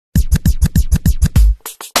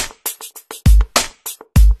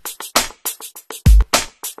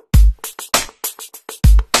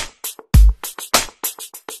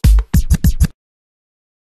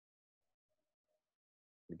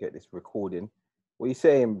recording. What you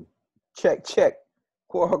saying? Check.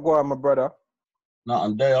 Go on, my brother. No,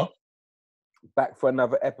 I'm there. Back for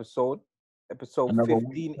another episode. Episode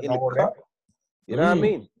 15 in the cut. You know what I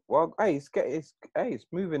mean? Well, hey, it's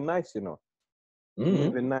moving nice, you know.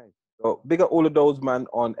 Moving nice. So big up all of those, man,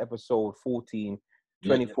 on episode 14,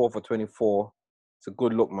 24 for 24. It's a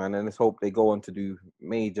good look, man, and let's hope they go on to do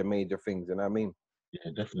major things, you know what I mean?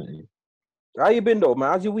 Yeah, definitely. How you been, though,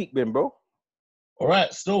 man? How's your week been, bro? All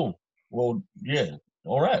right, still. Well, yeah.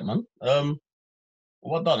 All right, man.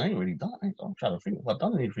 What have I done? I ain't really done anything. I'm trying to think if I've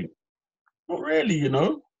done anything. Not really, you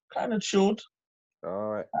know. Kind of chilled. All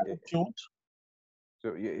right. Chilled.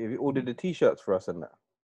 So have you ordered the T-shirts for us and that?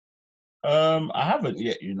 I haven't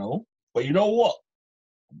yet, you know. But you know what?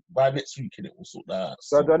 By next week, it will sort that out.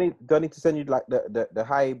 So do I need to send you like the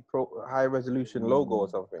high resolution logo or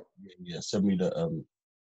something? Yeah. Send me the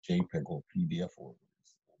JPEG or PDF or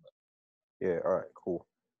yeah. All right, cool.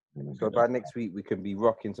 So by next week we can be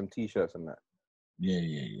rocking some T-shirts and that. Yeah.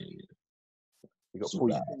 You got to pull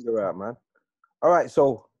your finger out, man. All right,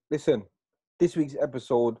 so listen, this week's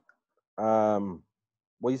episode.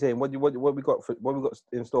 What are you saying? What we got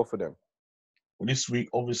in store for them? Well, this week,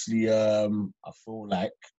 obviously, I feel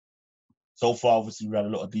like so far, obviously, we've had a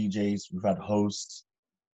lot of DJs, we've had hosts,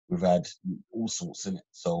 we've had all sorts in it.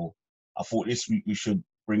 So I thought this week we should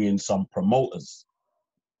bring in some promoters.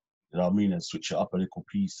 You know what I mean? And switch it up a little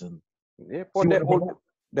piece. And yeah, but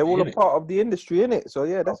they're all a part of the industry, innit? So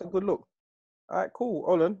yeah, that's a good look. All right, cool.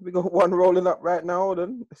 Hold on, we got one rolling up right now. Hold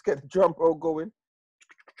on, let's get the drum roll going.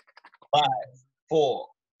 5, 4,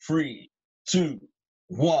 3, 2,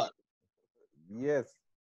 1. Yes.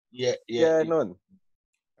 Yeah. None.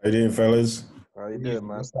 How you doing, fellas? How you doing,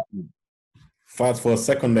 man? Fast for a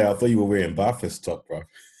second there, I thought you were wearing Bathurst top, bro.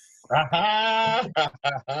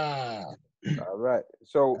 All right.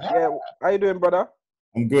 So yeah, how you doing, brother?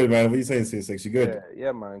 I'm good, man. What are you saying, C6? You good?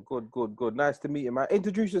 Yeah, man. Good. Nice to meet you, man.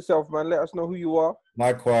 Introduce yourself, man. Let us know who you are.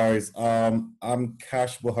 Likewise. I'm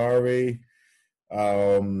Cash Buhari.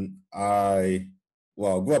 I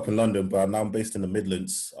grew up in London, but now I'm based in the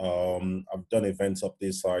Midlands. I've done events up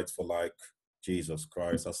this side for like, Jesus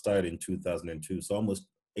Christ. I started in 2002, so almost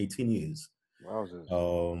 18 years. Wowzers.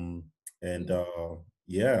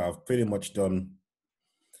 I've pretty much done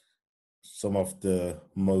some of the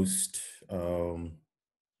most,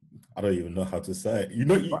 I don't even know how to say it. You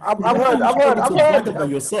know, I've heard about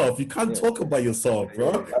yourself. You can't talk about yourself,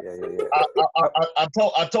 bro. Yeah.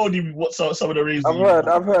 I told you what some of the reasons.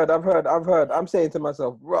 I've heard. I'm saying to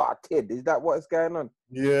myself, "Raw kid, is that what's going on?"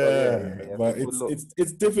 Yeah. But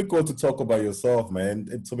it's difficult to talk about yourself, man.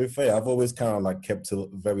 And to be fair, I've always kind of like kept a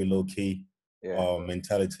very low key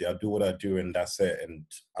mentality. I do what I do, and that's it. And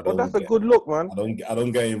I don't. That's a good look, man. I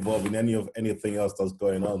don't get involved in anything else that's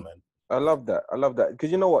going on, man. I love that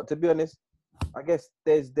because you know what? To be honest, I guess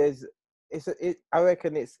I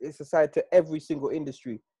reckon it's a side to every single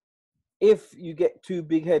industry. If you get too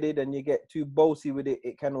big-headed and you get too bossy with it,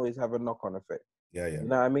 it can always have a knock-on effect. Yeah. You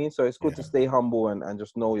know what I mean? So it's good to stay humble and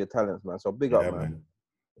just know your talents, man. So big up, man.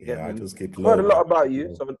 Yeah, I just keep. I've heard a lot about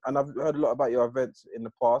you, and I've heard a lot about your events in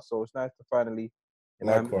the past. So it's nice to finally.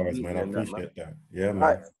 Likewise, man. I appreciate that. Yeah, man.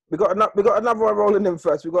 Right. We got another one rolling in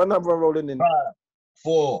first. 5,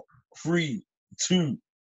 4, 3, 2,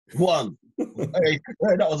 1. Hey,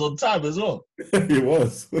 that was on time as well. It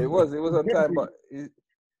was on time,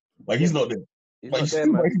 but he's not there. He's not there,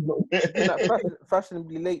 man. It's that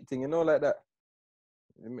fashionably late thing, you know, like that.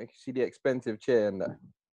 You make you see the expensive chair and that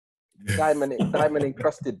diamond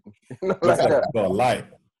encrusted, you know, like that. Got a light.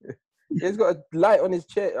 He's got a light on his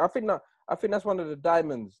chair. I think that's one of the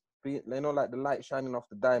diamonds. You know, like the light shining off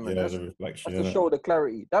the diamond. Yeah, the reflection. That's to show the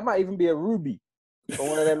clarity. That might even be a ruby. Or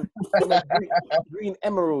one of them green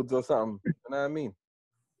emeralds or something. You know what I mean?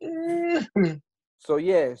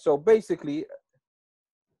 So basically,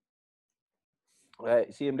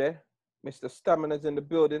 right, see him there? Mr. Stamina's in the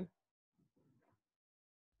building.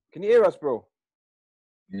 Can you hear us, bro?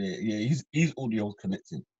 Yeah, he's audio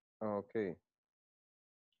connected. Okay.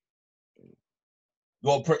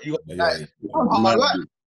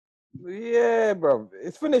 Yeah, bro.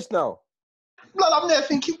 It's finished now. Well, I'm there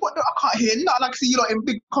thinking, what? I can't hear nothing. I can see you lot in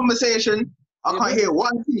big conversation. I can't hear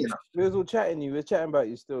one thing, you know. We was all chatting we were chatting about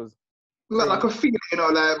you still. Well, I could feel it, you know,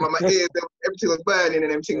 like my ears, everything was burning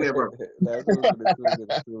and everything there, bro.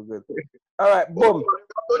 It's all good. All right, boom.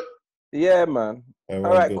 Yeah, man. All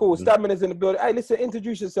right, cool. Stamina's in the building. Hey, listen,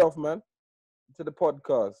 introduce yourself, man, to the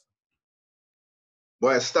podcast.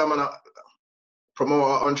 Boy, Stamina,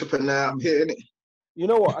 promoter, entrepreneur, I'm here, innit? You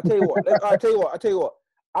know what? I tell you what.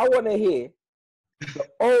 I want to hear the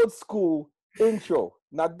old school intro.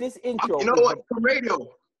 Now, this intro. You know what? From radio.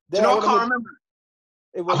 Do you know I can't remember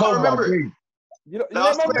it? I can't remember it. You know, no,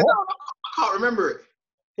 I can't remember it.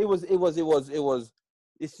 It was.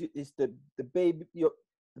 It's the baby.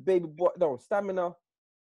 The baby boy. No, Stamina.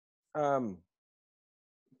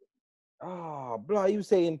 Blah. He was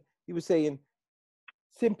saying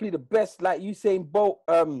simply the best. Like you saying, Bolt.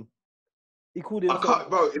 He called himself. I can't,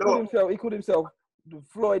 bro. You know what? He called himself the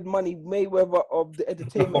Floyd Money Mayweather of the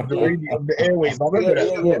entertainment game. Of the airways. I remember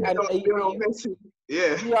that. Yeah. And Messi.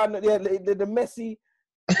 Yeah. The Messi.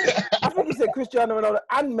 I think he said Cristiano Ronaldo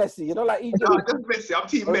and Messi. You know, like he just. No, just Messi. I'm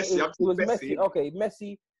team Messi. It was Messi. Okay,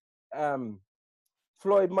 Messi.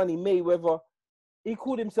 Floyd Money Mayweather. He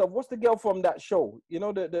called himself. What's the girl from that show? You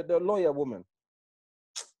know, the lawyer woman.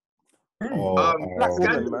 Black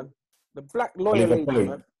woman, man. The black lawyer lady,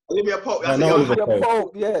 man. Olivia Pope. Olivia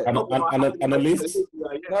Pope, yeah. Annalise?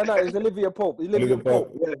 No, it's Olivia Pope. Olivia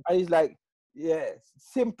Pope. Yeah. And he's like, yeah,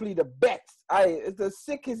 simply the best. It's the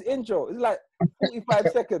sickest intro. It's like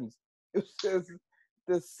 45 seconds. It's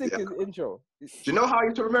the sickest intro. Do you know how I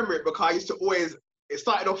used to remember it? Because I used to always, it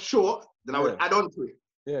started off short, then I would add on to it.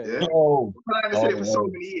 Yeah. Oh. I haven't said it for so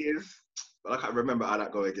many years, but I can't remember how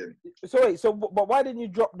that go again. So wait, but why didn't you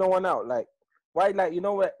drop No One Out? Like, why, like, you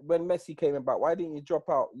know what, when Messi came about, why didn't you drop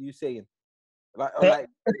out you saying?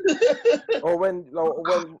 Or when,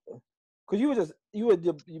 because you were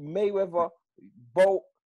the Mayweather, Bolt,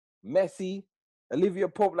 Messi, Olivia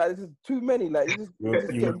Pope, like, this is too many. Like,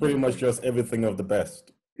 you were pretty much just everything of the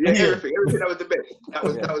best. Yeah, everything that was the best. That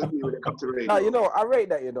was me when it comes to radio. No, you know, I rate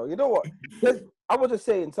that. You know what? I was just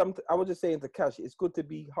saying to Cash, it's good to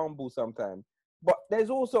be humble sometimes. But there's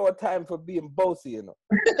also a time for being bossy, you know.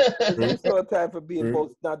 There's also a time for being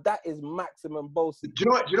bossy. Now that is maximum bossy. Do you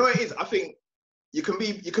know what it is? I think you can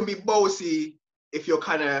be bossy if you're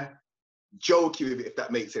kind of jokey with it, if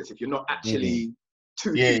that makes sense. If you're not actually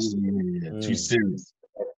too serious.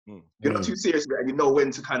 You're not too serious with it, and you know when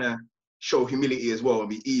to kind of show humility as well and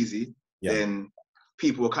be easy. Then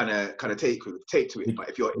people will kind of take to it. But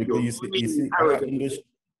if you're arrogant,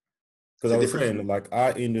 because I was saying, like,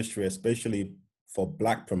 our industry, especially for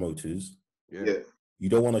black promoters, you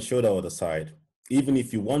don't want to show the other side. Even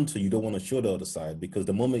if you want to, you don't want to show the other side, because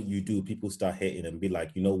the moment you do, people start hating and be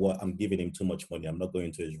like, you know what, I'm giving him too much money. I'm not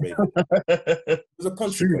going to his rave. It's a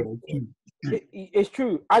consequence. It's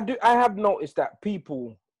true. I have noticed that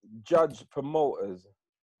people judge promoters.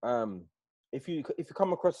 If you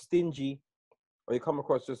come across stingy, or you come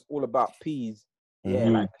across just all about peas,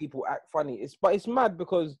 like people act funny. But it's mad,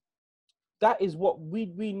 because that is what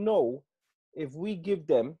we know. If we give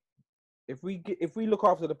them, if we look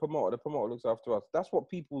after the promoter looks after us. That's what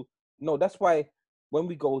people know. That's why when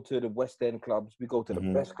we go to the West End clubs, we go to the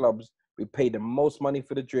best clubs. We pay the most money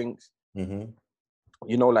for the drinks. You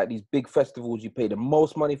know, like these big festivals, you pay the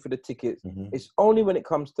most money for the tickets. It's only when it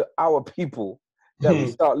comes to our people that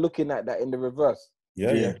we start looking at that in the reverse.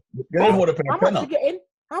 Yeah. How much you getting?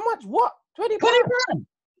 How much? What? £20?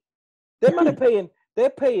 They're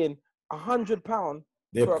paying £100.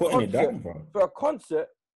 They're putting it down, bro. For a concert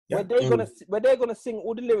where they're gonna sing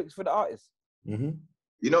all the lyrics for the artist. You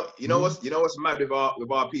know what's mad with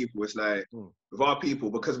our people? It's like with our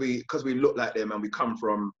people, because we look like them and we come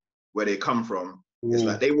from where they come from. It's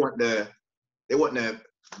like they want the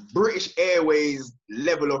British Airways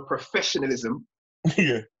level of professionalism. For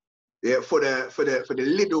the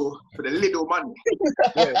little money.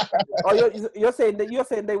 Oh, you're saying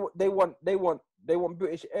they want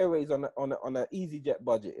British Airways on an EasyJet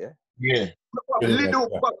budget, yeah? Yeah. Little,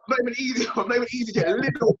 but not even EasyJet.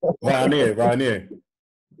 Little. Ryanair.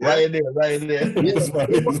 Right there. They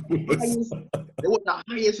want the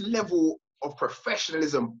highest level of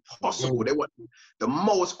professionalism possible. They want the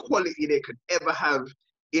most quality they could ever have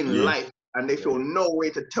in life, and they feel no way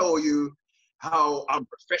to tell you how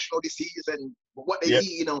unprofessional this is and what they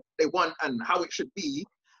need, they want and how it should be.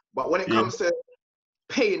 But when it comes to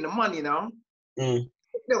paying the money now, they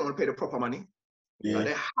don't want to pay the proper money. Like,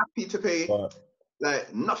 they're happy to pay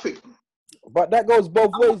like nothing. But that goes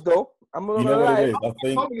both ways, though. I'm not gonna lie.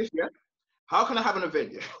 How can I have an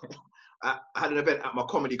event? I had an event at my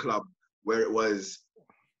comedy club where it was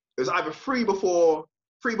either free before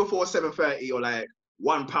 7:30 or like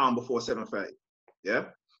 £1 before 7:30. Yeah.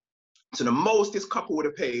 So the most this couple would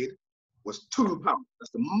have paid was £2.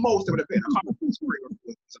 That's the most they would have paid. I can't remember if it was free or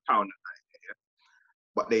it was £1 that night. Yeah?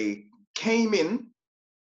 But they came in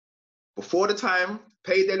before the time,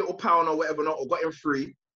 paid their little pound or whatever, or got in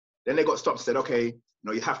free. Then they got stopped and said, okay,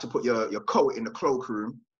 you have to put your coat in the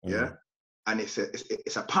cloakroom, and it's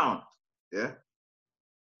 £1. Yeah.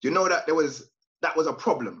 You know that that was a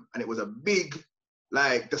problem, and it was a big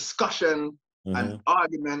like discussion and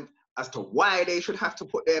argument as to why they should have to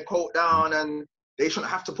put their coat down, and they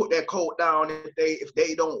shouldn't have to put their coat down if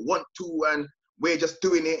they don't want to, and we're just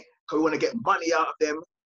doing it because we want to get money out of them.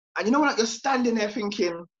 And you know what? You're standing there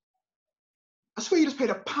thinking, I swear you just paid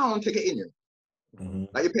 £1 to get in here. Mm-hmm.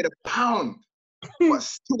 Like, you paid £1, but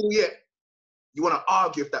still yet you want to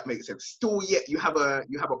argue, if that makes sense. Still yet you have a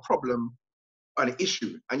problem, an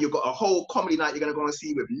issue, and you've got a whole comedy night you're gonna go and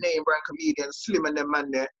see with name brand comedians, Slim and them man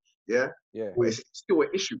there, yeah. But it's still an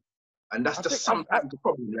issue, and that's just sometimes the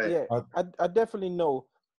problem. Right? Yeah, I definitely know.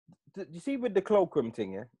 You see, with the cloakroom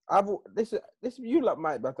thing, yeah. This you like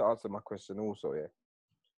might have to answer my question also, yeah.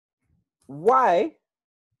 Why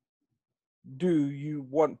do you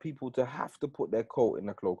want people to have to put their coat in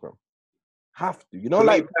the cloakroom? Have to, you know,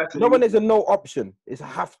 like no one is a no option. It's a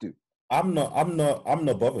have to. I'm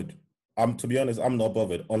not bothered. To be honest, I'm not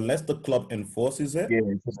bothered unless the club enforces it,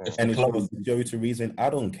 and it's for a security reason.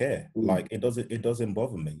 I don't care. Like, it doesn't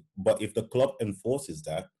bother me. But if the club enforces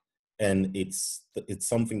that, and it's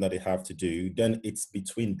something that they have to do, then it's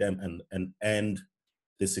between them and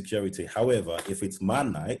the security. However, if it's my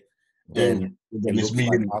night, then it looks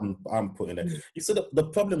like I'm putting it. You see, the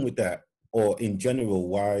problem with that, or in general,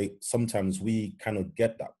 why sometimes we kind of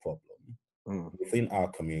get that problem within our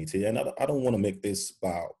community, and I don't want to make this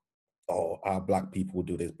about, our black people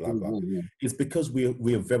do this, blah, blah. It's because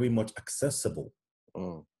we're very much accessible.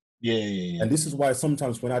 Yeah. And this is why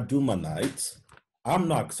sometimes when I do my nights, I'm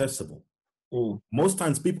not accessible. Most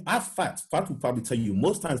times people, Fat will probably tell you,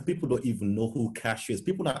 most times people don't even know who Cash is.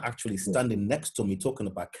 People are actually standing next to me talking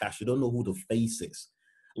about Cash. You don't know who the face is.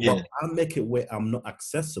 But I make it where I'm not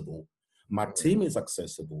accessible. My team is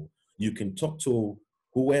accessible. You can talk to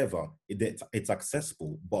whoever, it's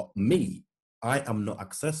accessible. But me, I am not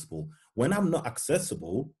accessible. When I'm not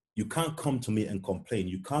accessible, you can't come to me and complain.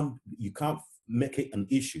 You can't make it an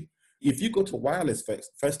issue. If you go to Wireless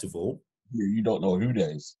Festival, you don't know who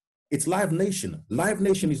that is. It's Live Nation. Live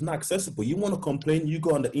Nation is not accessible. You want to complain, you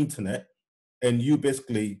go on the internet and you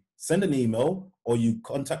basically send an email or you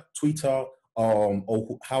contact Twitter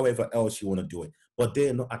or however else you want to do it. But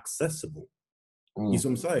they're not accessible. You see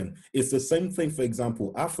what I'm saying? It's the same thing, for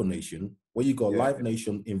example, Afro Nation, where you got Live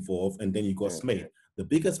Nation involved and then you got Smade. The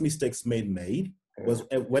biggest mistake Smade made was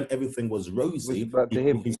when everything was rosy, he put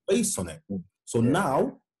his face on it. So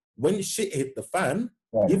now, when shit hit the fan,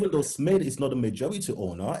 even though Smade is not a majority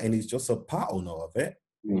owner and he's just a part owner of it,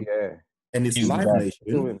 and it's Live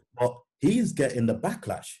Nation, but he's getting the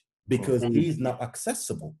backlash because he's not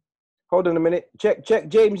accessible. Hold on a minute. Check.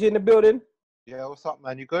 James, you in the building? Yeah, what's up,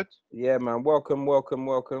 man? You good? Yeah, man. Welcome.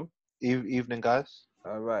 Evening, guys.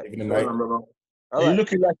 All right. Evening, mate. Are you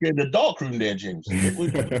looking like you're in the dark room there, James?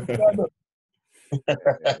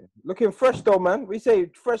 Looking fresh though, man. We say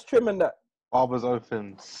fresh trim and that. Barber's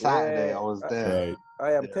open Saturday. I was there.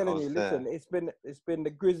 I am telling you. Listen, it's been the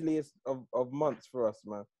grisliest of months for us,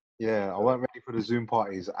 man. Yeah, I wasn't ready for the Zoom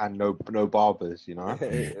parties and no barbers, you know.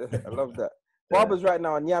 I love that. Barbers right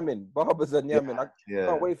now are yamming. Barbers are yamming. I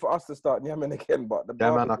can't wait for us to start yamming again. But the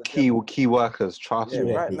man are key workers. Trust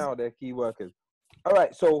me. Right now they're key workers. All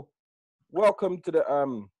right, so welcome to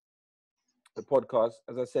the podcast.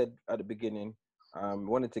 As I said at the beginning,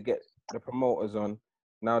 wanted to get the promoters on.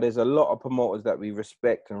 Now there's a lot of promoters that we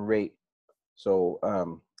respect and rate. So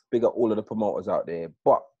big up all of the promoters out there.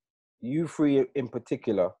 But you three in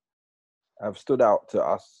particular have stood out to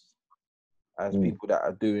us as people that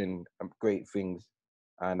are doing great things,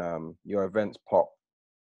 and your events pop,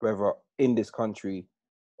 whether in this country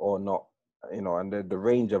or not, you know, and the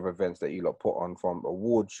range of events that you lot put on, from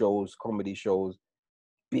award shows, comedy shows,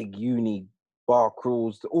 big uni bar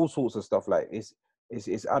crawls, all sorts of stuff. Like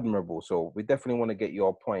it's admirable. So we definitely want to get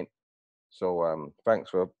your point. So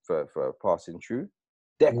thanks for passing through.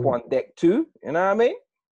 Deck 1, deck 2, you know what I mean?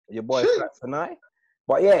 Your boy Flats and I.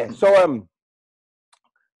 But yeah, so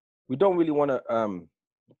we don't really want to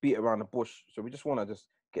beat around the bush, so we just want to just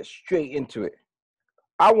get straight into it.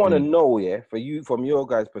 I want to know, for you, from your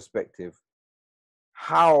guys' perspective,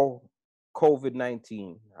 how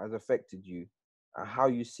COVID-19 has affected you and how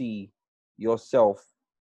you see yourself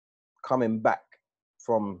coming back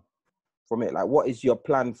from it. Like, what is your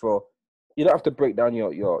plan for? You don't have to break down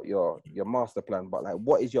your master plan, but like,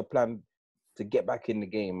 what is your plan to get back in the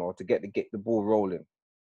game or to get the ball rolling?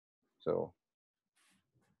 So.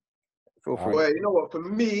 Well, you know what? For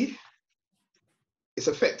me, it's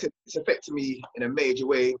affected me in a major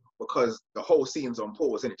way because the whole scene's on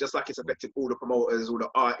pause, and just like it's affected all the promoters, all the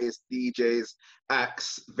artists, DJs,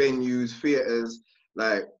 acts, venues, theaters.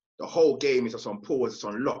 Like, the whole game is just on pause. It's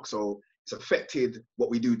on lock. So it's affected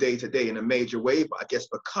what we do day to day in a major way. But I guess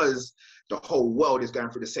because the whole world is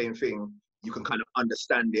going through the same thing, you can kind of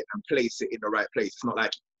understand it and place it in the right place. It's not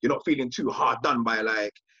like you're not feeling too hard done by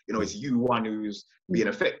like, you know, it's you one who's being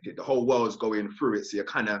affected. The whole world's going through it, so you're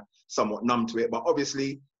kind of somewhat numb to it. But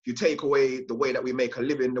obviously, if you take away the way that we make a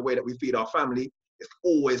living, the way that we feed our family, it's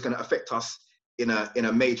always going to affect us in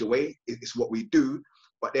a major way. It's what we do.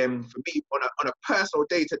 But then for me, on a personal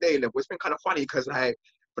day-to-day level, it's been kind of funny because like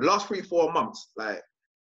for the last 3-4 months, like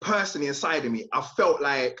personally inside of me, I felt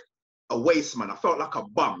like a waste man. I felt like a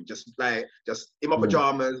bum, just in my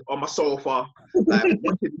pajamas on my sofa, like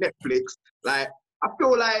watching Netflix. Like I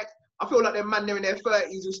feel like them man they're in their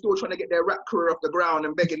 30s and still trying to get their rap career off the ground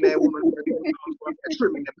and begging their woman for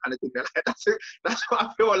trimming them kind of thing. Like, that's what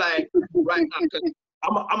I feel like right now. Cause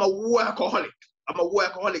I'm a workaholic. I'm a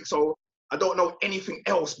workaholic, so I don't know anything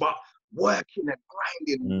else but working and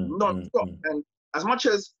grinding non-stop. And as much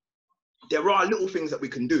as there are little things that we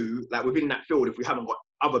can do, like within that field, if we haven't got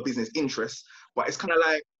other business interests, but it's kind of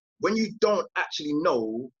like when you don't actually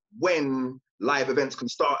know when live events can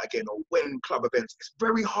start again or when club events, it's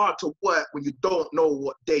very hard to work when you don't know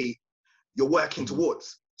what day you're working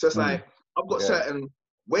towards. So it's like, I've got certain,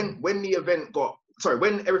 when everything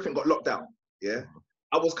got locked down,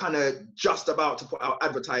 I was kind of just about to put out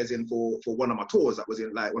advertising for one of my tours that was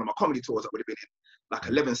in like one of my comedy tours that would have been in like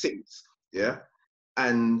 11 cities,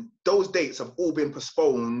 and those dates have all been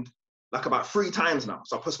postponed like about 3 times now.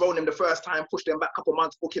 So I postponed them the first time, pushed them back a couple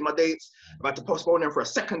months, booking my dates. I've had to postpone them for a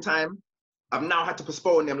second time. I've now had to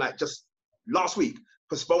postpone them like just last week,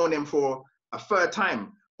 postpone them for a third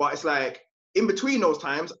time. But it's like in between those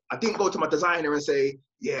times, I didn't go to my designer and say,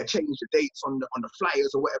 yeah, change the dates on the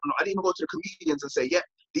flyers or whatever. No, I didn't even go to the comedians and say, yeah,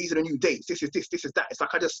 these are the new dates. This is this is that. It's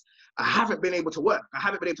like I haven't been able to work. I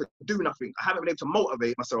haven't been able to do nothing. I haven't been able to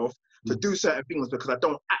motivate myself to do certain things because I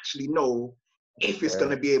don't actually know if it's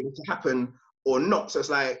going to be able to happen or not. So it's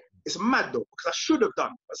like, it's mad though, because I should have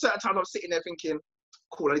done. At certain times I'm sitting there thinking,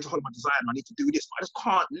 cool, I need to hold my design, I need to do this, but I just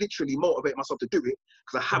can't literally motivate myself to do it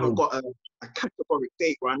because I haven't got a categoric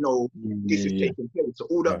date where I know this is taking place. So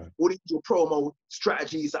all these promo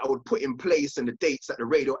strategies that I would put in place and the dates that the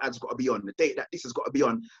radio ads got to be on, the date that this has got to be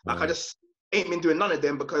on, like I just ain't been doing none of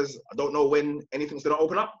them because I don't know when anything's going to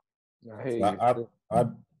open up.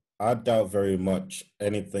 I doubt very much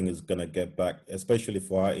anything is going to get back, especially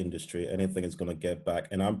for our industry, anything is going to get back.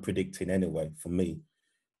 And I'm predicting anyway, for me,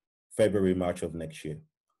 February, March of next year.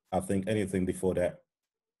 I think anything before that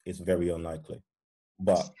is very unlikely.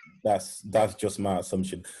 But that's just my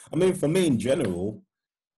assumption. I mean, for me in general,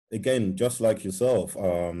 again, just like yourself,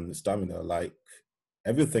 Stamina, like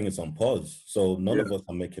everything is on pause. So none of us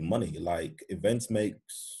are making money. Like events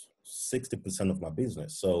makes 60% of my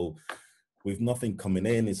business. So with nothing coming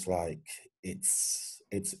in, it's like it's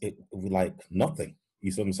like nothing.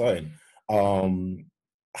 You see what I'm saying?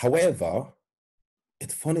 However,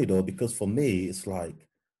 it's funny though, because for me, it's like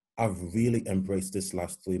I've really embraced this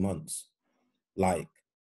last 3 months. Like,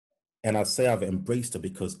 and I say I've embraced it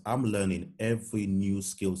because I'm learning every new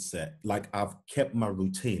skill set. Like I've kept my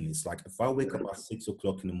routine. It's like if I wake up at 6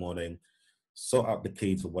 o'clock in the morning, sort out the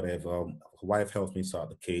kids or whatever, wife helps me sort out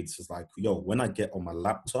the kids. It's like, yo, when I get on my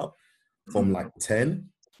laptop from like 10,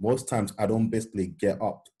 most times I don't basically get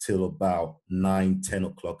up till about 9, 10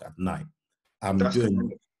 o'clock at night.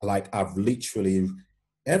 I've literally,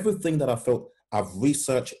 everything that I felt, I've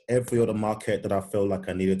researched every other market that I felt like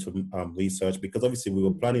I needed to research, because obviously we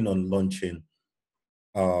were planning on launching,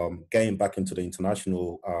 getting back into the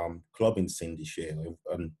international clubbing scene this year,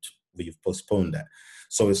 and we've postponed that.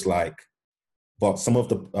 So it's like, but some of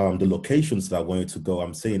the locations that I wanted to go,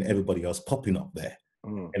 I'm seeing everybody else popping up there.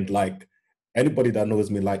 And like, anybody that knows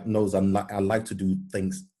me knows I like to do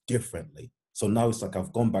things differently. So now it's like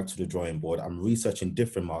I've gone back to the drawing board. I'm researching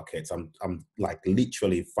different markets. I'm like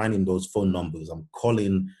literally finding those phone numbers. I'm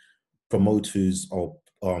calling promoters or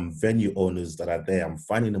venue owners that are there. I'm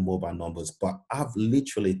finding the mobile numbers, but I've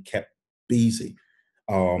literally kept busy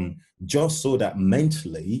just so that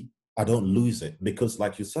mentally I don't lose it. Because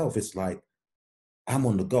like yourself, it's like I'm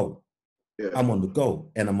on the go. I'm on the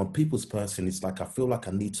go, and I'm a people's person. It's like I feel like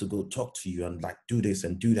I need to go talk to you and like do this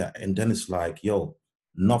and do that, and then it's like, yo,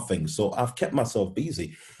 nothing. So I've kept myself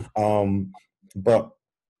busy. But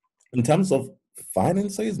in terms of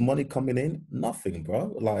finances, money coming in, nothing,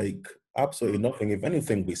 bro. Like absolutely nothing. If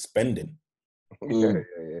anything, we're spending. We're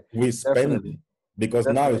spending. Definitely. Because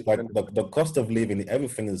now it's like the cost of living,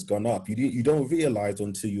 everything has gone up. You don't realize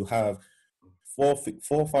until you have four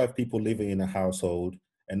or five people living in a household,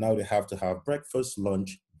 and now they have to have breakfast,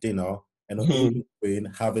 lunch, dinner, and in between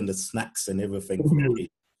having the snacks and everything for the kids.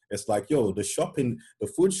 It's like, yo, the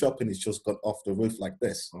food shopping is just gone off the roof like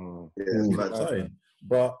this.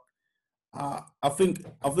 But I think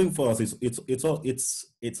for us,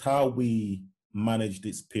 it's how we manage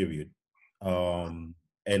this period, and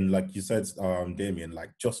like you said, Damien,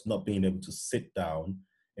 like just not being able to sit down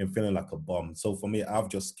and feeling like a bum. So for me, I've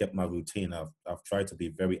just kept my routine. I've tried to be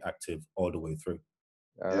very active all the way through.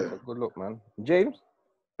 That's a good look, man. James?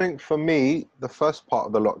 I think for me, the first part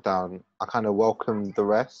of the lockdown, I kind of welcomed the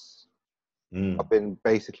rest. I've been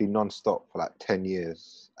basically non-stop for like 10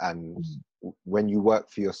 years. And when you work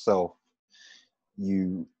for yourself,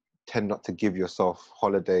 you tend not to give yourself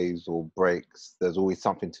holidays or breaks. There's always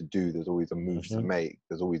something to do. There's always a move to make.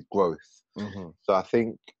 There's always growth. So I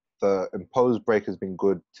think the imposed break has been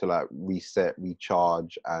good to like reset,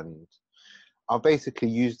 recharge. And I've basically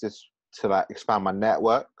used this to like expand my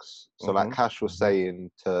networks. So like Cash was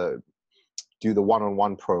saying, to do the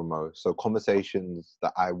one-on-one promo. So conversations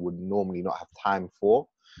that I would normally not have time for,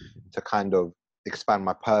 to kind of expand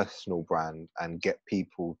my personal brand and get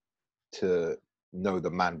people to know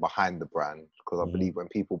the man behind the brand. Because I believe when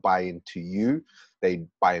people buy into you, they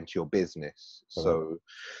buy into your business. So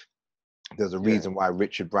there's a reason why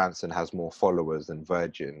Richard Branson has more followers than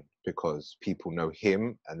Virgin, because people know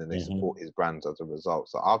him and then they support his brands as a result.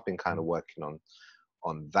 So I've been kind of working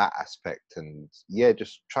on that aspect, and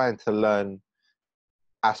just trying to learn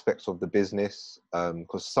aspects of the business,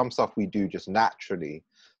 because some stuff we do just naturally.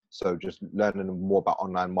 So just learning more about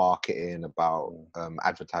online marketing, about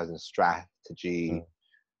advertising strategy,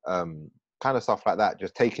 kind of stuff like that.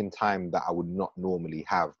 Just taking time that I would not normally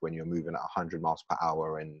have when you're moving at 100 miles per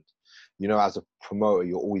hour. And, you know, as a promoter,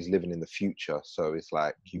 you're always living in the future. So it's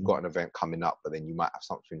like you've got an event coming up, but then you might have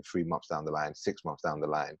something 3 months down the line, 6 months down the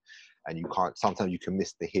line, and you can't, sometimes you can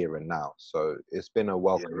miss the here and now. So it's been a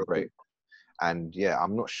welcome break. And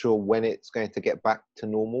I'm not sure when it's going to get back to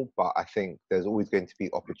normal, but I think there's always going to be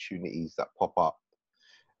opportunities that pop up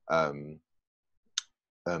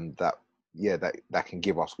that can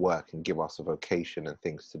give us work and give us a vocation and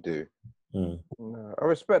things to do. I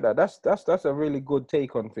respect that. That's a really good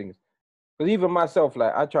take on things. Because even myself,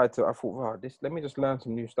 like I thought, wow, let me just learn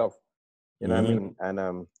some new stuff. You know what I mean?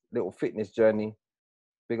 And little fitness journey.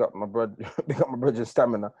 Big up my brother's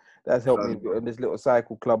stamina. That's helped me in this little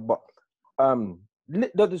cycle club. But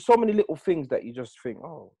there's so many little things that you just think,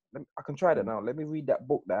 oh, I can try that now. Let me read that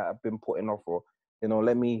book that I've been putting off, or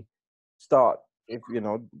let me start. If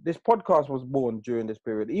this podcast was born during this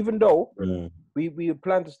period, even though we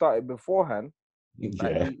planned to start it beforehand.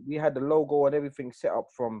 Like we had the logo and everything set up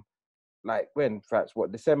from like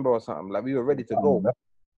December or something. Like we were ready to go,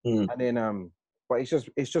 and then but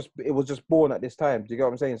it was just born at this time. Do you get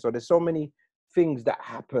what I'm saying? So there's so many things that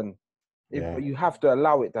happen. You have to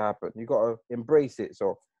allow it to happen. You got to embrace it.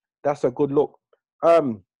 So that's a good look.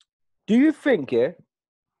 Do you think that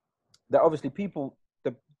obviously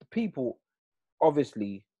the people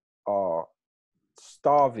obviously are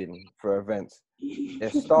starving for events? They're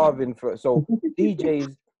starving so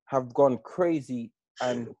DJs have gone crazy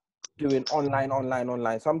and doing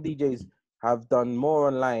online. Some DJs have done more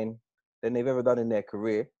online than they've ever done in their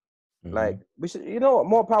career. Like,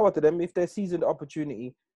 more power to them. If they're seizing the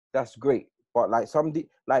opportunity, that's great. But like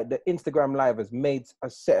like the Instagram Live has made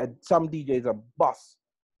some DJs a bust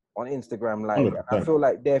on Instagram Live. I feel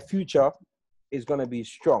like their future is going to be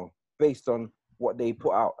strong based on what they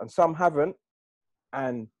put out, and some haven't,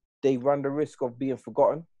 and they run the risk of being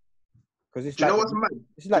forgotten. Because it's like, what's mad?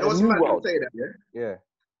 It's like a new world. Say that, yeah.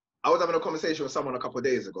 I was having a conversation with someone a couple of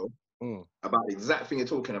days ago about the exact thing you're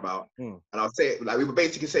talking about, and I'll say it, like we were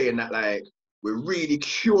basically saying that like we're really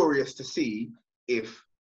curious to see if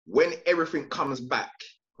when everything comes back,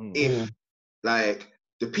 if like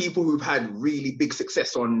the people who've had really big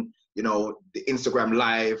success on the Instagram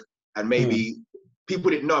Live, and maybe people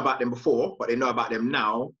didn't know about them before, but they know about them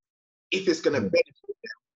now, if it's going to benefit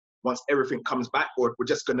them once everything comes back, or if we're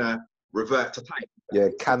just going to revert to type. Yeah,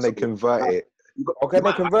 can they convert it? Can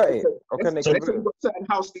they convert it? Let's say we've got certain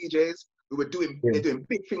house DJs who are they're doing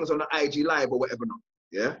big things on the IG Live or whatever not.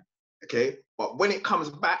 Yeah? Okay? But when it comes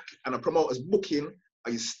back and a promoter's booking,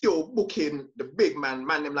 are you still booking the big man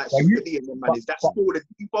them like Super D and them man? Is that still the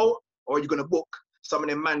default? Or are you going to book some of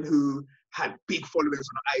them man who had big followings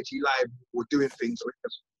on the IG Live or doing things, or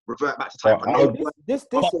just revert back to type?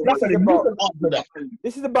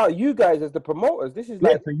 This is about you guys as the promoters. This is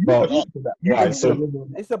like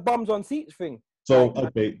it's a bums on seats thing. So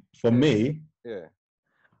for me,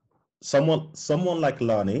 someone like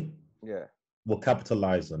Lani, will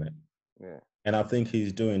capitalize on it. Yeah. And I think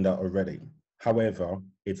he's doing that already. However,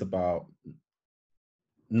 it's about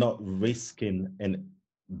not risking and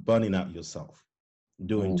burning out yourself,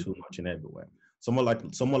 doing too much and everywhere. Someone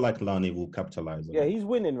like Lani will capitalize on it. Yeah, he's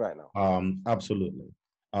winning right now. Absolutely.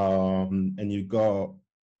 And you got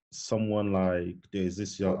someone like there's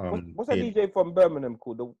this what's that DJ from Birmingham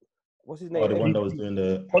called? What's his name? The one that was doing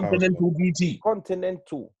the Continental DT.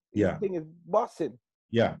 Continental. Yeah. His thing is busting.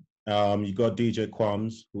 Yeah. You got DJ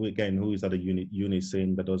Quams, who is at a uni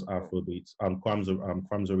scene that does Afro beats.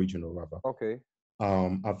 Quams Original rather. Okay.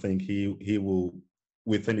 I think he will,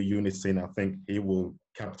 within the unit scene, I think he will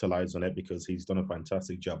capitalize on it because he's done a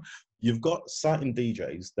fantastic job. You've got certain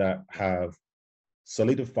DJs that have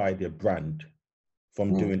solidified their brand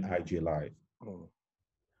from doing IG Live.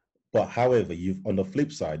 But however, on the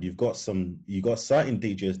flip side, you've got certain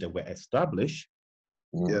DJs that were established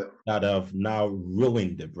that have now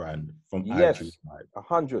ruined the brand from IG Live.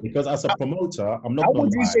 100. Because as a promoter, I'm not. How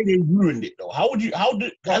would you say they ruined it though? How would as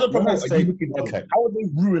a promoter, how would they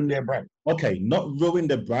ruin their brand? Okay, not ruin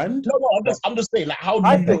the brand. No, I'm just saying, like, how do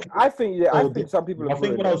you I think some people have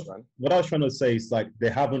ruined their brand. What I was trying to say is like they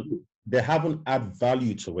haven't added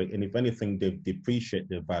value to it, and if anything, they've depreciated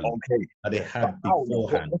the value that they had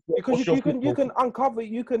beforehand. Because you can uncover,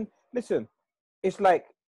 you can listen. It's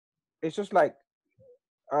just like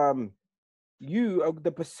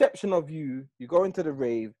the perception of you go into the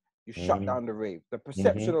rave, you shut down the rave. The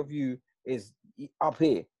perception of you is up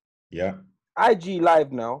here. Yeah. IG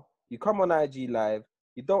Live now, you come on IG Live,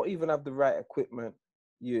 you don't even have the right equipment.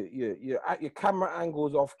 Your camera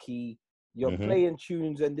angle's off key. You're playing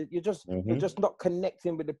tunes and you're just not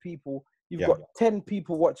connecting with the people. You've got 10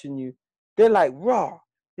 people watching you. They're like, "Raw,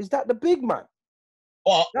 is that the big man?"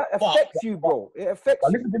 That affects you, bro. It affects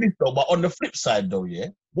you. Listen to this though, but on the flip side though,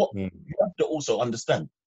 what you have to also understand,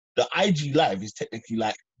 the IG Live is technically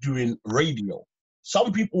like doing radio.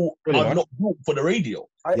 Some people are not built for the radio.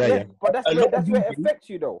 But that's where it affects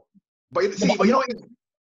you though. But you know,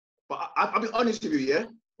 I'll be honest with you,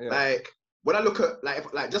 like when I look at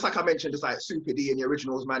like just like I mentioned, just like Super D and the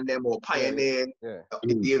Originals, man, them or Pioneer,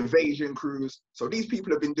 the Invasion crews. So these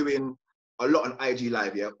people have been doing a lot on IG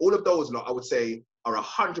Live, all of those lot, I would say, are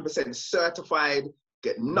 100% certified,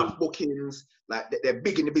 get enough bookings, like they're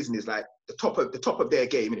big in the business, like the top of their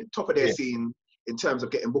game, the top of their scene in terms of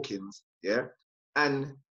getting bookings,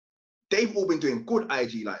 and they've all been doing good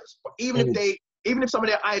IG Lives. But even if some of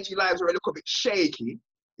their IG Lives are a little bit shaky,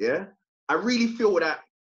 I really feel that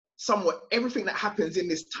somewhat everything that happens in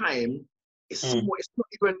this time is somewhat,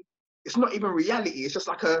 it's not even reality. It's just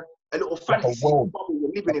like a little fantasy bubble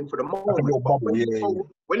we're living in for the moment. But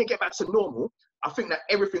when it get back to normal, I think that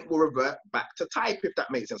everything will revert back to type, if that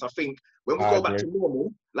makes sense. I think when we go back to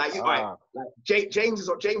normal, like James is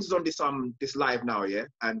on this live now,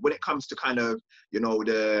 and when it comes to kind of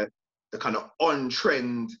the kind of on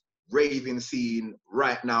trend raving scene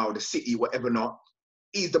right now, the city, whatever not,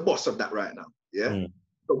 he's the boss of that right now,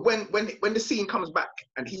 But when the scene comes back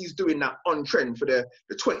and he's doing that on trend for the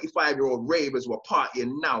 25-year-old ravers who are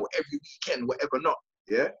partying now every weekend, whatever not,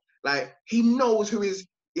 like he knows who his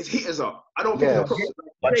hitters are. I don't think as a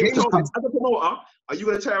promoter, are you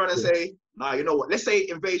gonna turn around and say, nah, you know what? Let's say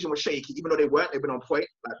Invasion was shaky, even though they weren't. They've been on point.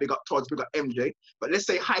 Like big up Todd's, big up MJ. But let's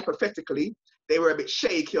say hypothetically they were a bit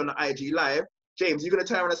shaky on the IG Live. James, you're gonna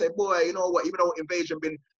turn around and say, boy, you know what? Even though Invasion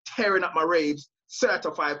been tearing up my raves,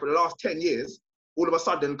 certified for the last 10 years. All of a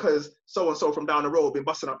sudden, because so-and-so from down the road been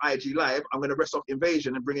busting up IG Live, I'm going to rest off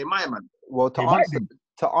Invasion and bring in my man. Well, to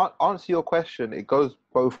answer your question, it goes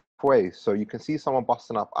both ways. So you can see someone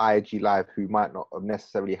busting up IG Live who might not have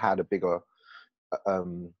necessarily had a big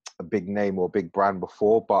name or big brand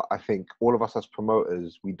before, but I think all of us as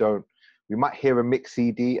promoters, we might hear a mix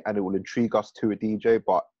CD and it will intrigue us to a DJ,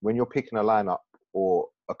 but when you're picking a lineup or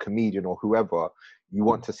a comedian or whoever, you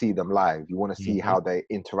want to see them live. You want to see how they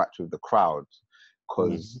interact with the crowd.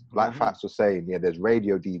 Because like Fats was saying, there's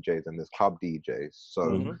radio DJs and there's club DJs.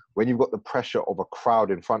 So when you've got the pressure of a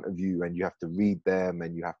crowd in front of you and you have to read them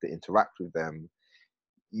and you have to interact with them,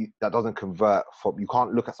 that doesn't convert from, you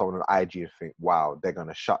can't look at someone on IG and think, wow, they're going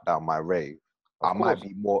to shut down my rave. I might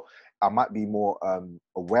be more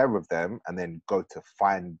aware of them and then go to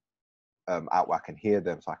find out where I can hear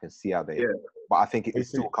them so I can see how they But I think it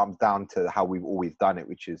still comes down to how we've always done it,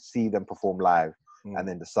 which is see them perform live and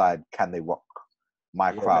then decide, can they rock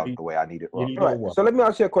my crowd the way I need it rocked. Right. So let me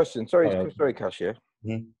ask you a question. Sorry, Cash,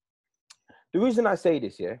 The reason I say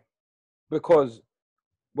this, because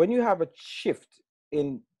when you have a shift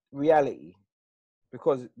in reality,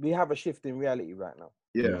 because we have a shift in reality right now.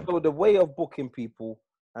 So the way of booking people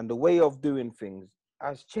and the way of doing things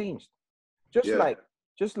has changed.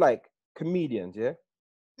 Just like comedians,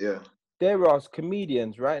 there are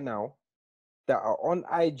comedians right now that are on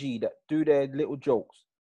IG that do their little jokes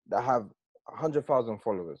that have 100,000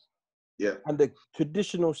 followers. And the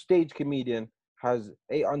traditional stage comedian has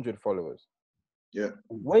 800 followers. Yeah.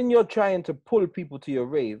 When you're trying to pull people to your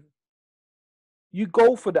rave, you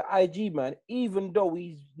go for the IG man, even though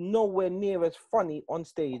he's nowhere near as funny on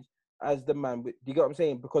stage as the man. Do you get what I'm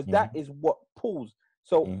saying? Because that is what pulls.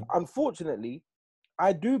 So unfortunately,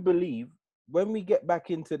 I do believe when we get back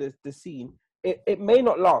into the scene, it may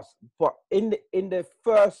not last, but in the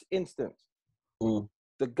first instance,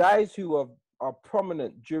 the guys who are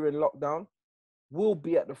prominent during lockdown will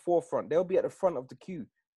be at the forefront. They'll be at the front of the queue.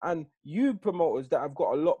 And you promoters that have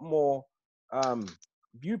got a lot more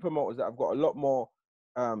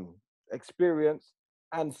experience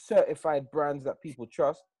and certified brands that people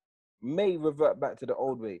trust may revert back to the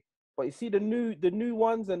old way. But you see the new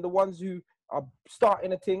ones and the ones who are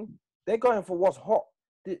starting a thing, they're going for what's hot.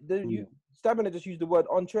 Stamina just used the word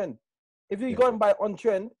on trend. If you're going by on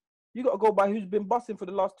trend, you got to go by who's been busting for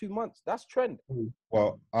the last 2 months. That's trend.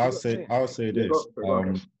 Well, I'll say this.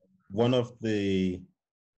 One of the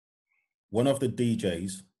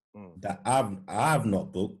DJs that I've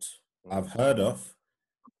not booked, I've heard of,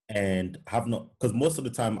 and have not, because most of the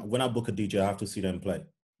time when I book a DJ, I have to see them play,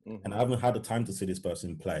 and I haven't had the time to see this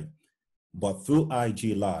person play. But through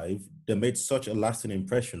IG Live, they made such a lasting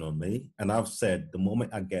impression on me, and I've said the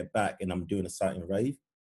moment I get back and I'm doing a certain rave,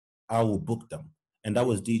 I will book them, and that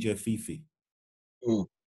was DJ Fifi.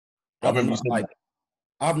 I've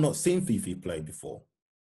not seen Fifi play before,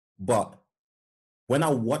 but when I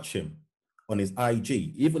watch him on his IG,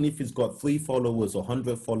 even if he's got 3 followers or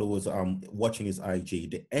 100 followers, watching his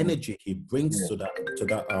IG, the energy he brings to that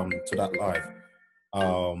live,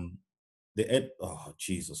 oh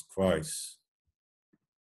Jesus Christ!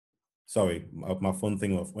 Sorry, my phone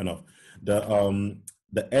thing went off.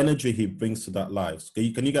 The energy he brings to that live.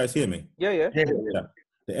 Can you guys hear me? Yeah.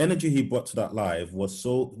 The energy he brought to that live was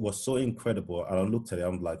so incredible. And I looked at it,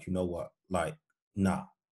 I'm like, you know what? Like, nah,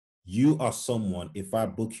 you are someone, if I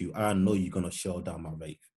book you, I know you're going to show down my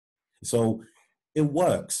rave. So it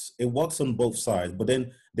works. It works on both sides. But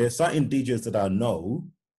then there's certain DJs that I know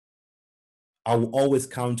I will always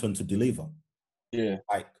count on to deliver. Yeah.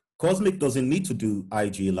 Like, Cosmic doesn't need to do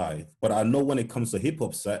IG Live, but I know when it comes to hip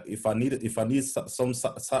hop set, if I need some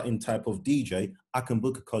certain type of DJ, I can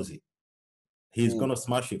book a Cosy. He's gonna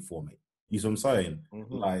smash it for me. You see what I'm saying?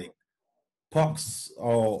 Like Pox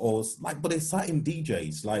or like, but there's certain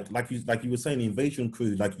DJs like you were saying, Invasion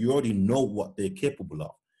Crew, like you already know what they're capable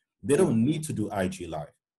of. They don't need to do IG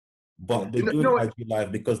Live, but they're doing IG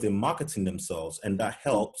Live because they're marketing themselves, and that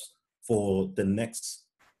helps for the next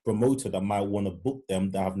promoter that might want to book them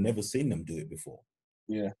that I've never seen them do it before.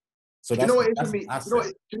 Yeah. So that's, you know what it is for me. Do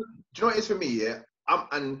you know what it is for me? Yeah.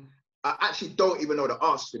 And I actually don't even know the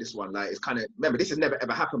answer to this one. Like, it's kind of, remember, this has never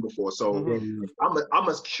ever happened before. So I'm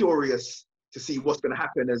as curious to see what's going to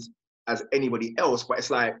happen as anybody else. But it's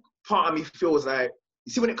like, part of me feels like,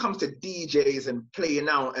 you see, when it comes to DJs and playing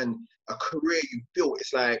out and a career you built,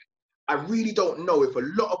 it's like, I really don't know if a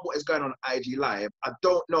lot of what is going on IG Live, I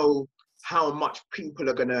don't know how much people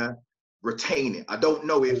are going to retain it. I don't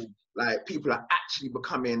know if like people are actually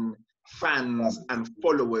becoming fans and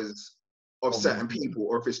followers of certain people,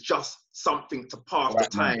 or if it's just something to pass the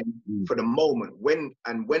time for the moment. When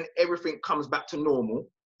everything comes back to normal,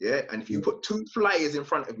 and if you put 2 flyers in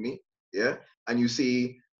front of me, and you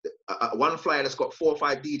see one flyer that's got 4 or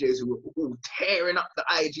 5 DJs who are all tearing up the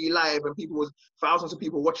IG Live and thousands of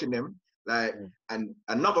people watching them, like, and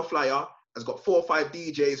another flyer has got 4 or 5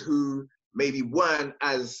 DJs who maybe weren't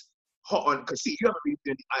as hot on, because see, you haven't really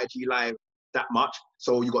been doing the IG Live that much,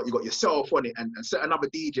 so you got yourself on it and certain other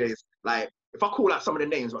DJs. Like, if I call out some of the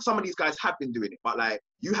names, but some of these guys have been doing it, but like,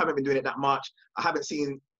 you haven't been doing it that much. I haven't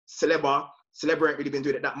seen Celebra ain't really been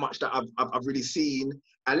doing it that much that I've really seen.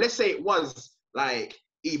 And let's say it was like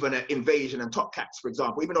even an Invasion and Top Cats, for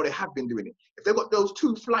example, even though they have been doing it, if they've got those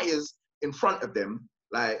 2 flyers in front of them,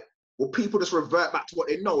 like, will people just revert back to what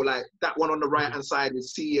they know? Like that one on the right hand side with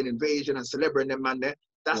C and Invasion and Celebra and them man there,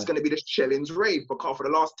 that's going to be the Shellings rave. Because for the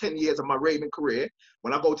last 10 years of my raving career,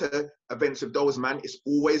 when I go to events with those man, it's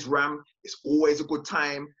always ram, it's always a good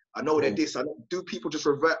time. I know they're this. Do people just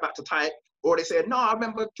revert back to type? Or they say, no, I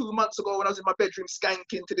remember 2 months ago when I was in my bedroom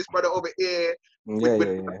skanking to this brother over here with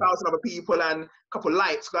 1,000 other people and a couple of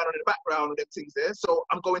lights going on in the background and them things there. So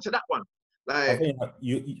I'm going to that one. Like, I think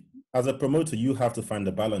you as a promoter, you have to find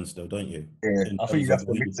the balance, though, don't you? Yeah, I think you have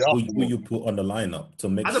to mix it up. Who you put on the lineup to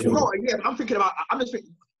make as sure. A promoter, yeah, I'm just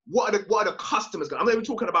thinking, what are the customers going? I'm not even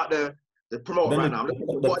talking about the promoter right now.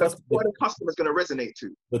 What are the customers going to resonate to?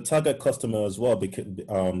 The target customer as well, because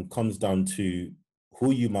comes down to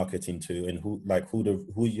who you marketing to and who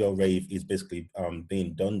your rave is basically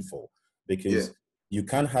being done for. Because you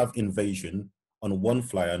can have Invasion on one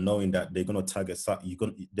flyer, knowing that they're gonna target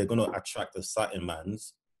they're gonna attract a certain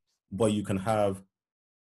man's, but you can have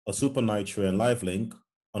a Super Nitro and Live Link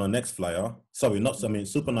on the next flyer.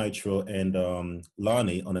 Super Nitro and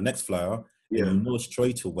Lani on the next flyer, and you know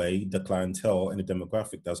straight away the clientele and the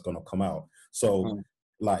demographic that's gonna come out. So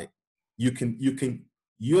like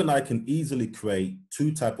you and I can easily create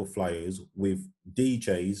 2 type of flyers with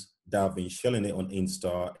DJs that have been shelling it on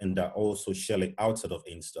Insta and that also shell it outside of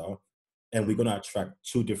Insta, and we're gonna attract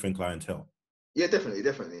 2 different clientele. Yeah, definitely.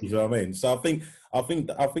 You know what I mean? So I think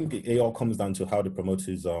it all comes down to how the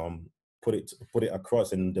promoters put it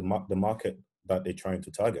across in the market that they're trying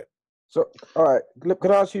to target. So, all right, look,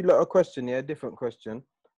 can I ask you a question? Yeah, different question.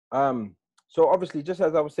 So obviously, just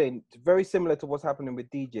as I was saying, it's very similar to what's happening with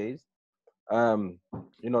DJs.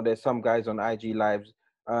 You know, there's some guys on IG lives.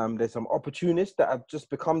 There's some opportunists that have just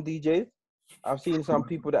become DJs. I've seen some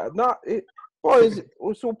people that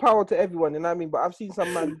it's all power to everyone, you know what I mean? But I've seen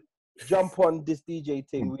some man jump on this DJ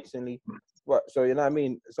thing recently. So you know what I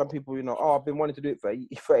mean? Some people, you know, I've been wanting to do it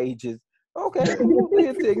for ages. Okay, do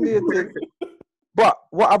your thing. But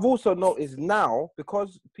what I've also noticed now,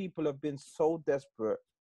 because people have been so desperate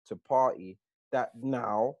to party, that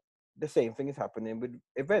now the same thing is happening with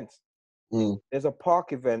events. There's a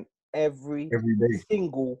park event every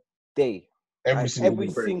single day. Every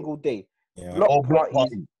single day. Yeah. Block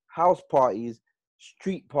parties, house parties,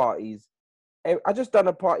 street parties. I just done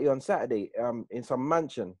a party on Saturday in some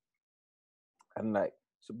mansion. And like,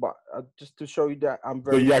 so, but just to show you that I'm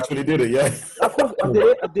very... So you actually did it, yeah? Of course, I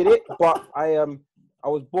did it, but I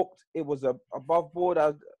was booked. It was above board.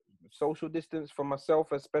 I social distance for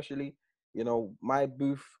myself, especially, you know, my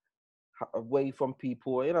booth away from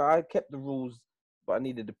people. You know, I kept the rules, but I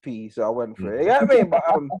needed to pee, so I went for it. You know what I mean? But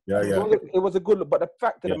it was a good look. But the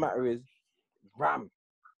fact of the matter is,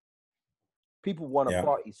 people want to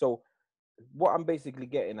party. So what I'm basically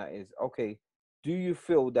getting at is, okay, do you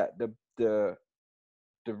feel that the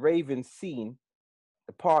raving scene,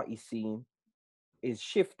 the party scene, is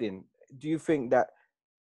shifting? Do you think that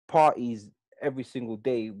parties every single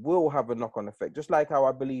day will have a knock-on effect, just like how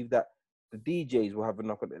I believe that the DJs will have a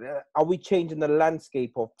knock-on? Are we changing the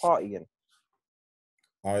landscape of partying?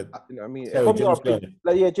 You know what I mean? From your opinion,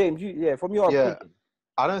 James, from your opinion.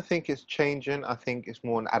 I don't think it's changing. I think it's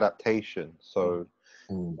more an adaptation. So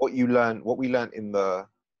what we learned in the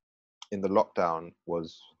lockdown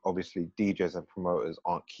was obviously DJs and promoters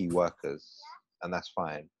aren't key workers, and that's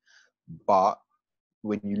fine. But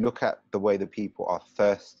when you look at the way the people are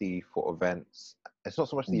thirsty for events, it's not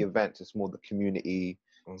so much the events, it's more the community,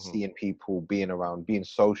 seeing people, being around, being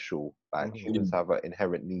social. Like humans have an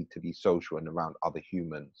inherent need to be social and around other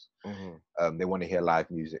humans. They want to hear live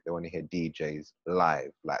music, they want to hear DJs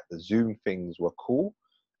live. Like the Zoom things were cool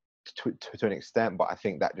to an extent, but I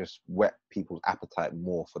think that just whet people's appetite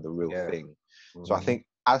more for the real thing. So I think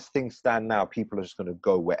as things stand now, people are just going to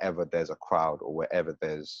go wherever there's a crowd or wherever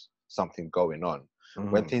there's something going on.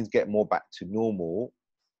 When things get more back to normal,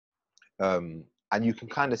 and you can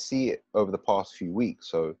kind of see it over the past few weeks.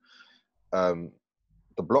 So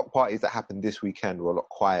the block parties that happened this weekend were a lot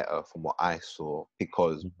quieter from what I saw,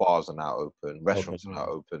 because bars are now open, restaurants are now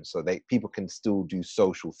open, so people can still do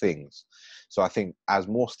social things. So I think as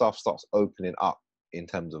more stuff starts opening up in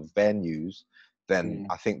terms of venues, then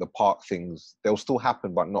I think the park things, they'll still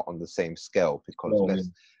happen, but not on the same scale, because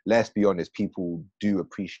let's be honest, people do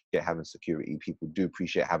appreciate having security. People do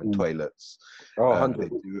appreciate having toilets.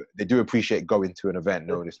 They do appreciate going to an event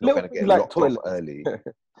knowing it's not going to get locked off early.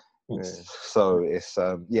 So it's,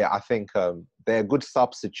 I think they're a good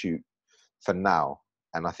substitute for now.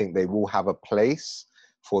 And I think they will have a place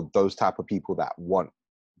for those type of people that want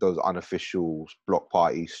those unofficial block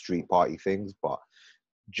party, street party things. But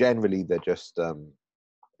generally, they're just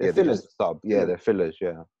they're fillers. They're fillers.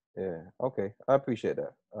 Yeah. Okay. I appreciate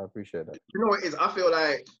that. You know what it is? I feel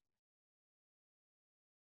like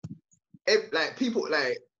people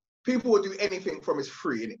will do anything from it's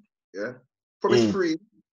free, innit? Yeah. From it's free,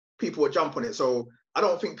 people will jump on it. So I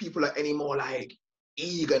don't think people are any more like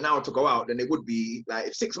eager now to go out than they would be like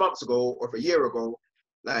if 6 months ago or if a year ago.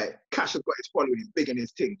 Like Cash has got his following, he's big in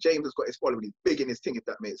his thing. James has got his following, he's big in his thing, if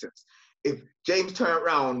that makes sense. If James turned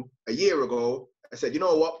around a year ago and said, you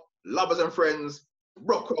know what, Lovers and Friends,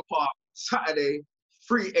 Rockwell Park, Saturday,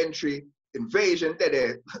 free entry, Invasion,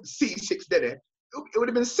 there, C6, there, it would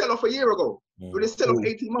have been sell off a year ago. It would have sell off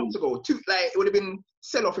 18 months ago. It would have been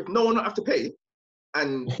sell off if no one would have to pay,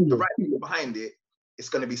 and the right people behind it, it's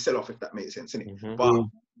going to be sell off, if that makes sense, innit? But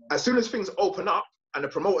as soon as things open up and the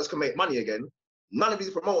promoters can make money again, none of these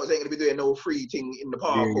promoters ain't going to be doing no free thing in the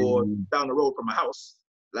park or down the road from my house.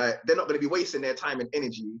 Like, they're not going to be wasting their time and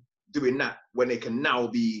energy doing that when they can now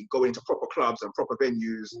be going to proper clubs and proper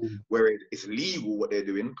venues where it's legal what they're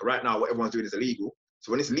doing. Right now, what everyone's doing is illegal.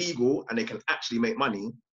 So when it's legal and they can actually make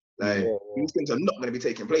money, like these things are not going to be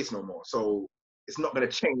taking place no more. So it's not going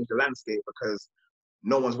to change the landscape because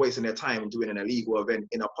no one's wasting their time doing an illegal event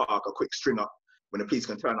in a park, a quick string up, when the police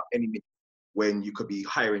can turn up any minute, when you could be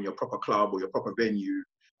hiring your proper club or your proper venue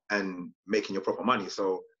and making your proper money.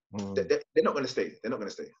 So they're not going to stay. They're not going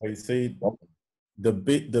to stay. You see,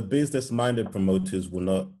 the business-minded promoters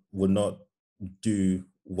will not do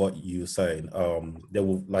what you're saying. They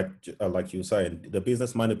will, like you were saying, the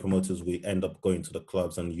business-minded promoters will end up going to the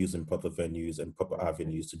clubs and using proper venues and proper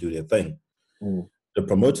avenues to do their thing. The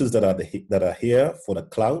promoters that are here for the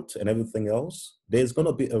clout and everything else, there's going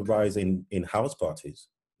to be a rise in house parties.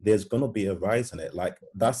 There's going to be a rise in it. Like,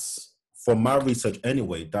 that's, from my research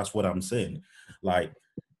anyway, that's what I'm saying. Like,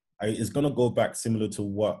 it's going to go back similar to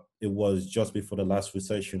what it was just before the last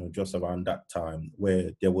recession or just around that time,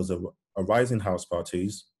 where there was a rise in house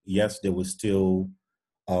parties. Yes, there was still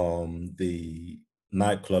the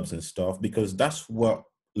nightclubs and stuff, because that's what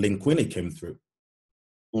Linquini came through.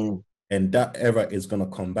 And that era is going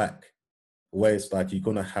to come back, where it's like you're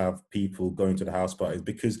going to have people going to the house parties,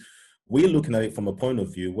 because we're looking at it from a point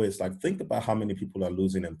of view where it's like, think about how many people are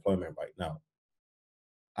losing employment right now.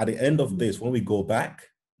 At the end of this, when we go back,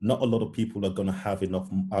 not a lot of people are going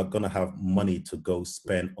to have money to go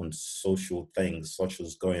spend on social things, such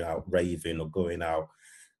as going out raving or going out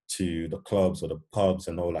to the clubs or the pubs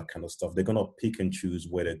and all that kind of stuff. They're going to pick and choose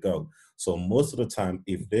where they go. So most of the time,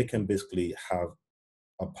 if they can basically have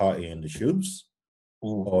a party in the shoes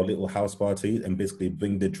or a little house party and basically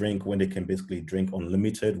bring the drink when they can basically drink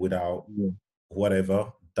unlimited without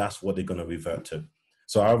whatever, that's what they're going to revert to.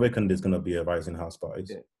 So I reckon there's going to be a rise in house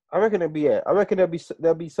parties. I reckon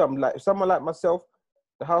there'll be something like someone like myself,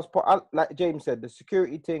 the house party, like James said, the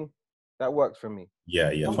security thing, that works for me.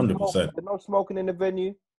 Yeah, 100%. No smoking in the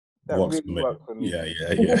venue, that works for me. Yeah.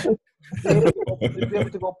 To be able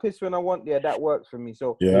to go piss when I want, that works for me.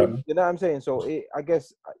 So you know what I'm saying. So I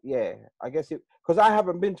guess because I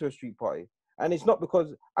haven't been to a street party, and it's not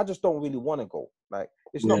because I just don't really want to go. Like,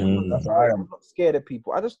 it's not because I'm not scared of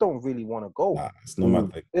people. I just don't really want to go. It's not my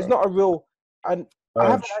thing. It's not a real, and I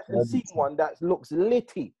haven't actually seen one that looks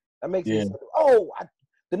litty that makes me say,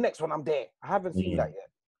 the next one I'm there. I haven't seen that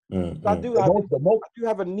yet. So I do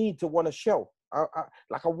have a need to want to show. I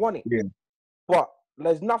want it. Yeah. But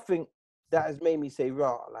there's nothing that has made me say,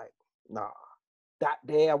 like, nah, that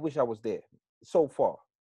day, I wish I was there. So far.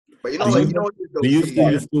 But do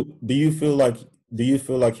you feel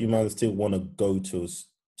like you might still want to go to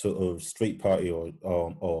a street party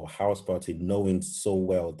or house party, knowing so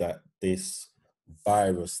well that this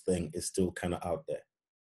virus thing is still kind of out there?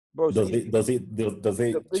 Bro, does it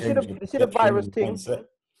change? See the virus thing?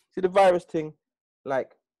 See the virus thing?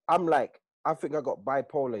 Like, I'm like, I think I got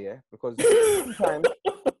bipolar, yeah? Because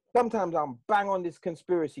sometimes I'm bang on this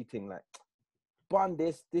conspiracy thing, like, bun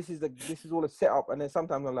this is all a setup, and then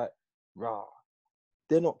sometimes I'm like, rah,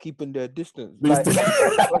 they're not keeping their distance. Like,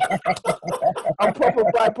 I'm proper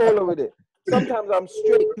bipolar with it. Sometimes I'm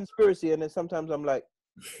straight conspiracy, and then sometimes I'm like,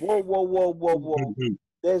 whoa.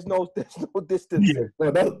 There's no distance. Yeah,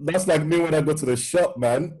 well, that's like me when I go to the shop,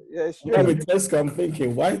 man. Yeah, it's I'm in Tesco, I'm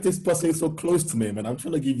thinking, why is this person so close to me, man? I'm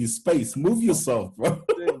trying to give you space. Move yourself, bro.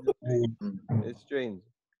 It's strange.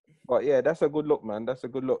 But yeah, that's a good look, man. That's a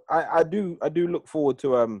good look. I do look forward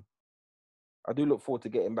to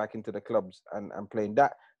getting back into the clubs and playing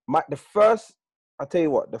that. I'll tell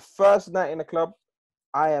you what, the first night in the club,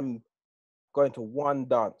 I am going to one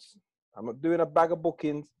dance. I'm not doing a bag of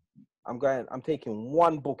bookings. I'm taking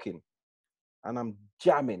one booking and I'm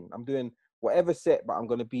jamming. I'm doing whatever set, but I'm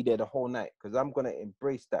going to be there the whole night because I'm going to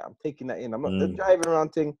embrace that. I'm taking that in. I'm not the driving around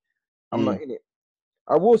thing. I'm not in it.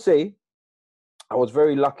 I will say I was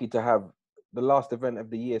very lucky to have the last event of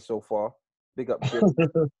the year so far. Big up Jim.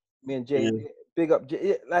 Me and Jay. Yeah. Big up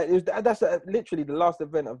Jay. Like, that's literally the last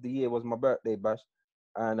event of the year was my birthday bash.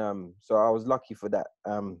 And so I was lucky for that.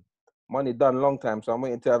 Money done long time, so I'm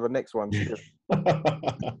waiting to have a next one. I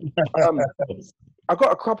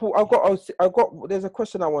got a couple. There's a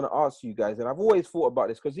question I want to ask you guys, and I've always thought about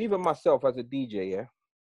this because even myself as a DJ, yeah,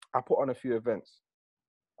 I put on a few events.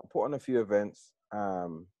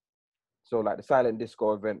 So like the Silent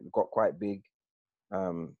Disco event got quite big.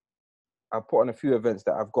 I put on a few events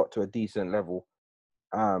that I've got to a decent level.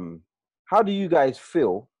 How do you guys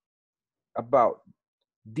feel about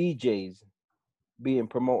DJs being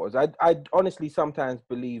promoters? I honestly sometimes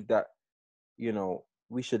believe that, you know,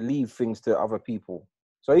 we should leave things to other people.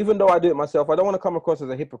 So even though I do it myself, I don't want to come across as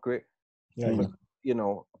a hypocrite. Yeah. You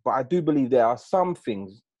know, but I do believe there are some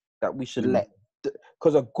things that we should let,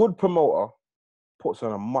 because a good promoter puts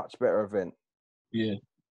on a much better event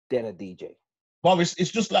than a DJ. Well, it's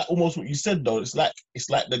just like almost what you said though. It's like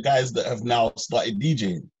the guys that have now started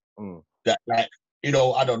DJing. That like, you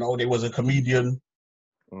know, I don't know, they was a comedian,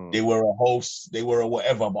 they were a host, they were a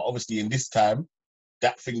whatever, but obviously in this time,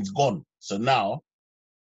 that thing's gone. So now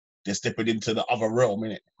they're stepping into the other realm,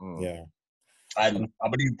 innit? Yeah. And I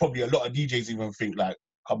believe probably a lot of DJs even think like,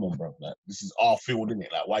 come on, bro, like this is our field,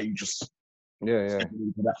 innit? Like, why are you just stepping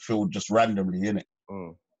into that field just randomly, innit?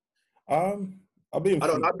 I'd be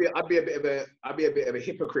a bit of a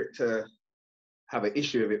hypocrite to have an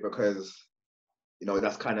issue with it, because you know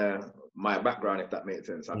that's kind of my background, if that makes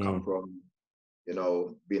sense. I come from, you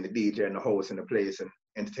know, being the DJ and the host in the place and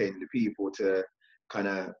entertaining the people, to kind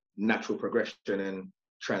of natural progression and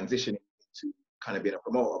transitioning to kind of being a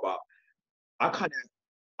promoter. But I kind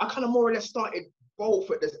of more or less started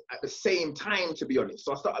both at the same time, to be honest.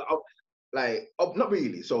 So I started out not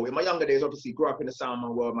really. So in my younger days, obviously grew up in the sound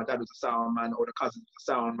man world. My dad was a sound man, or the cousins was a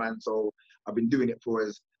sound man. So I've been doing it for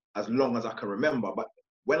as long as I can remember. But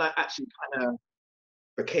when I actually kind of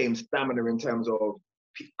became stamina in terms of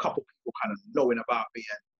a couple people kind of knowing about me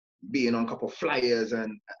and being on a couple of flyers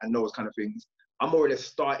and those kind of things, I more or less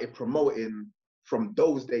started promoting from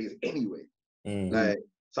those days anyway.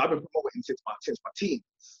 So I've been promoting since my teens.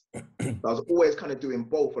 So I was always kind of doing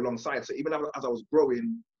both alongside. So even as I was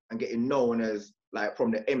growing and getting known as, like,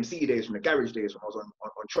 from the MC days, from the garage days, when I was on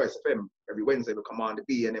Choice FM every Wednesday with Commander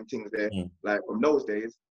B and them things there, like from those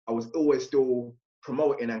days, I was always still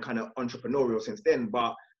promoting and kind of entrepreneurial since then.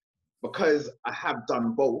 But because I have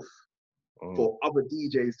done both, for other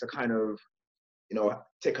DJs to kind of, you know,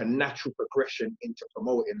 take a natural progression into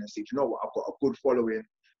promoting and say, you know what, I've got a good following,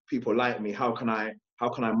 people like me, how can I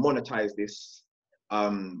monetize this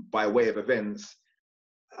by way of events?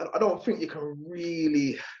 I don't think you can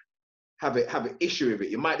really have an issue with it.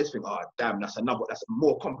 You might just think, oh damn, that's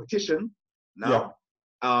more competition now.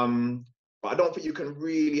 But I don't think you can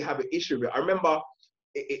really have an issue with it. I remember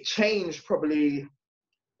it changed probably.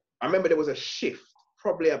 I remember there was a shift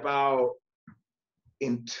probably about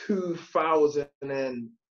in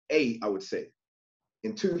 2008, I would say.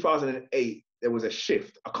 In 2008, there was a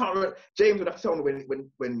shift. I can't remember. James would have to tell me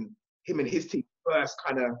when him and his team first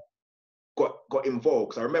kind of got involved.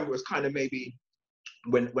 Because I remember it was kind of maybe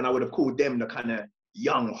when I would have called them the kind of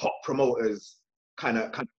young, hot promoters kind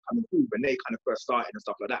of coming through when they kind of first started and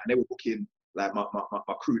stuff like that. And they were booking like my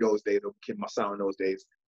crew those days, they were booking my sound those days.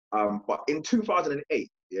 But in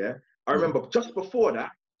 2008, I remember just before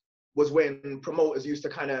that was when promoters used to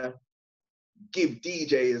kind of give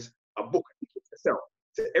DJs a book to sell.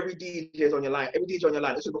 So every DJ on your line,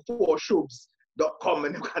 this was before Shubs.com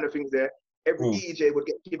and them kind of things there. Every DJ would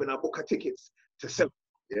get given a book of tickets to sell.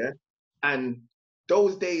 And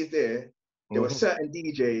those days there were certain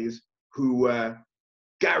DJs who were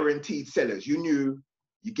guaranteed sellers. You knew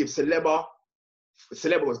you give Celeba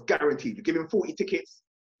was guaranteed. You give him 40 tickets,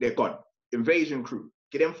 they're gone. Invasion Crew,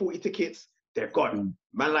 get them 40 tickets, they're gone.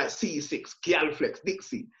 Man like C6, Kialflex,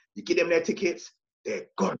 Dixie, you give them their tickets, they're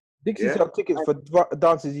gone. Dixie sell tickets for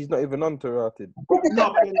dances he's not even on to routed.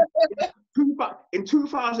 No, but in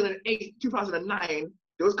 2008, 2009,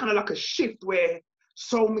 there was kind of like a shift where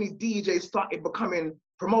so many DJs started becoming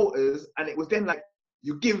promoters, and it was then like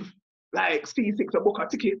you give like C6 a book of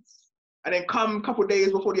tickets, and then come a couple of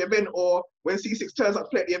days before the event, or when C6 turns up to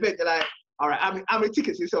play at the event, they're like, all right, how many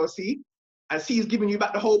tickets you sell, C? And C's giving you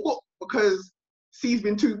back the whole book because C's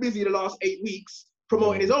been too busy the last 8 weeks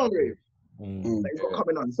promoting his own rave. That he's got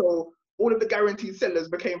coming on. So all of the guaranteed sellers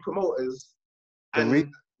became promoters. The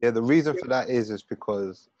reason for that is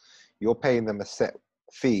because you're paying them a set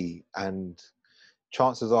fee, and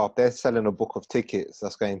chances are if they're selling a book of tickets,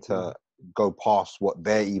 that's going to go past what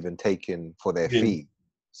they're even taking for their fee.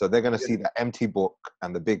 So they're going to see the empty book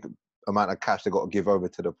and the big amount of cash they got to give over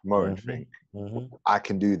to the promoter and think, I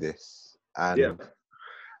can do this. And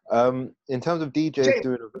in terms of DJs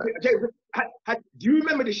doing James, do you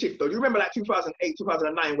remember the shift though? Do you remember like 2008,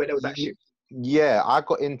 2009 where there was that shift? Yeah, I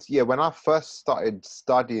got into, when I first started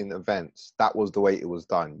studying events, that was the way it was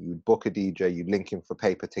done. You'd book a DJ, you'd link him for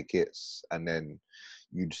paper tickets, and then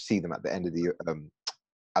you'd see them at the end of the,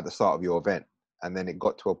 at the start of your event. And then it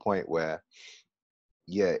got to a point where,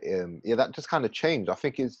 that just kind of changed. I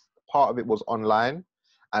think part of it was online.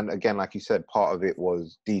 And again, like you said, part of it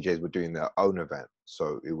was DJs were doing their own event.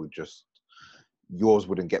 So it would just, yours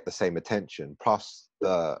wouldn't get the same attention. Plus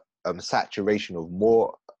the saturation of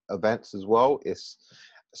more events as well.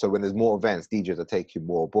 So when there's more events, DJs are taking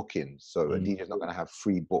more bookings. So a DJ's not going to have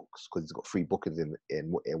free books because he's got free bookings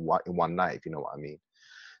in one night, if you know what I mean.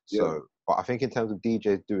 So, but I think in terms of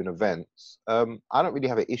DJs doing events, I don't really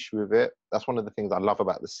have an issue with it. That's one of the things I love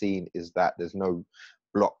about the scene is that there's no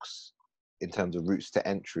blocks in terms of routes to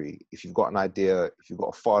entry. If you've got an idea, if you've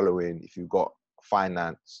got a following, if you've got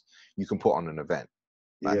finance, you can put on an event.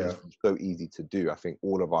 Like, it's so easy to do. I think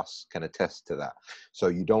all of us can attest to that. So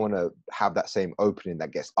you don't want to have that same opening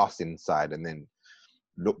that gets us inside and then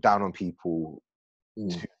look down on people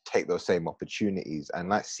to take those same opportunities. And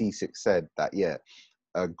like C6 said, that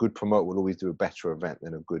a good promoter will always do a better event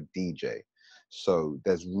than a good DJ. So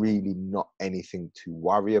there's really not anything to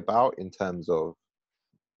worry about in terms of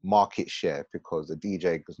market share, because a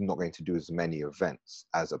DJ is not going to do as many events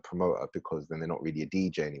as a promoter, because then they're not really a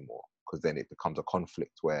DJ anymore, because then it becomes a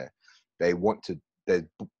conflict where they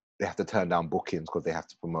have to turn down bookings because they have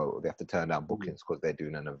to promote, or they have to turn down bookings because they're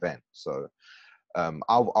doing an event. So I've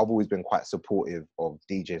always been quite supportive of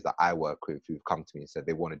DJs that I work with who've come to me and said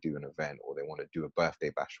they want to do an event or they want to do a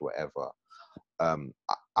birthday bash or whatever.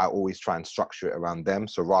 I always try and structure it around them.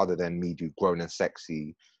 So rather than me do Grown and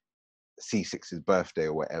Sexy, C6's birthday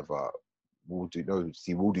or whatever, we'll do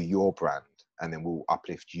your brand, and then we'll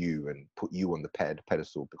uplift you and put you on the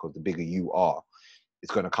pedestal, because the bigger you are,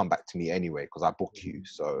 it's going to come back to me anyway because I booked you.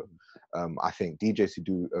 So I think DJs who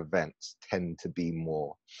do events tend to be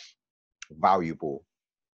more valuable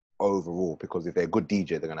overall, because if they're a good DJ,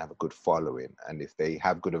 they're going to have a good following, and if they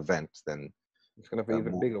have good events, then it's going to be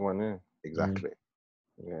even bigger one. Yeah, exactly.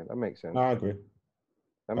 Yeah, that makes sense. No, I agree.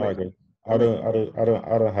 I agree. I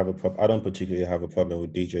don't have a problem. I don't particularly have a problem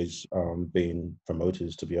with DJs being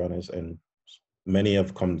promoters, to be honest. And many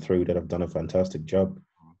have come through that have done a fantastic job.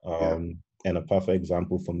 And a perfect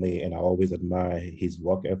example for me, and I always admire his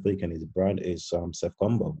work ethic and his brand, is Seth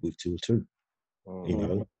Combo with 2-2. You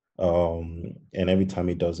know, and every time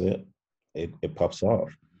he does it, it pops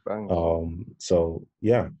off. So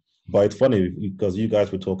yeah. But it's funny because you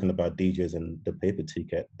guys were talking about DJs and the paper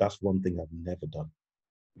ticket. That's one thing I've never done.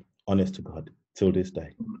 Honest to God, till this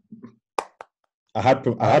day. I had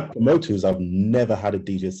promoters. I've never had a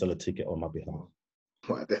DJ sell a ticket on my behalf.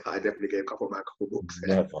 I definitely gave a couple books.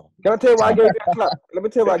 Never. Can I tell you why I gave you a clap? Let me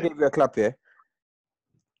tell you why I gave you a clap here.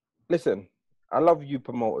 Listen, I love you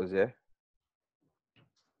promoters, yeah?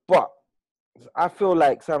 But I feel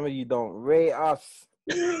like some of you don't rate us.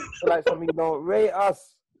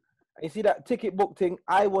 And you see that ticket book thing?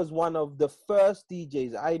 I was one of the first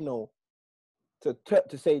DJs I know to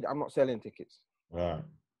say I'm not selling tickets. Right.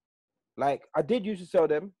 Like, I did used to sell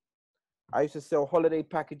them. I used to sell holiday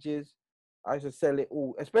packages. I used to sell it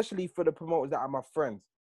all, especially for the promoters that are my friends.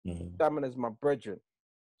 Stamina's my brethren.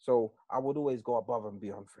 So I would always go above and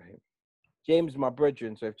beyond for him. James is my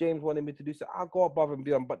brethren. So if James wanted me to do so, I'll go above and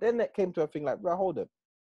beyond. But then it came to a thing like, bro, hold on.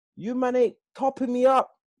 You man ain't topping me up.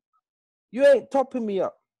 You ain't topping me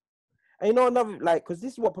up. And you know another, like, because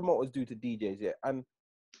this is what promoters do to DJs, yeah. And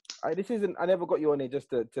I never got you on here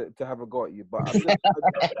just to have a go at you, but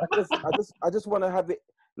I just want to have it,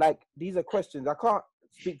 like, these are questions. I can't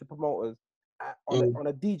speak to promoters on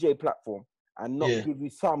a DJ platform and not give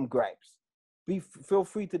you some gripes. Feel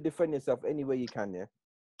free to defend yourself any way you can, yeah.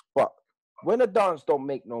 But when a dance don't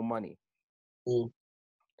make no money,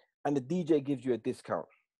 and the DJ gives you a discount,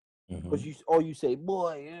 because you say,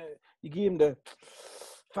 boy, you give him the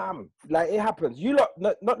fam, like, it happens. You lot,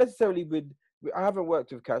 not necessarily with. I haven't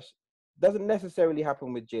worked with Cash. Doesn't necessarily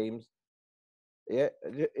happen with James. Yeah,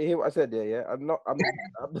 you hear what I said there? Yeah, I'm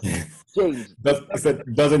James.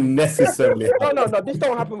 Doesn't necessarily. No. This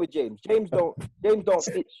don't happen with James. James don't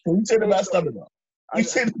itch. You said about Stamina. You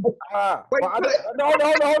said. Hold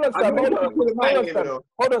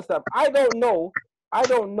on, Stam. I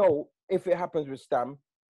don't know if it happens with Stam,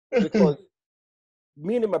 because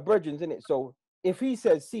me and him are brethren, isn't it? So if he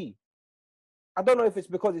says C, I don't know if it's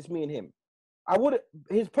because it's me and him.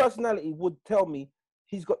 His personality would tell me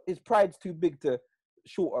his pride's too big to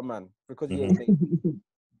short a man because he ain't made.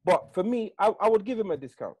 But for me, I would give him a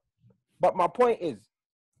discount. But my point is,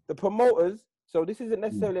 the promoters, so this isn't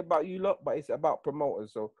necessarily about you lot, but it's about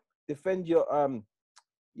promoters. So defend your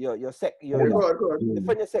sector.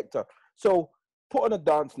 Defend your sector. So put on a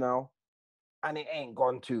dance now, and it ain't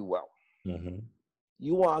gone too well.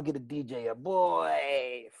 You want to get a DJ, a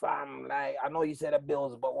boy, fam, like, I know you said a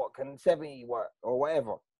bills, but what can 70 work or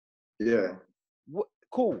whatever? Yeah.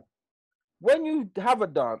 Cool. When you have a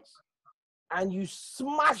dance and you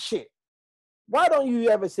smash it, why don't you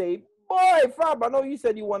ever say, boy, fam, I know you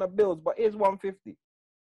said you want a bills, but here's 150.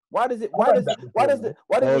 Why does it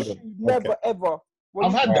never ever?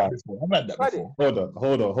 I've had that before.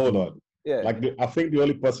 Hold on. Yeah. Like, I think the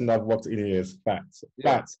only person I've walked in here is Fats.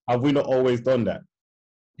 Fats, have we not always done that?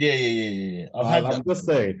 Yeah. I'm just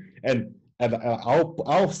saying, and and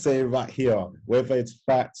I'll say right here, whether it's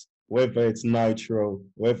Fat, whether it's Nitro,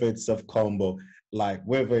 whether it's Self Combo, like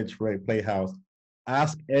whether it's Playhouse,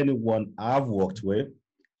 ask anyone I've worked with.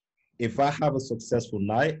 If I have a successful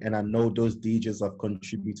night and I know those DJs have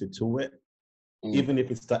contributed to it, even if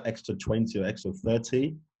it's that extra 20 or extra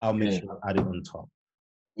 30, I'll make sure I add it on top.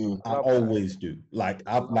 I always do.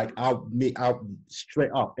 I'll straight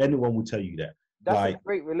up. Anyone will tell you that. That's a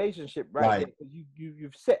great relationship, right? There, because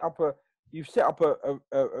you've set up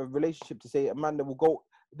a relationship to say a man that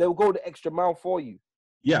they'll go the extra mile for you.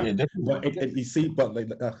 Yeah, but you see, but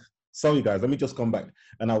sorry guys, let me just come back.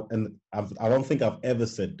 And I don't think I've ever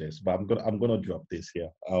said this, but I'm gonna drop this here.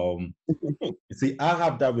 You see, I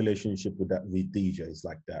have that relationship with DJs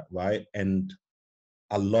like that, right? And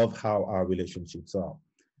I love how our relationships are.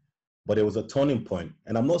 But there was a turning point,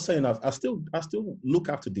 and I'm not saying I still look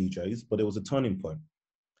after DJs, but there was a turning point,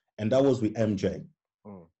 and that was with MJ,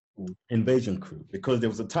 Invasion Crew, because there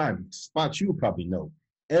was a time, Spat, you probably know,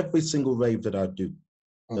 every single rave that I do,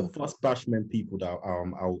 the first bashment people that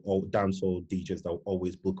I'll dancehall DJs that I'll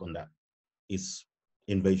always book on that is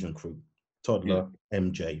Invasion Crew, Toddler,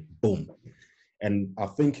 MJ, boom. And I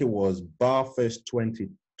think it was Barfest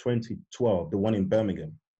 2012, the one in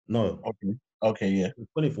Birmingham. No. Okay, yeah.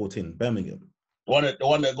 2014, Birmingham. The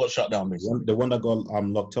one that got shut down, basically. The one that got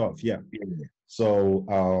locked off, yeah. So,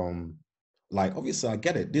 like, obviously, I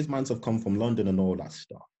get it. These mans have come from London and all that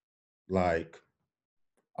stuff. Like,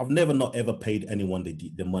 I've never not ever paid anyone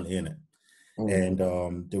the money in it. And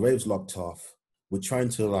the rave's locked off. We're trying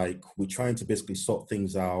to basically sort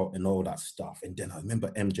things out and all that stuff. And then I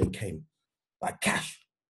remember MJ came, like, Cash,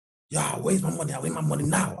 yeah, where's my money? I want my money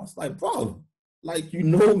now. I was like, bro, like, you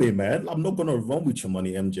know me, man. I'm not gonna run with your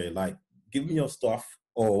money, MJ. Like, give me your stuff,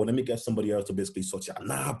 or let me get somebody else to basically sort you out.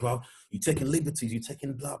 Nah, bro, you're taking liberties, you're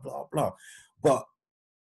taking blah, blah, blah. But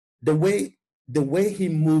the way he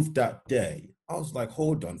moved that day, I was like,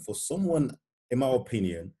 hold on, for someone, in my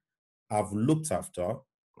opinion, I've looked after,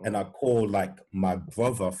 and I call like my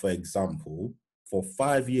brother, for example, for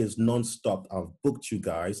 5 years non-stop, I've booked you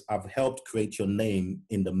guys, I've helped create your name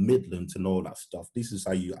in the Midlands and all that stuff. This is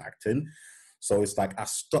how you're acting. So it's like I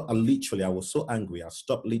was so angry, I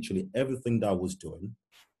stopped literally everything that I was doing,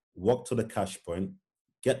 walked to the cash point,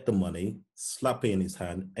 get the money, slap it in his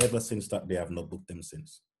hand. Ever since that day, I've not booked them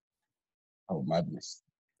since. Oh, madness.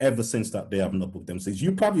 Ever since that day, I've not booked them since.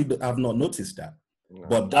 You probably have not noticed that. No.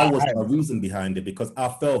 But that was the reason behind it, because I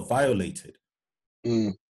felt violated.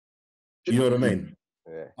 You know what I mean?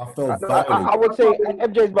 Yeah. I felt violated. I would say,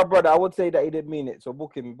 MJ's my brother, I would say that he didn't mean it. So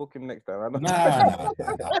book him next time. Nah.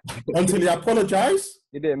 Until he apologized.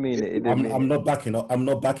 He didn't mean it. I'm not backing up. I'm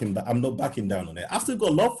not backing down on it. I still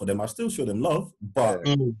got love for them. I still show them love. But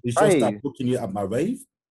it's just that booking you at my rave.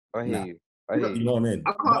 I hear you. You know what I mean?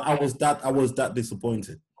 I was that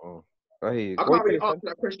disappointed. I hear you. I can't really answer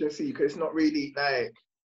that question, see, because it's not really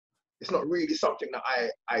something that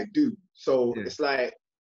I do. So it's like,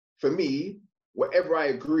 for me, whatever I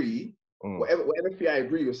agree, whatever fee I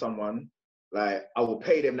agree with someone, like, I will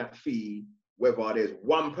pay them that fee, whether there's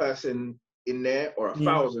one person in there or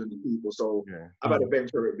 1,000 people. So I've had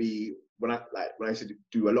events where it be when I used to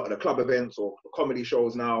do a lot of the club events or comedy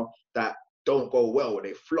shows now that don't go well,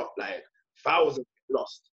 they flop, like thousands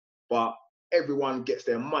lost, but everyone gets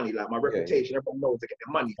their money. Like, my reputation, everyone knows they get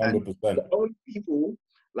their money. 100%. And the only people,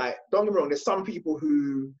 like, don't get me wrong, there's some people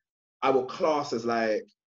who I will class as like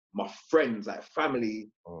my friends, like family,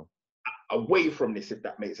 away from this, if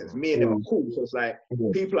that makes sense. Me and them are cool. So it's like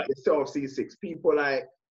people like yourself, C6, people like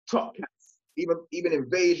Top Cats, even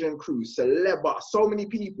Invasion Crew, Celeba, so many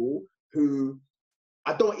people who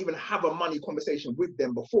I don't even have a money conversation with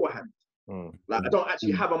them beforehand. Like, I don't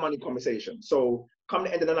actually have a money conversation. So come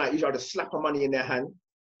the end of the night, usually I'll just slap a money in their hand,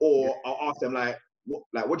 or I'll ask them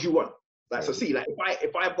what do you want? Like, so see, like,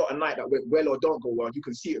 if I've got a night that went well or don't go well, you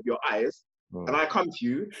can see it with your eyes, and I come to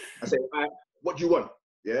you and say, what do you want?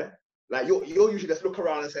 Yeah, like, you'll usually just look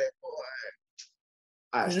around and say,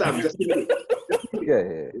 all right, Stam, just give me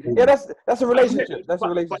it. Yeah, that's a relationship. That's a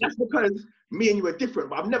relationship. But that's because me and you are different.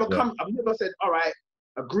 But I've never said, all right,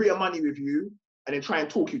 agree a money with you and then try and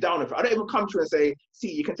talk you down. I don't even come to you and say,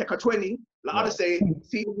 see, you can take a 20. Like, I'll just say,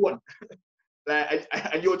 see what you want. Like,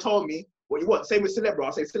 and you'll tell me what you want. Same with Celebra.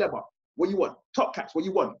 I'll say, Celebra, what you want? Top Cats, what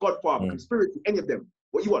you want? Godfather, Conspiracy, any of them,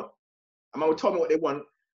 what you want? And I will tell me what they want,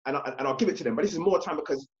 and I'll give it to them. But this is more time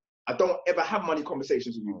because I don't ever have money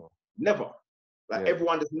conversations with you. Never. Like,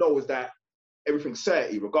 everyone just knows that everything's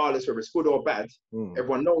certain, regardless whether it's good or bad.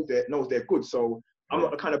 Everyone knows they're good. So I'm not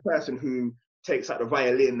the kind of person who takes out the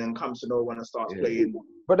violin and comes to no one and starts playing.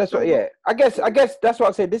 But that's what, I guess that's what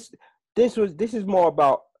I said. This is more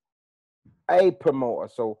about a promoter.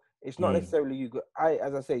 So it's not necessarily you.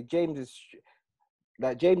 As I say, James is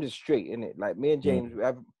straight in it. Like me and James,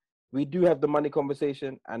 we do have the money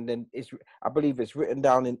conversation, and then I believe it's written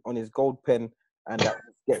down on his gold pen, and that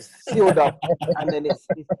gets sealed up, and then it's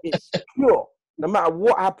pure. No matter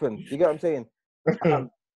what happens, you get what I'm saying?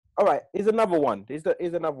 All right, here's another one. Here's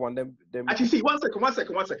another one. Then actually, see, one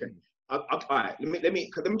second. All right, let me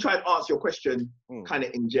try and answer your question, kind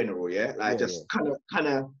of in general, yeah, like kind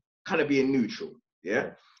of being neutral,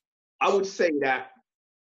 yeah. I would say that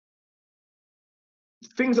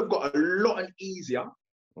things have got a lot easier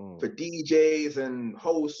for DJs and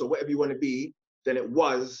hosts or whatever you want to be than it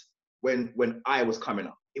was when I was coming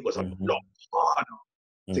up. It was a lot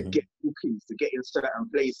harder to get bookings, to get in certain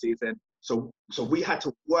places, and so we had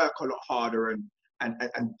to work a lot harder and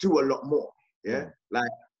do a lot more. Yeah, like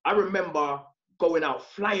I remember going out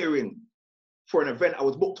flyering for an event I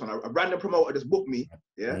was booked on. A random promoter just booked me.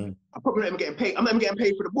 Yeah, I'm probably not even getting paid. I'm not even getting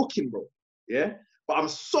paid for the booking, bro. Yeah, but I'm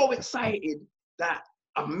so excited that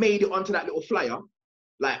I've made it onto that little flyer.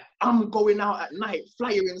 Like I'm going out at night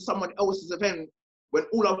flyering someone else's event when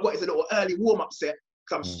all I've got is a little early warm-up set.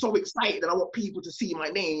 I'm so excited and I want people to see my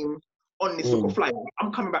name on this little flyer.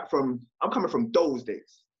 I'm coming from those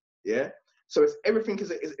days, yeah. So everything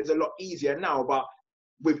is a lot easier now. But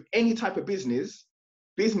with any type of business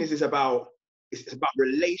is about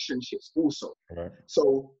relationships also. Right.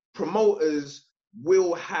 So promoters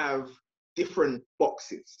will have different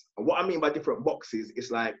boxes, and what I mean by different boxes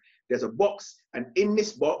is like there's a box, and in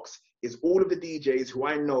this box is all of the DJs who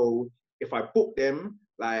I know if I book them,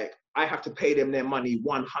 like I have to pay them their money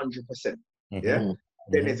 100%. Yeah.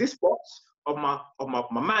 Then there's this box of my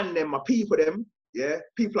man them, my people them, yeah,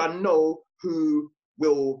 people I know who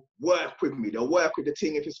will work with me. They'll work with the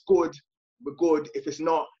thing. If it's good, we're good. If it's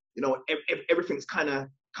not, you know, everything's kind of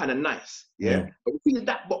nice. Yeah. But you see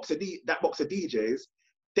that box of DJs,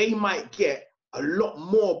 they might get a lot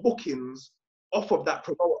more bookings off of that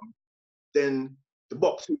promoter than the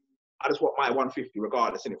box who I just want my 150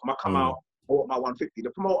 regardless. And if I come out, I want my 150. The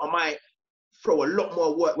promoter might throw a lot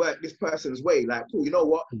more work this person's way. Like, cool, you know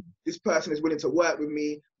what? This person is willing to work with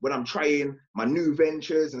me when I'm trying my new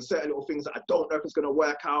ventures and certain little things that I don't know if it's going to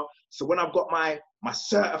work out. So when I've got my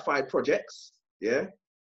certified projects, yeah,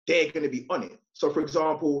 they're going to be on it. So for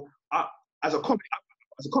example, as a comedy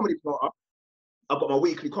promoter, I've got my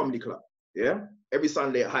weekly comedy club, yeah, every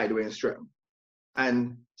Sunday at Hideaway in Streatham.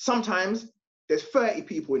 And sometimes there's 30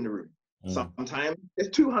 people in the room. Sometimes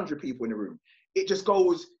there's 200 people in the room. It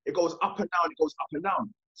goes up and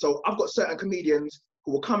down. So I've got certain comedians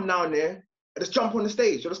who will come down there and just jump on the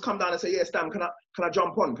stage. They'll just come down and say, yeah, Stam, can I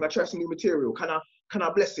jump on? Can I try some new material? Can I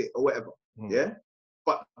bless it or whatever? Yeah.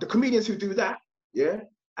 But the comedians who do that, yeah,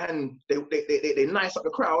 and they nice up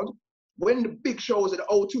the crowd, when the big shows at the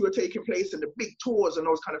O2 are taking place and the big tours and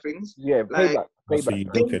those kind of things, yeah,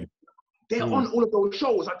 payback. They're on all of those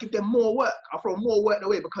shows. I give them more work. I throw more work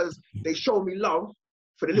away because they show me love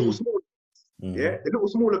for the little small events. Yeah, the little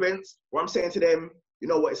small events where I'm saying to them, you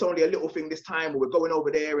know what, it's only a little thing this time, or we're going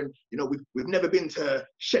over there and, you know, we've never been to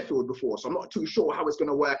Sheffield before, so I'm not too sure how it's going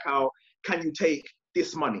to work out. Can you take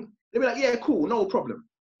this money? They'll be like, yeah, cool, no problem.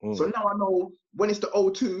 So now I know when it's the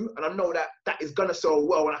O2 and I know that is going to sell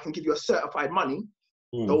well and I can give you a certified money,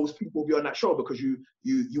 those people will be on that show because you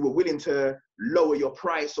were willing to lower your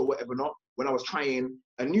price or whatever not when I was trying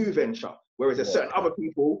a new venture. Whereas there's certain other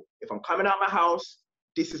people, if I'm coming out of my house,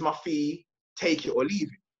 this is my fee, take it or leave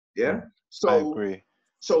it. Yeah. So I agree.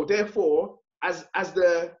 So therefore, as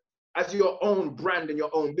your own brand and your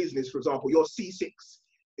own business, for example, your C6,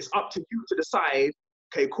 it's up to you to decide,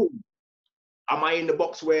 okay, cool. Am I in the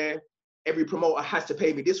box where every promoter has to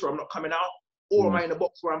pay me this or I'm not coming out? Or am I in the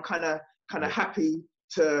box where I'm kind of happy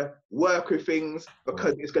to work with things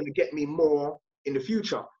because it's going to get me more in the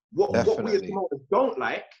future? What we as promoters don't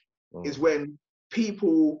like is when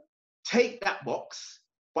people take that box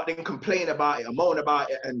but then complain about it and moan about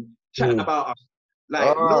it and chat about us.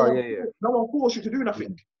 Like no one forced you to do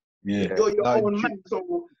nothing. Yeah. You're your own man,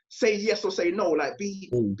 so say yes or say no. Like be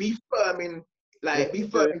firm in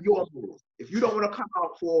your rules. If you don't want to come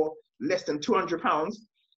out for less than £200,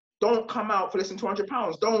 don't come out for less than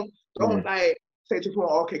 £200. Don't like say to people,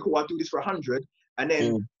 okay, cool, I'll do this for 100, and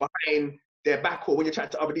then behind their back or when you're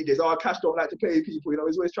chatting to other DJs, oh, Cash don't like to pay people. You know,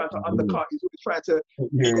 he's always trying to undercut. He's always trying to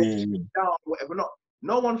down, whatever.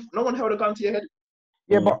 No one held a gun to your head.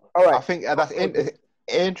 Yeah, but all right. I think that's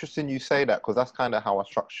interesting you say that because that's kind of how I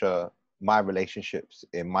structure my relationships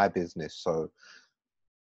in my business. So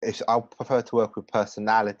I prefer to work with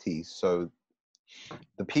personalities. So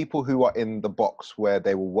the people who are in the box where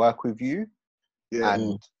they will work with you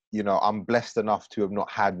and you know, I'm blessed enough to have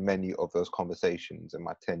not had many of those conversations in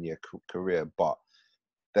my 10-year career. But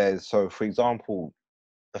so for example,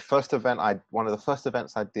 one of the first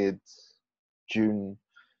events I did June,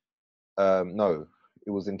 no,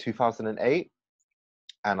 it was in 2008,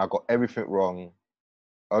 and I got everything wrong.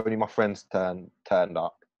 Only my friends turned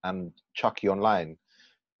up, and Chucky Online,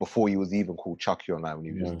 before he was even called Chucky Online, when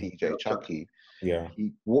he was just DJ Chucky. Yeah.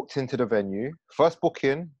 He walked into the venue, first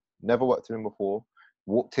booking, never worked with him before,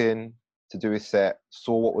 walked in to do his set,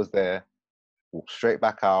 saw what was there, walked straight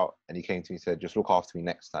back out, and he came to me and said, just look after me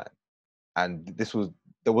next time. And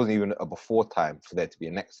there wasn't even a before time for there to be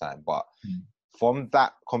a next time. But from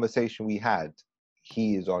that conversation we had,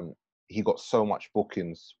 he got so much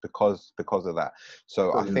bookings because of that.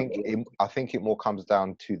 So I think it more comes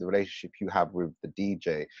down to the relationship you have with the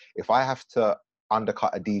DJ. If I have to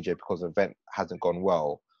undercut a DJ because the event hasn't gone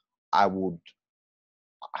well,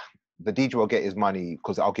 the DJ will get his money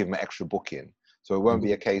because I'll give him an extra booking. So it won't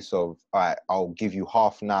be a case of, all right, I'll give you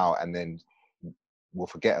half now and then we'll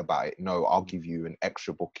forget about it. No, I'll give you an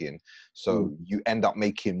extra booking. So you end up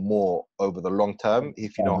making more over the long term,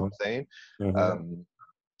 if you know what I'm saying.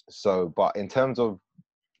 But in terms of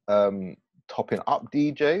topping up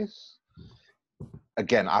DJs,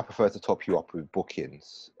 again, I prefer to top you up with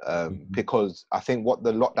bookings because I think what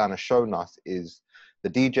the lockdown has shown us is the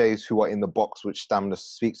DJs who are in the box, which Stamina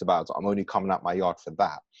speaks about, I'm only coming out my yard for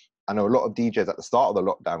that. I know a lot of DJs at the start of the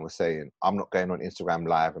lockdown were saying, I'm not going on Instagram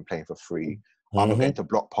Live and playing for free. I'm not going to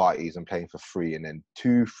block parties and playing for free. And then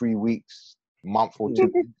 2-3 weeks, month or two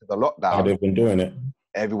into the lockdown, they've been doing it.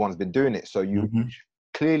 Everyone's been doing it. So you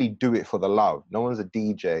clearly do it for the love. No one's a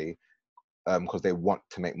DJ because they want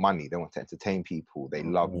to make money. They want to entertain people. They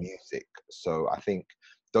love music. So I think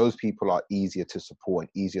those people are easier to support and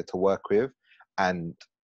easier to work with. And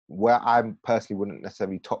where I personally wouldn't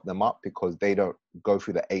necessarily top them up because they don't go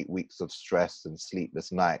through the 8 weeks of stress and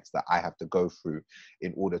sleepless nights that I have to go through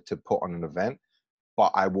in order to put on an event.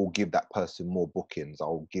 But I will give that person more bookings.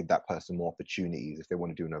 I'll give that person more opportunities. If they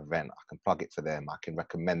want to do an event, I can plug it for them. I can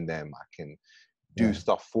recommend them. I can do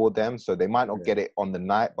stuff for them. So they might not get it on the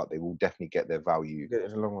night, but they will definitely get their value. Get it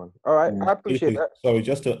in the long run. All right, I appreciate that. So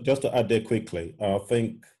just to add there quickly, I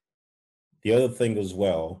think the other thing as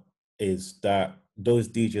well is that those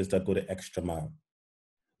DJs that go the extra mile,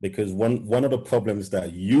 because one of the problems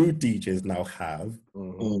that you DJs now have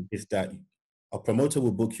is that a promoter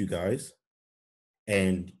will book you guys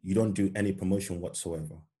and you don't do any promotion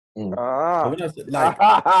whatsoever. Hold on. No,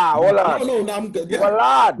 I'm good. Yeah. Hold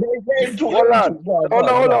on.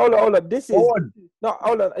 This is no.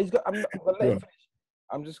 Hold on. I'm not gonna let you finish.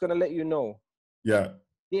 I'm just gonna let you know. Yeah.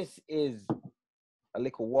 This is a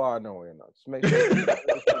little war now, you know. Just make sure.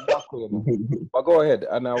 But go ahead.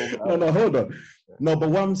 And No, hold on. No, but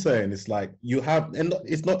what I'm saying is like you have, and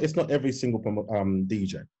it's not every single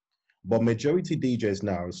DJ, but majority DJs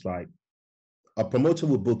now, it's like a promoter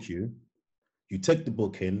will book you, you take the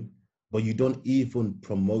booking, but you don't even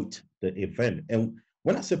promote the event. And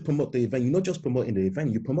when I say promote the event, you're not just promoting the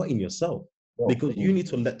event, you're promoting yourself because you need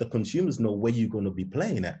to let the consumers know where you're going to be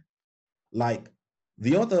playing at. Like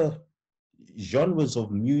the other genres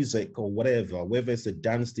of music or whatever, whether it's the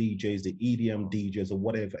dance DJs, the EDM DJs or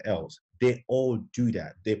whatever else, they all do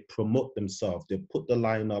that. They promote themselves. They put the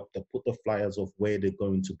lineup, they put the flyers of where they're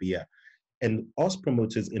going to be at. And us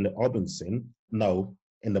promoters in the urban scene,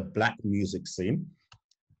 in the black music scene,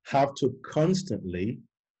 have to constantly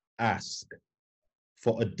ask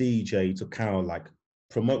for a DJ to kind of like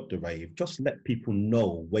promote the rave. Just let people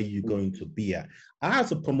know where you're going to be at.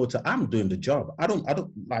 As a promoter, I'm doing the job. I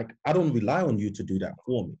don't rely on you to do that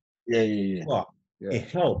for me. Yeah. But it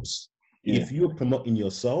helps if you're promoting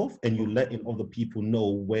yourself and you're letting other people know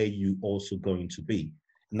where you also going to be.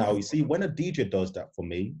 Now, you see, when a DJ does that for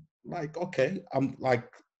me, like, okay, I'm like,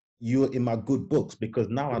 you're in my good books because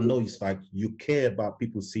now I know it's like you care about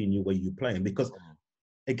people seeing you where you're playing. Because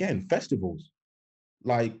again, festivals,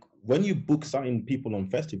 like when you book certain people on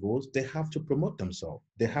festivals, they have to promote themselves.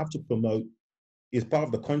 They have to promote. It's part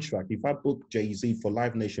of the contract. If I book Jay-Z for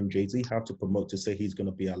Live Nation, Jay-Z have to promote to say he's going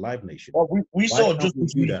to be at Live Nation. Well, we saw just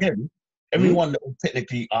this weekend, everyone that was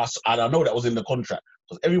technically us, and I know that was in the contract,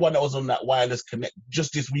 because everyone that was on that Wireless Connect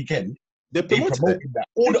just this weekend, they promoted that.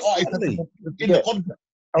 All the artists in the contract.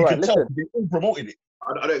 You can tell they all promoted it.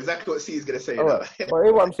 I know exactly what C is going to say. All right. Well,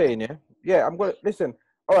 hear what I'm saying, yeah? Yeah, I'm going to, listen,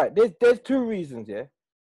 all right, there's two reasons, yeah?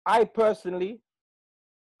 I personally,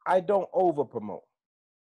 I don't over-promote.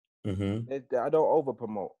 I don't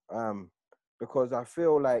over-promote because I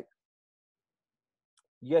feel like,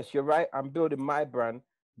 yes, you're right, I'm building my brand,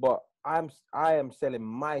 but I am selling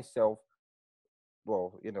myself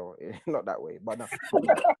well, you know, not that way, but no,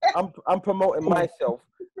 I'm promoting myself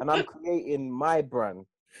and I'm creating my brand,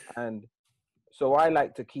 and so I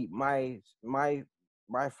like to keep my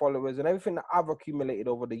followers and everything that I've accumulated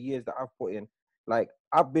over the years that I've put in. Like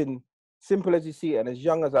I've been simple as you see it, and as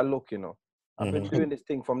young as I look, you know, I've been doing this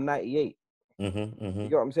thing from '98. You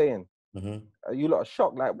get what I'm saying? You lot are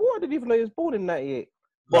shocked, like, what? I didn't even know he was born in '98.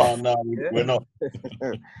 No, we're not.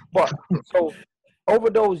 But so over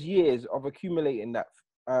those years of accumulating that,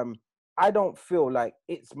 I don't feel like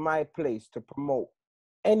it's my place to promote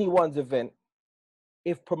anyone's event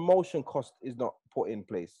if promotion cost is not put in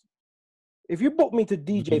place. If you book me to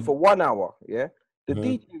DJ for 1 hour, yeah, the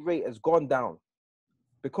DJ rate has gone down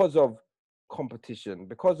because of competition,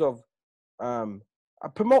 because of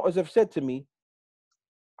promoters have said to me,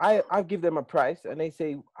 I give them a price and they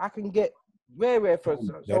say I can get rare for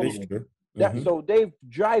so they've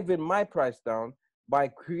driven my price down by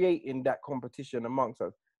creating that competition amongst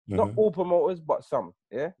us. Not all promoters, but some.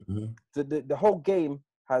 Yeah. So the whole game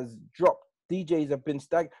has dropped. DJs have been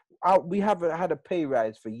stagnant. We haven't had a pay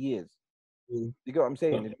rise for years. You get what I'm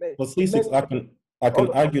saying? But C6, I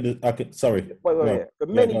can argue that sorry. Wait. For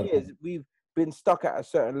many years we've been stuck at a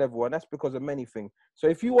certain level, and that's because of many things. So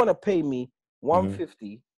if you want to pay me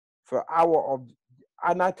 $150 for an hour of,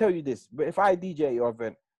 and I tell you this, but if I DJ at your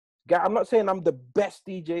event, I'm not saying I'm the best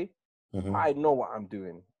DJ. I know what I'm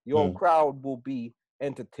doing. Your crowd will be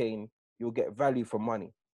entertained. You'll get value for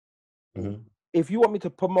money. If you want me to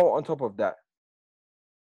promote on top of that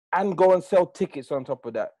and go and sell tickets on top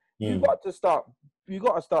of that, you got to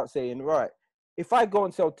start saying, right, if I go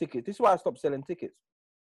and sell tickets, this is why I stopped selling tickets.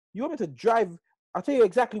 You want me to drive? I'll tell you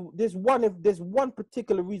exactly. There's one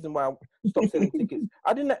particular reason why I stopped selling tickets.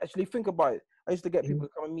 I didn't actually think about it. I used to get people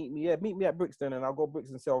to come and meet me. Yeah, meet me at Brixton, and I'll go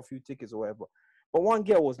Brixton and sell a few tickets or whatever. But one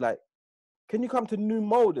girl was like, "Can you come to New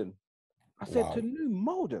Malden?" I said, "To New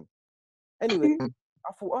Malden." Anyway,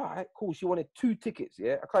 I thought, all right, cool. She wanted 2 tickets.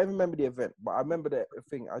 Yeah, I can't even remember the event, but I remember the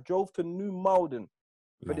thing. I drove to New Malden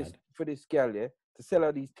for this girl, yeah, to sell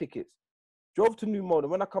her these tickets. Drove to New Malden.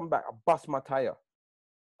 When I come back, I bust my tire.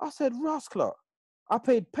 I said, Rascler, I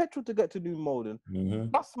paid petrol to get to New Malden,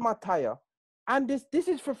 bust my tire, and this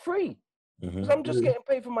is for free. Because I'm just getting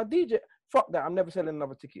paid for my DJ. Fuck that, I'm never selling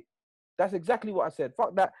another ticket. That's exactly what I said.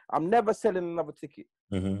 Fuck that, I'm never selling another ticket.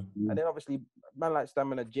 And then obviously, man like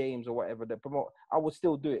Stamina James or whatever, the promoter, I would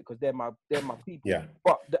still do it because they're my people. Yeah.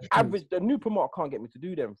 But the new promoter can't get me to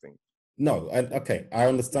do them things. No, okay, I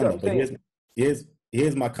understand that. But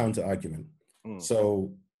here's my counter argument.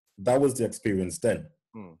 So that was the experience then.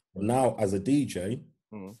 Now, as a DJ,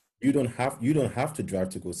 you don't have to drive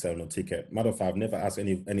to go sell no ticket. Matter of fact, I've never asked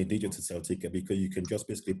any DJ to sell ticket because you can just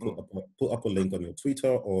basically put up a link on your Twitter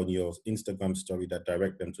or on your Instagram story that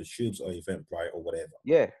direct them to Shubes or Eventbrite or whatever.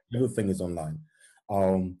 Yeah, everything is online.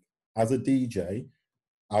 As a DJ,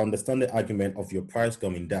 I understand the argument of your price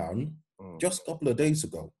going down. Just a couple of days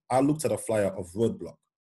ago, I looked at a flyer of Roadblock.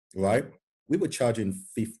 Right, we were charging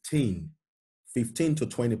 15 to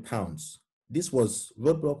 20 pounds.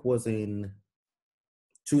 Roadblock was in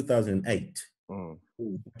 2008.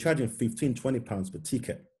 Charging 15, 20 pounds per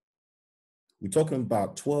ticket. We're talking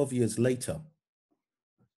about 12 years later.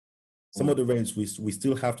 Some of the raves, we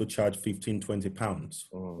still have to charge 15, 20 pounds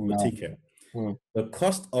per ticket. The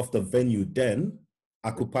cost of the venue then,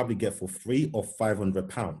 I could probably get for £300 or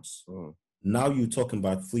 £500. Now you're talking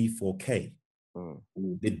about 3-4K.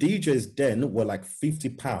 The DJs then were like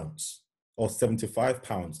 £50 or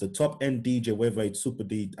 £75. The top end DJ, whether it's Super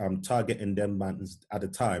D, Target and them bands at the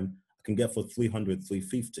time, I can get for 300,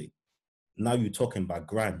 350. Now you're talking about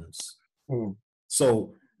grands.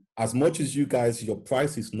 So as much as you guys, your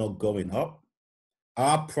price is not going up,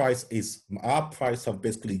 our price have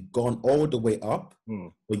basically gone all the way up,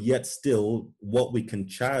 but yet still what we can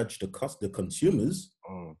charge the consumers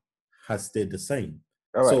has stayed the same.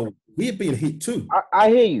 Right. So we're being hit too. I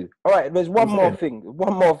hear you. All right, there's one more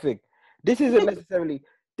thing. This isn't necessarily,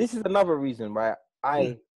 this is another reason why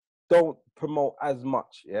I don't promote as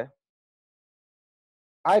much, yeah?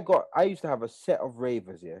 I used to have a set of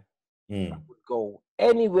ravers, yeah? I would go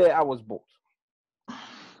anywhere I was booked,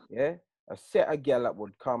 yeah? A set of girl that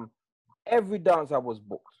would come, every dance I was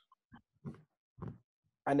booked.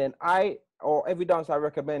 And then every dance I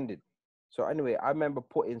recommended. So anyway, I remember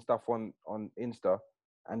putting stuff on Insta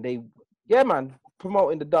and they,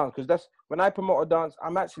 promoting the dance. Because that's, when I promote a dance,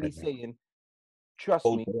 I'm actually saying, trust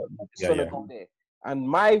me, it's going to go there. And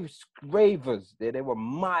my ravers, they were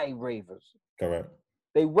my ravers. Correct.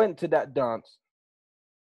 They went to that dance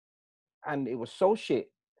and it was so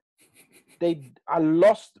shit. I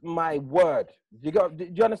lost my word. Do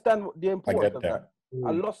you understand the importance of that?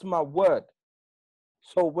 I lost my word.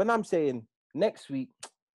 So when I'm saying next week,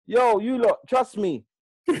 yo, you lot, trust me.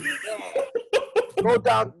 Go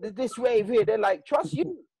down this rave here. They're like, trust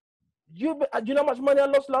you. You know how much money I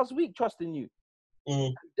lost last week trusting you?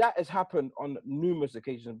 That has happened on numerous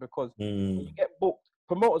occasions because when you get booked,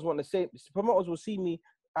 promoters want to say, promoters will see me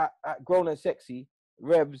at Grown and Sexy,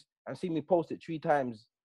 Revs, and see me post it 3 times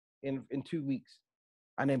in 2 weeks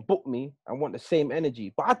and then book me and want the same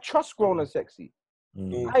energy. But I trust Grown and Sexy.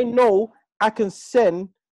 I know I can send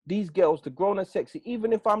these girls to Grown and Sexy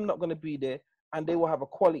even if I'm not going to be there and they will have a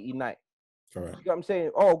quality night. Correct. You know what I'm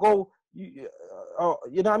saying? Oh, go, you know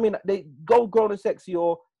what I mean? They go Grown and Sexy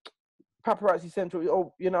or Paparazzi Central.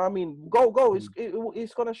 Oh, you know what I mean? Go.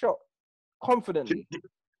 It's going to shot confidently.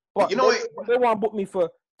 But you know they want to book me for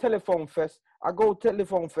Telephone Fest. I go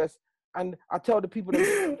Telephone Fest and I tell the people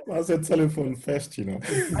that I said Telephone Fest, you know.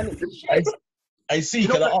 And I see.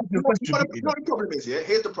 Can I ask you a question? You know what the problem is, yeah?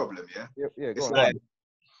 Here's the problem, yeah? Yeah, it's go like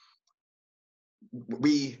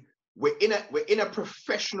we're in a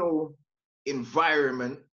professional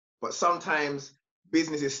environment, but sometimes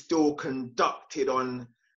business is still conducted on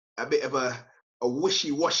a bit of a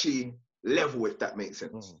wishy-washy level, if that makes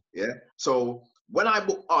sense. Yeah. So when I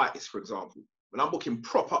book artists, for example, when I'm booking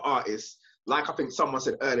proper artists, like I think someone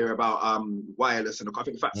said earlier about wireless, and I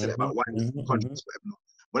think Fat said it about wireless contracts, whatever.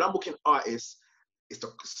 When I'm booking artists, it's a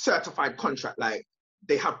certified contract. Like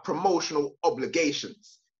they have promotional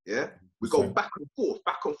obligations. Yeah. We go back and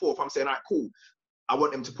forth. I'm saying, all right, cool. I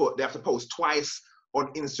want them to they have to post twice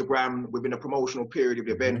on Instagram within a promotional period of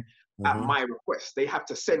the event at my request. They have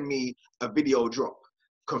to send me a video drop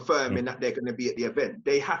confirming that they're going to be at the event.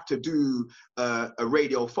 They have to do a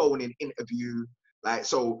radio phone-in interview. Like,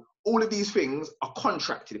 so all of these things are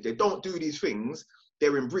contracted. If they don't do these things,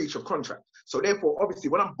 they're in breach of contract. So therefore, obviously,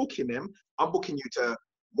 when I'm booking them, I'm booking you to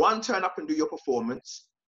 1, turn up and do your performance.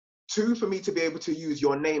 2, for me to be able to use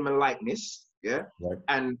your name and likeness. Yeah. Right.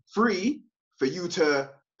 And 3, for you to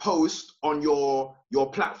post on your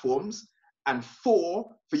platforms. And 4,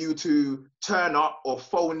 for you to turn up or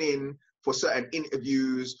phone in for certain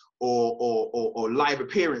interviews or live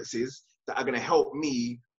appearances that are going to help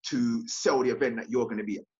me to sell the event that you're going to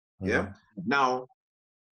be at. Yeah. Now,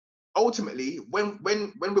 ultimately, when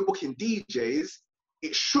we're booking DJs,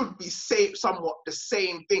 it should be somewhat the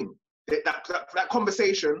same thing. That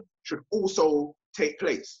conversation should also take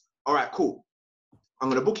place. All right, cool. I'm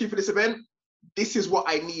going to book you for this event. This is what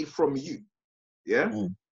I need from you. Yeah.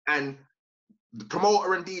 And the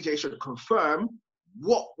promoter and DJ should confirm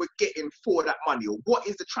what we're getting for that money, or what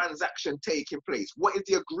is the transaction taking place? What is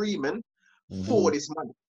the agreement for this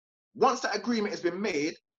money? Once that agreement has been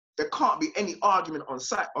made, there can't be any argument on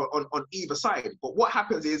either side. But what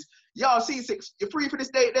happens is, yo, C6, you're free for this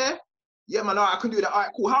date there? Yeah, man, all right, I can do that. All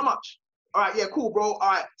right, cool. How much? All right, yeah, cool, bro. All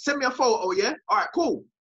right, send me a photo, yeah? All right, cool.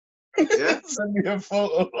 Yeah? Send me a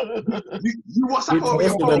photo. you WhatsApp over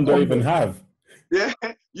your photo. Most of them don't even have. Yeah?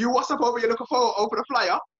 You WhatsApp over your little photo for the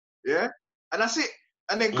flyer, yeah? And that's it.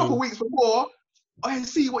 And then a couple weeks before, I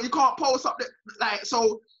see what you can't post up there. Like,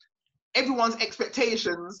 so everyone's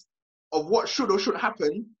expectations of what should or shouldn't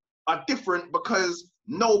happen are different because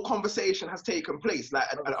no conversation has taken place, like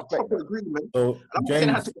a proper agreement. So, and I'm not saying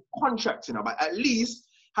it has to be contract, you know, but at least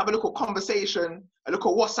have a little conversation, a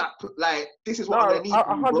little WhatsApp, like, this is what I'm going to need. I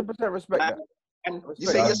 100% respect that. And you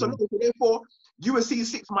say yes or no. So therefore, you and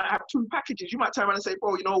C6 might have 2 packages. You might turn around and say,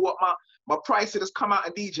 bro, you know what, my price that has come out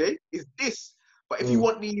and DJ is this. But if you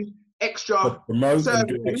want these extra services,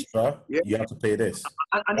 you have to pay this.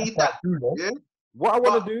 I need that. Yeah. What I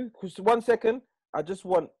want to do, because 1 second, I just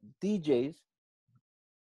want DJs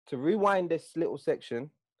to rewind this little section,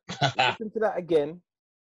 listen to that again,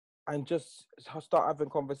 and just start having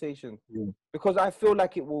conversation. Because I feel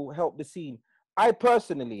like it will help the scene. I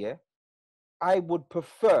personally, I would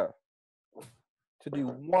prefer to do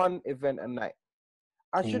 1 event a night.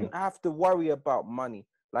 I shouldn't have to worry about money.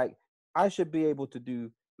 Like, I should be able to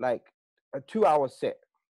do like a 2-hour set.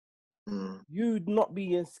 You'd not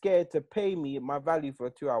being scared to pay me my value for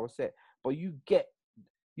a 2-hour set, but you get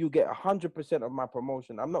 100% of my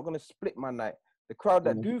promotion. I'm not going to split my night. The crowd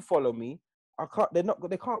that do follow me,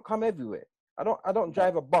 they can't come everywhere. I don't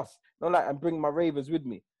drive a bus, not like, and bring my ravers with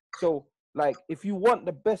me. So like, if you want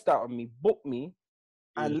the best out of me, book me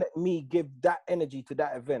and let me give that energy to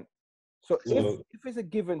that event. So if it's a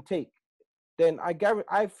give and take, then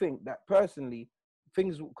I think that personally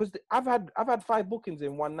things, because I've had 5 bookings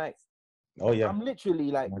in one night. Oh yeah. I'm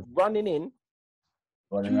literally like running in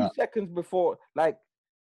 2 seconds before, like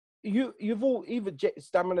you've all even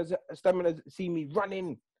Stamina's see me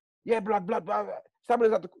running. Yeah, blood.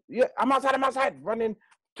 Stamina's at I'm outside, running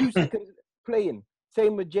 2 seconds playing.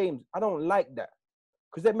 Same with James. I don't like that.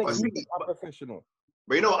 because they make But you see, look unprofessional.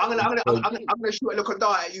 But you know, I'm gonna shoot a little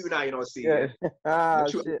dart at you now. You know, see. Yeah.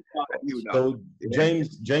 Shoot a Shit. dart at you now. So Yeah.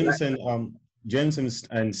 James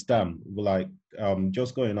and Stam were like,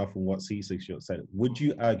 just going off on what C6 said, would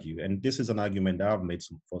you argue, and this is an argument that I've made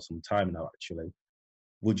for some time now actually,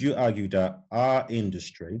 would you argue that our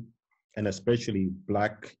industry, and especially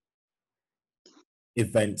black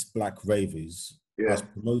events, black ravers, as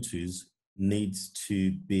promoters, needs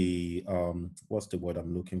to be, what's the word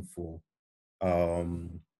I'm looking for? Oh,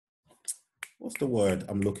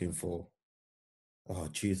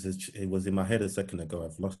 Jesus, it was in my head a second ago.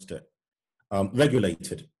 I've lost it.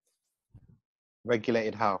 Regulated.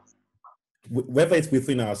 Regulated how? Whether it's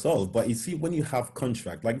within ourselves, but you see, when you have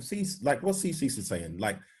contract, like what CC is saying,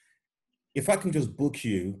 like, if I can just book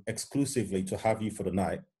you exclusively to have you for the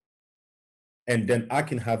night, and then I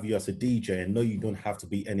can have you as a DJ and know you don't have to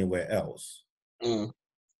be anywhere else,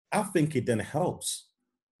 I think it then helps,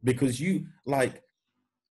 because you I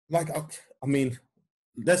mean,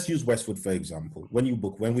 let's use Westwood for example. When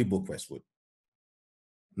we book Westwood,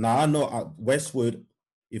 now I know Westwood.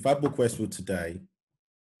 If I book Westwood today,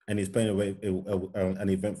 and he's playing an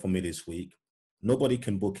event for me this week, nobody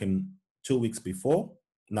can book him 2 weeks before.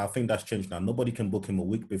 Now I think that's changed. Now nobody can book him a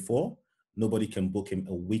week before. Nobody can book him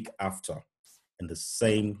a week after, in the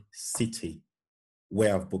same city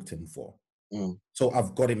where I've booked him for. So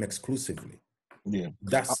I've got him exclusively. Yeah,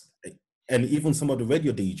 and even some of the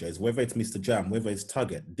radio DJs, whether it's Mr. Jam, whether it's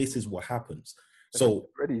Target, this is what happens. So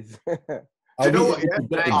you know what?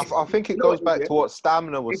 Yeah? I think it goes back to what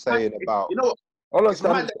Stamina was saying about. You know what? Hold on,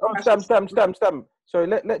 Stam. Sorry,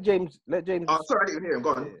 let James. Oh, sorry, I didn't hear him.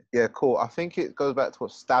 Go on. Yeah, cool. I think it goes back to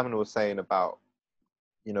what Stamina was saying about,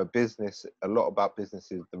 you know, business. A lot about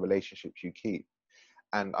business is the relationships you keep,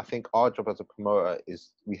 and I think our job as a promoter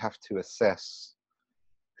is we have to assess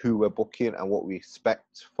who we're booking and what we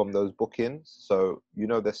expect from those bookings. So, you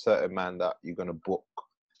know, there's certain man that you're going to book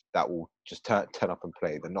that will just turn up and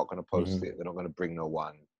play. They're not going to post it. They're not going to bring no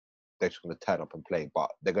one. They're just going to turn up and play, but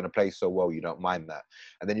they're going to play so well you don't mind that.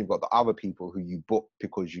 And then you've got the other people who you book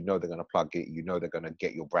because you know they're going to plug it, you know they're going to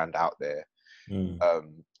get your brand out there.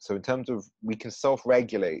 So in terms of, we can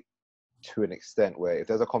self-regulate to an extent where if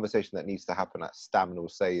there's a conversation that needs to happen, that Stamina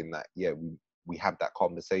was saying that, yeah, we have that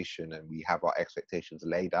conversation and we have our expectations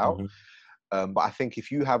laid out. But I think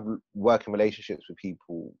if you have working relationships with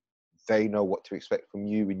people, they know what to expect from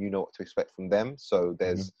you and you know what to expect from them. So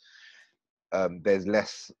there's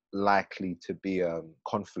less likely to be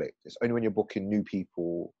conflict. It's only when you're booking new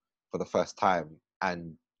people for the first time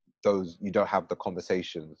and those you don't have the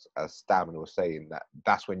conversations, as Stamina was saying,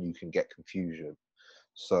 that's when you can get confusion.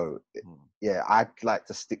 So yeah, I'd like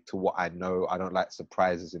to stick to what I know. I don't like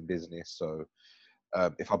surprises in business. So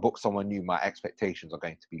if I book someone new, my expectations are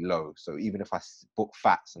going to be low. So even if I book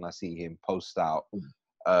Fats and I see him post out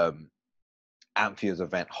Amphia's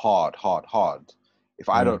event hard, if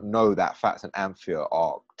I don't know that Fats and Amphia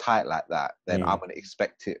are tight like that, then I'm going to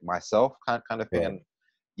expect it myself, kind of thing. And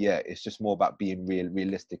yeah, it's just more about being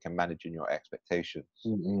realistic and managing your expectations.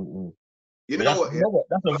 You know what?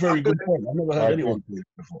 That's a very good point. I've never heard anyone do it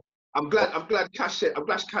before. I'm glad Cash said. I'm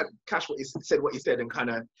glad Cash what he said and kind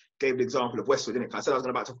of gave the example of Westwood, didn't it? I said I was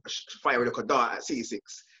about to fire a dart at C6,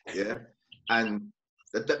 yeah. And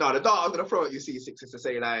the dart I was gonna throw at you, C6, is to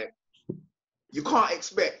say, like, you can't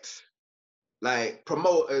expect like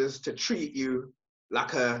promoters to treat you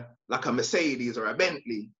like a Mercedes or a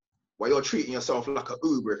Bentley while you're treating yourself like a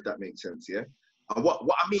Uber, if that makes sense, yeah. And what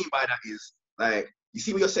I mean by that is, like, you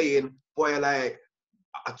see what you're saying, boy, like,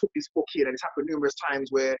 I took this booking and it's happened numerous times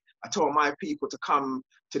where I told my people to come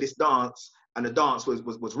to this dance and the dance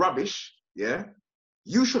was rubbish. Yeah,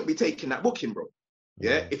 you shouldn't be taking that booking, bro.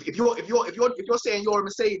 Yeah, if you're saying you're a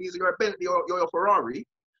Mercedes or you're a Bentley or you're a Ferrari,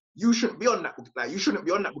 you shouldn't be on that booking. Like, you shouldn't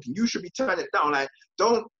be on that booking. You should be turning it down. Like,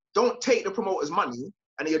 don't take the promoter's money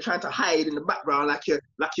and you're trying to hide in the background like you're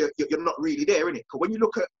not really there, innit? Because when you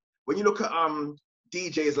look at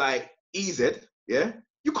DJs like EZ, yeah.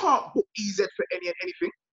 You can't book EZ for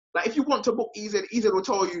anything. Like, if you want to book EZ, EZ will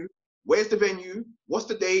tell you where's the venue, what's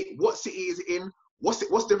the date, what city is it in, what's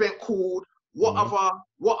the event called, what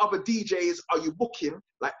other DJs are you booking?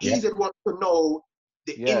 Like, EZ wants to know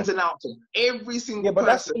the ins and outs of every single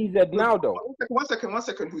person. That's EZ now, though. One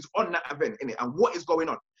second, who's on that event, innit, and what is going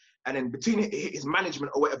on. And then between his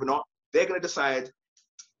management or whatever not, they're going to decide,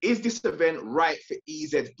 is this event right for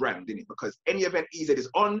EZ's brand, innit? Because any event EZ is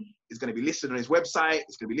on is going to be listed on his website,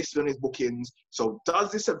 it's going to be listed on his bookings. So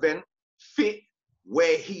does this event fit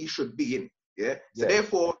where he should be in? Yeah. So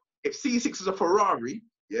therefore, if C6 is a Ferrari,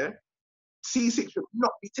 yeah, C6 should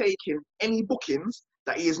not be taking any bookings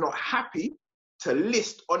that he is not happy to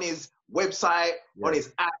list on his website, on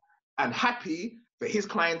his app, and happy for his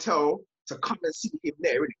clientele to come and see him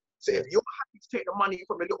there. Really. So if you're happy to take the money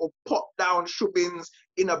from a little pop down shubbins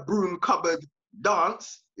in a broom cupboard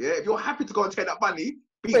dance, if you're happy to go and take that money,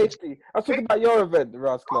 basically, I was talking about your event,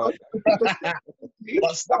 Ross Clark.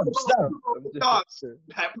 But Stam. Dance,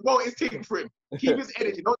 promote his team for him. Keep his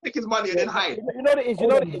energy. Don't take his money and then hide. You know what it is.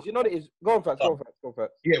 You know what it is. Go on, facts.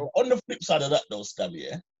 Yeah, but on the flip side of that, though, Stam,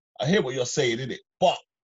 I hear what you're saying, innit? But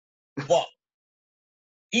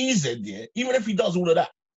EZ, even if he does all of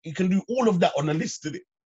that, he can do all of that on the list, innit?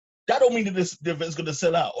 That don't mean that the event's going to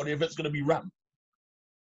sell out or the event's going to be rammed.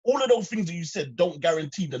 All of those things that you said don't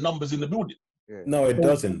guarantee the numbers in the building. Yeah. No, it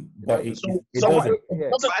doesn't. But it doesn't.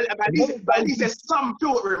 But at least there's some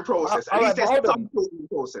filtering process. At least there's some filtering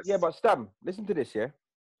process. Yeah, but Stam, listen to this,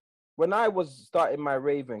 When I was starting my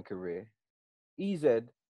raving career, EZ,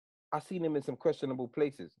 I seen him in some questionable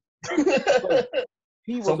places.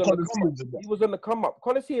 He was on the come up.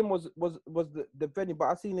 Coliseum was the venue, but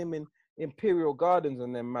I seen him in Imperial Gardens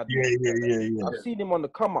and then mad. Yeah. I've seen him on the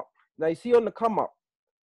come up. Now you see on the come up,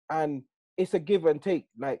 and it's a give and take.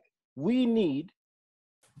 Like, we need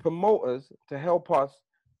promoters to help us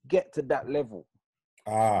get to that level.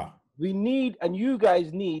 We need, and you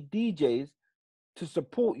guys need DJs to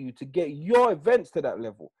support you to get your events to that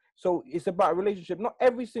level. So it's about a relationship. Not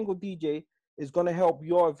every single DJ is going to help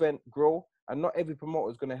your event grow, and not every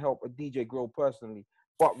promoter is going to help a DJ grow personally.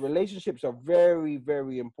 But relationships are very,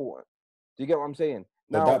 very important. Do you get what I'm saying?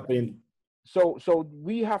 Now, so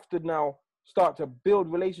we have to now start to build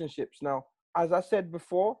relationships. Now, as I said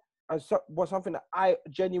before, was something that I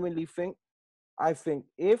genuinely think. I think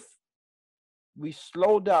if we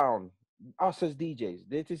slow down, us as DJs,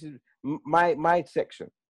 this is my section,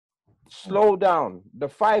 slow down. The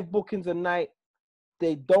 5 bookings a night,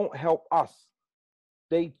 they don't help us.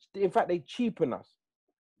 In fact, they cheapen us.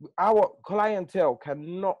 Our clientele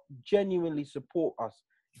cannot genuinely support us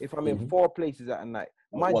if I'm in 4 places at a night.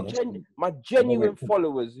 My genuine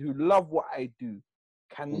followers who love what I do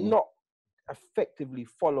cannot effectively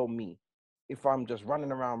follow me if I'm just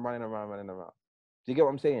running around. Do you get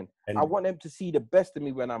what I'm saying? And I want them to see the best of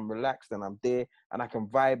me when I'm relaxed and I'm there and I can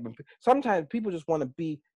vibe. And sometimes people just want to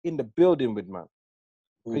be in the building with man.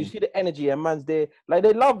 Because you see the energy and man's there. Like,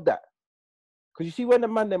 they love that. Because you see when the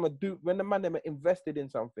man them are invested in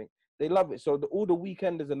something, they love it. So all the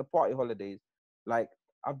weekenders and the party holidays, like,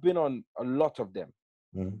 I've been on a lot of them.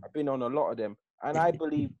 And I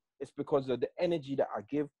believe it's because of the energy that I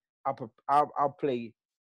give. I'll play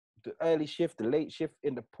the early shift, the late shift,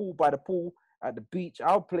 in the pool, by the pool, at the beach.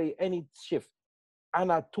 I'll play any shift,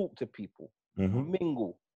 and I talk to people,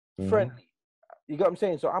 mingle, friendly. You get what I'm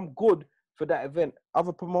saying? So I'm good for that event.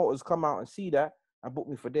 Other promoters come out and see that and book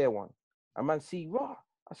me for their one. And man, I see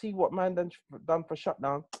what man done for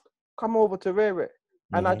Shutdown. Come over to Rare It.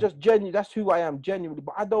 And I just that's who I am genuinely.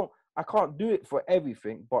 But I can't do it for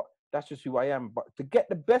everything, but that's just who I am. But to get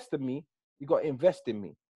the best of me, you got to invest in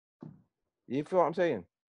me. You feel what I'm saying?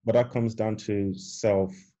 But that comes down to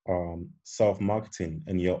self-marketing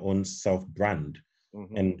and your own self-brand.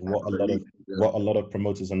 And what a lot of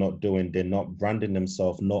promoters are not doing, they're not branding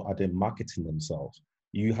themselves, nor are they marketing themselves.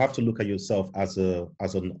 You have to look at yourself as an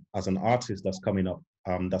artist that's coming up.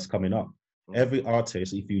 Every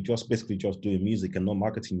artist, if you just doing music and not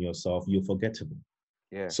marketing yourself, you're forgettable.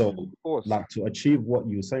 Yeah. So, like, to achieve what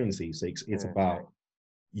you're saying, C6, it's about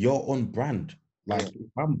your own brand. Like,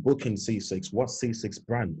 if I'm booking C6, what's C6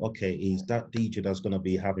 brand? Okay, is that DJ that's going to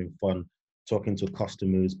be having fun, talking to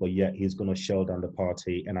customers, but yet he's going to shell down the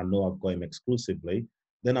party, and I know I've got him exclusively,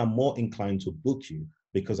 then I'm more inclined to book you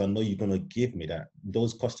because I know you're going to give me that.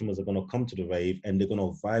 Those customers are going to come to the rave and they're going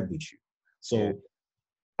to vibe with you. So,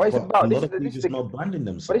 but it's about a lot of DJs not branding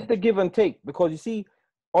themselves. But it's the give and take, because you see,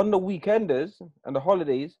 on the weekenders and the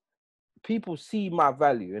holidays, people see my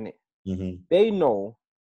value in it. They know,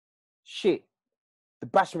 shit, the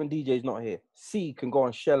Bashment DJ is not here. C can go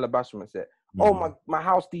and shell a Bashment set. Oh, my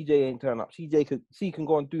house DJ ain't turn up. C can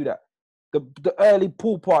go and do that. The early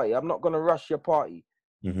pool party, I'm not gonna rush your party.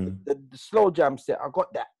 The slow jam set, I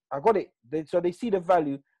got it. So they see the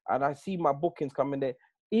value, and I see my bookings coming there.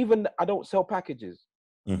 Even I don't sell packages,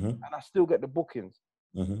 and I still get the bookings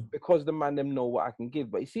because the man them know what I can give.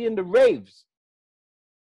 But you see, in the raves,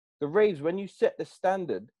 when you set the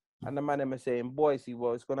standard, and the man them are saying, boy, see,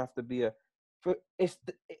 well, it's gonna have to be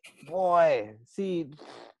boy, see.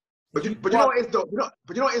 But you know what it is though.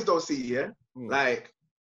 But you know what it is though. See, yeah, like,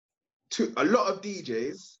 a lot of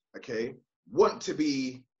DJs, okay, want to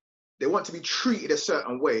be treated a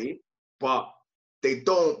certain way, but they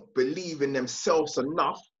don't believe in themselves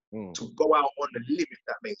enough to go out on the limb, if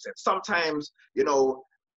that makes sense. Sometimes, you know,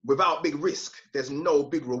 without big risk, there's no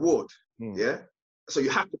big reward. Yeah. So you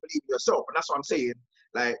have to believe in yourself. And that's what I'm saying.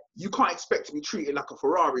 Like, you can't expect to be treated like a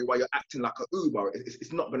Ferrari while you're acting like an Uber.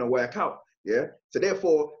 It's not going to work out. Yeah. So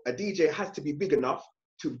therefore, a DJ has to be big enough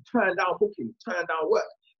to turn down booking, turn down work.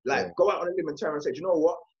 Like, go out on a limb and turn and say, you know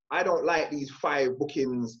what? I don't like these 5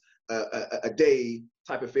 bookings a day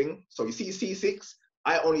type of thing. So you see C6,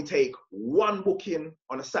 I only take 1 booking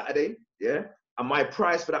on a Saturday. Yeah. And my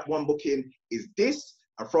price for that 1 booking is this.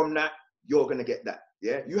 And from that, you're going to get that.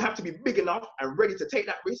 Yeah, you have to be big enough and ready to take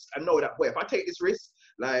that risk and know that, boy, if I take this risk,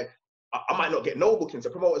 like, I might not get no bookings. The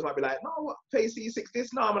promoters might be like, no, what, pay C6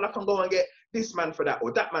 this? No, man, I can go and get this man for that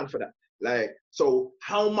or that man for that. Like, so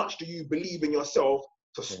how much do you believe in yourself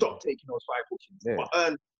to stop taking those 5 bookings, but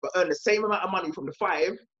earn the same amount of money from the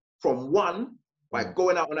 5, from 1, by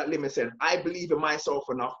going out on that limb and saying, I believe in myself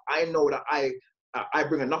enough. I know that I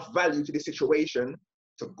bring enough value to this situation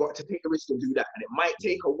to take a risk and do that. And it might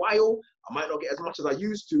take a while. I might not get as much as I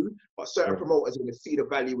used to, but certain promoters are going to see the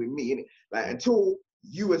value in me. And like, until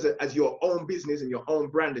you as your own business and your own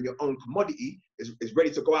brand and your own commodity is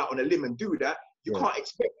ready to go out on a limb and do that, you can't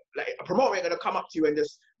expect, like, a promoter ain't going to come up to you and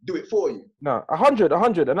just do it for you. No, 100.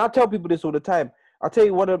 And I tell people this all the time. I'll tell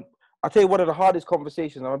you one of the hardest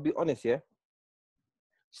conversations. I'm going to be honest, yeah?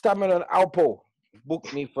 Stamina and Alpo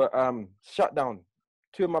booked me for Shutdown.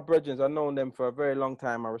 2 of my brethren, I've known them for a very long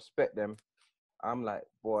time. I respect them. I'm like,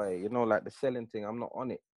 boy, you know, like the selling thing, I'm not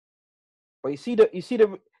on it. But you see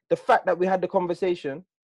the fact that we had the conversation,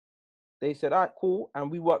 they said, all right, cool.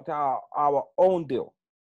 And we worked out our own deal.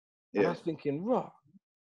 And I was thinking, raw.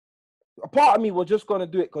 A part of me was just going to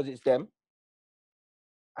do it because it's them.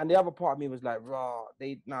 And the other part of me was like, raw,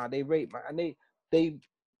 they rate, man. And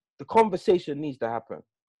the conversation needs to happen.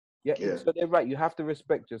 Yeah. So they're right. You have to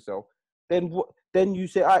respect yourself. Then you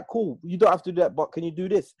say, all right, cool. You don't have to do that, but can you do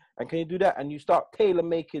this? And can you do that? And you start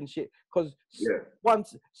tailor-making shit. Because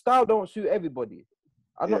once style don't suit everybody.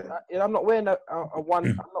 I'm not wearing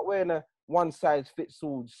a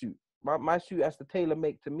one-size-fits-all suit. My suit has to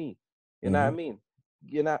tailor-make to me. You know what I mean?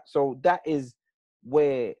 You know, so that is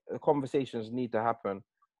where the conversations need to happen.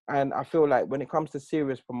 And I feel like when it comes to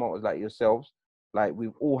serious promoters like yourselves, like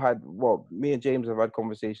we've all had, well, me and James have had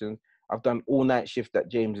conversations. I've done all-night shift at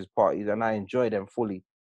James's parties, and I enjoy them fully.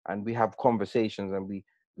 And we have conversations, and we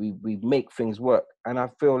make things work. And I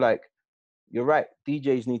feel like you're right.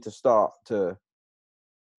 DJs need to start to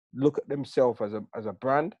look at themselves as a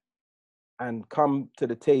brand and come to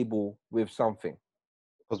the table with something.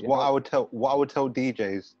 Because what I would tell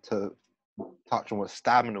DJs, to touch on what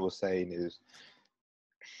Stamina was saying, is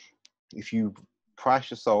if you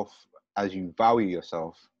price yourself as you value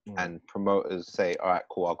yourself, and promoters say, all right,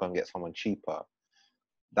 cool, I'll go and get someone cheaper,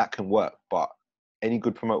 that can work. But any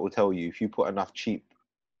good promoter will tell you, if you put enough cheap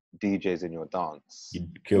DJs in your dance, you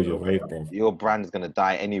kill your rave, bro. Your brand is going to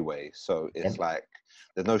die anyway. So it's like,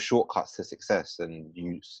 there's no shortcuts to success, and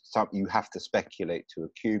you have to speculate to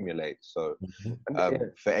accumulate. So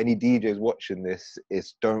for any DJs watching this,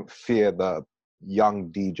 don't fear the young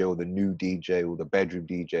DJ or the new DJ or the bedroom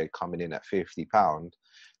DJ coming in at £50,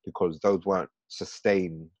 because those won't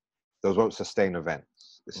sustain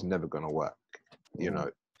events. It's never going to work. You know,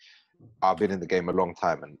 I've been in the game a long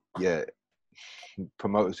time, and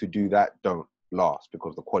promoters who do that don't last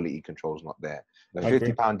because the quality control is not there. The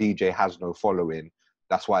 £50 DJ has no following.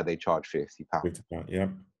 That's why they charge £50.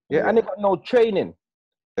 And they got no training.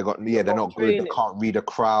 They're not good. They can't read a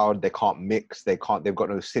crowd. They can't mix. They've got no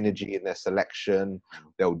synergy in their selection.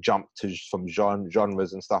 They'll jump to some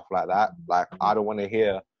genres and stuff like that. Like, I don't want to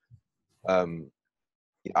hear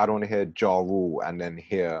Ja Rule and then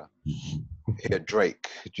hear Drake.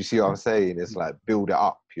 Do you see what I'm saying? It's like, build it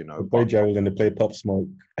up, you know. Play Ja Rule and they play Pop Smoke.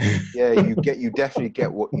 you definitely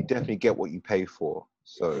get what you pay for.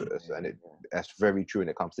 So that's very true when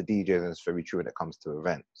it comes to DJs, and it's very true when it comes to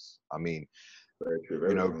events. I mean,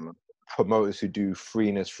 you know, promoters who do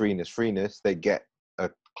freeness, they get a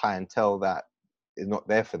clientele that is not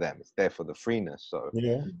there for them. It's there for the freeness. So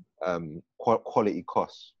quality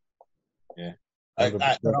costs. Yeah. And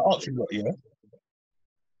I ask you lot,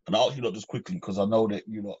 and I ask you lot just quickly, because I know that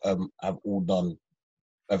you lot have all done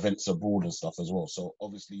events abroad and stuff as well. So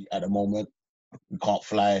obviously at the moment we can't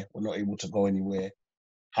fly, we're not able to go anywhere.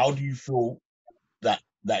 How do you feel that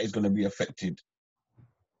is going to be affected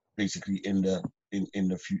basically in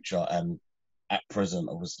the future and at present?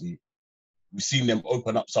 Obviously we've seen them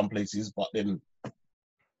open up some places, but then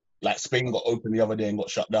like Spain got open the other day and got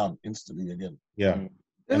shut down instantly again.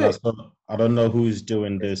 And I don't know who's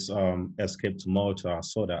doing this Escape to Malta. I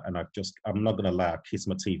saw that, and I'm not gonna lie, I kissed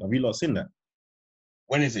my teeth. Have you lot seen that?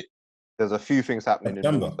 When is it? There's a few things happening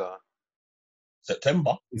September. in the water.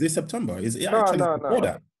 September? Is it September? Is it No, actually no, before no.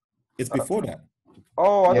 that? It's before that.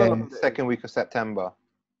 Oh, I Yeah, don't know. second week of September.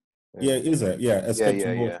 Yeah, is it? Yeah, Escape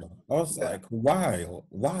yeah. Water. I was like,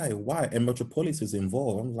 why? And Metropolis is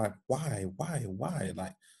involved. I'm like, why?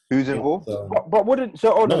 Like, Who's involved? But wouldn't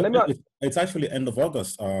so? Hold on, let me. It's actually end of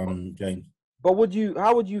August, James. But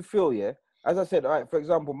how would you feel? Yeah, as I said, all right. For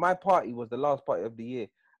example, my party was the last party of the year,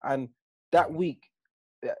 and that week,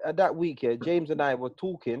 yeah, James and I were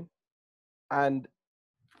talking, and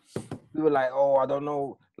we were like, oh, I don't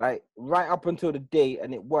know, like right up until the day,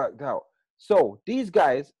 and it worked out. So these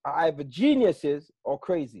guys are either geniuses or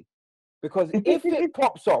crazy, because if it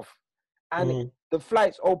pops off and the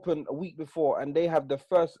flights open a week before and they have the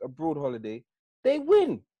first abroad holiday, they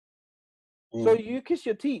win. So you kiss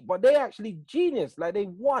your teeth, but they actually genius, like they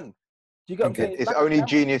won. Do you get what I'm saying? It's only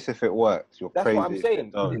genius if it works. You're that's crazy. What I'm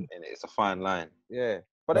saying. And it's a fine line. Yeah,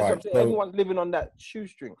 but that's what I'm saying. So, everyone's living on that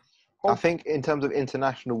shoestring. I think in terms of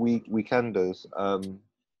international weekenders,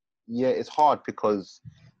 yeah, it's hard because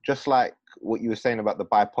just like what you were saying about the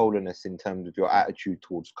bipolarness in terms of your attitude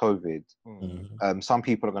towards COVID, some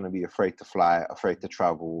people are going to be afraid to fly, afraid to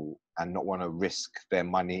travel, and not want to risk their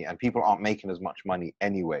money. And people aren't making as much money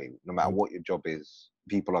anyway, no matter what your job is.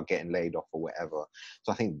 People are getting laid off or whatever.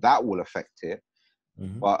 So I think that will affect it.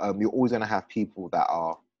 But you're always going to have people that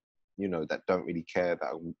are, that don't really care, that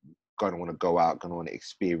are going to want to go out, going to want to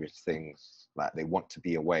experience things. Like they want to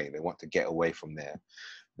be away. They want to get away from the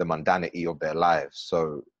mundanity of their lives.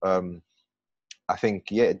 So I think,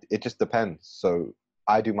 yeah, it just depends. So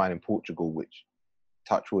I do mine in Portugal, which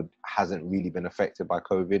touchwood hasn't really been affected by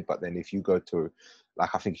COVID. But then if you go to, like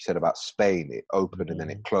I think you said about Spain, it opened and then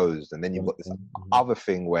it closed. And then you've got this other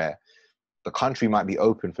thing where the country might be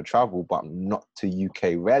open for travel, but not to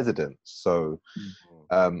UK residents. So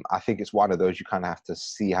I think it's one of those you kind of have to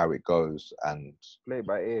see how it goes and play it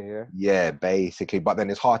by ear. Yeah, basically. But then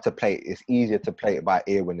it's hard to play. It's easier to play it by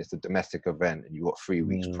ear when it's a domestic event and you got 3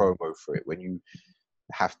 weeks promo for it. When you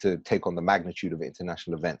have to take on the magnitude of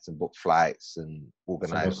international events and book flights and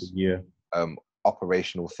organize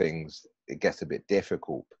operational things, it gets a bit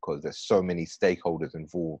difficult because there's so many stakeholders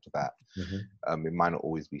involved that it might not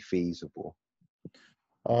always be feasible.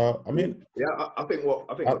 I think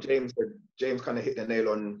what James said, James kind of hit the nail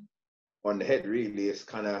on the head. Really, it's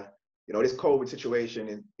kind of this COVID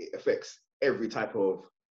situation, it affects every type of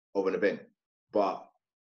an event, but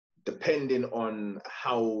depending on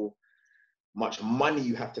how much money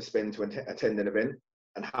you have to spend to attend an event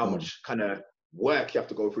and how much kind of work you have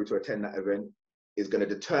to go through to attend that event is going to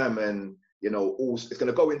determine, it's going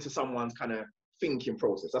to go into someone's kind of thinking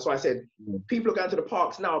process. That's why I said people are going to the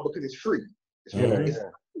parks now because it's free. It's free. It's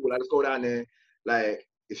cool. Like, let's go down there. Like,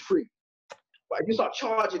 it's free. But if you start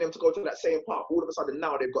charging them to go to that same park, all of a sudden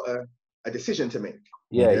now they've got a decision to make.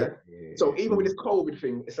 Yeah. So even with this COVID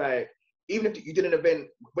thing, it's like, even if you did an event,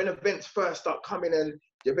 when events first start coming and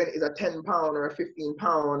the event is a £10 or a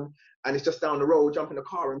 £15 and it's just down the road, jump in the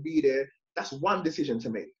car and be there, that's one decision to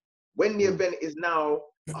make. When the event is now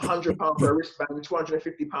 £100 for a wristband,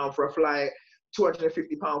 £250 for a flight,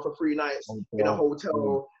 £250 for 3 nights in a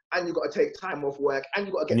hotel, and you've got to take time off work, and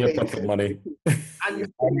you've got to get pocket money, and you've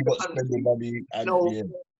got spending money,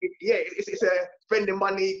 it's a spending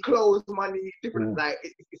money, clothes money, different. Like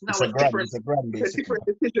it's now a different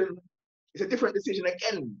decision. It's a different decision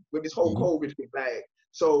again with this whole COVID thing. Like,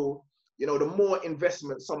 so the more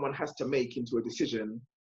investment someone has to make into a decision,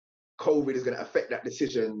 COVID is going to affect that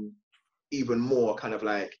decision even more, kind of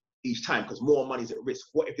like each time, because more money is at risk.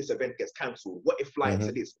 What if this event gets cancelled? What if flights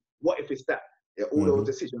are this? What if it's that? Yeah, all those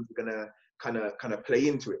decisions are gonna kind of play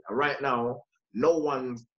into it. And right now, no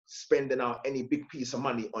one's spending out any big piece of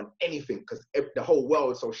money on anything because the whole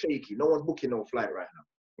world is so shaky. No one's booking no flight right now.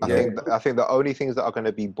 I think the only things that are going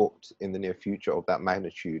to be booked in the near future of that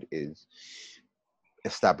magnitude is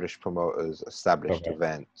established promoters, established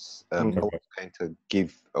events. No one's going to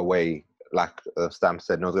give away, like Stam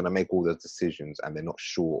said, no one's going to make all those decisions and they're not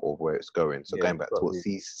sure of where it's going. So going back to what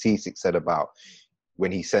C6 said about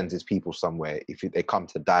when he sends his people somewhere, if they come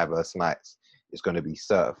to diverse nights, it's going to be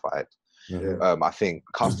certified. I think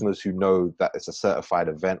customers who know that it's a certified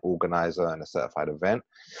event organizer and a certified event,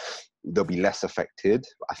 they'll be less affected.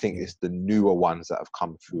 I think it's the newer ones that have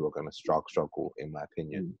come through are going to struggle, in my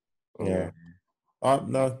opinion. No,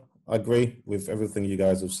 I agree with everything you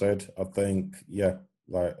guys have said. I think,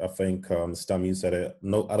 Stam, you said it.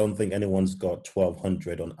 No, I don't think anyone's got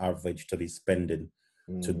 1,200 on average to be spending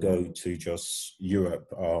to go to just Europe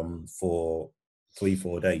for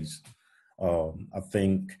 3-4 days. I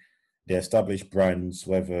think the established brands,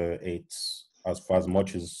 whether it's as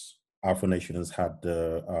much as Afro Nation has had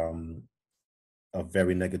a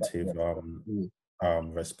very negative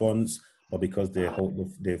response, but because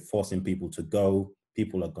they're forcing people to go,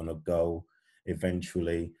 people are gonna go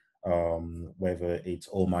eventually. Whether it's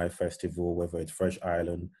All My Festival, whether it's Fresh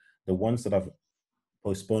Island, the ones that have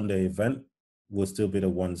postponed the event will still be the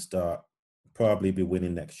ones that probably be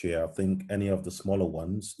winning next year. I think any of the smaller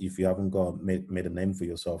ones, if you haven't made a name for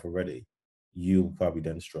yourself already, you'll probably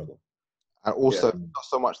then struggle. And also, not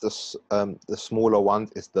so much the smaller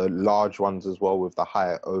ones, it's the large ones as well with the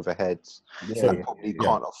higher overheads that probably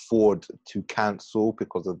can't afford to cancel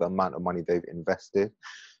because of the amount of money they've invested.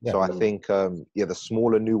 So I think, the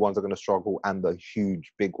smaller new ones are going to struggle and the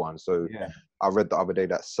huge big ones. So I read the other day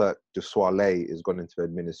that Cirque du Soleil is gone into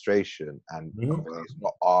administration, and it's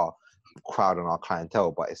not our crowd and our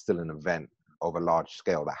clientele, but it's still an event of a large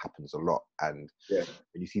scale that happens a lot. And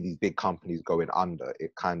when you see these big companies going under,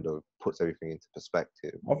 it kind of puts everything into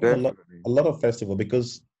perspective. A lot of festival,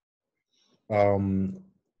 because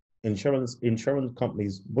insurance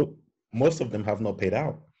companies, most of them have not paid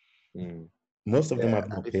out. Most of them have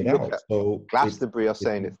not paid out. So Glastonbury are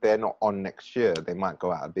saying if they're not on next year, they might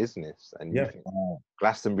go out of business. And you think,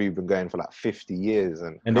 Glastonbury have been going for like 50 years,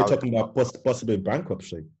 and they're talking about possibly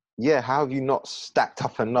bankruptcy. Yeah, how have you not stacked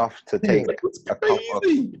up enough to take a couple?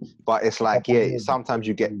 But it's like, sometimes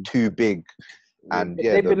you get too big, and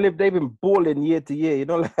they've been balling year to year, you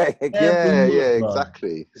know, like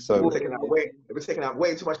exactly. So they've been taking out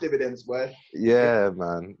way too much dividends, boy.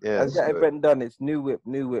 Man. Yeah. As that event done, it's new whip.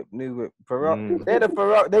 Ferrari,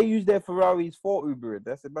 they use their Ferraris for Ubering.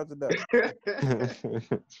 That's imagine that.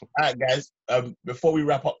 All right, guys. Before we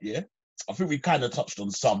wrap up, I think we kind of touched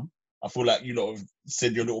on some. I feel like you have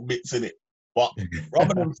said your little bits in it, but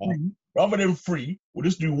rather than three, we'll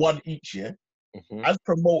just do one each. As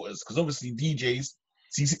promoters, because obviously DJs,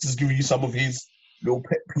 C6 is giving you some of his little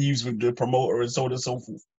pet peeves with the promoter and so on and so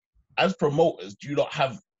forth. As promoters, do you not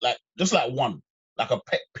have like a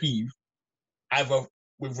pet peeve, either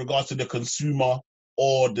with regards to the consumer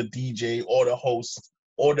or the DJ or the host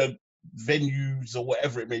or the venues or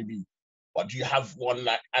whatever it may be? But do you have one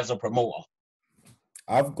like as a promoter?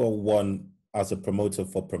 I've got one as a promoter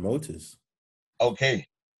for promoters. Okay.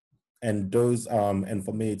 And those, and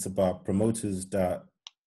for me, it's about promoters that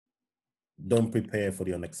don't prepare for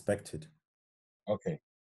the unexpected. Okay.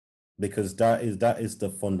 Because that is the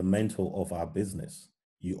fundamental of our business.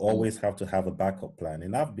 You always have to have a backup plan.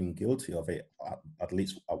 And I've been guilty of it at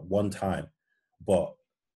least at one time. But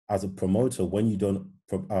as a promoter, when you don't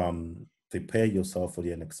prepare yourself for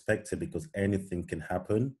the unexpected, because anything can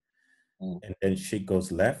happen, and then shit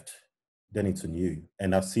goes left, then it's on you.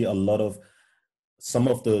 And I see some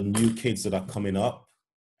of the new kids that are coming up,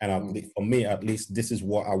 and for me, at least, this is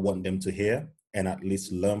what I want them to hear and at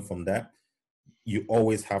least learn from that. You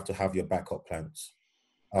always have to have your backup plans.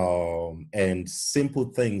 And simple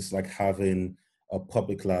things like having a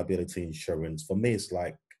public liability insurance. For me, it's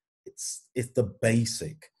like, it's the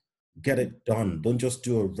basic. Get it done. Don't just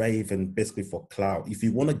do a rave and basically for clout. If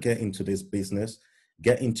you want to get into this business,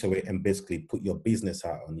 get into it and basically put your business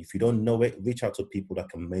out. And if you don't know it, reach out to people that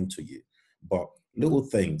can mentor you. But little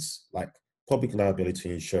things like public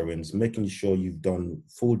liability insurance, making sure you've done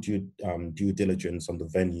full due diligence on the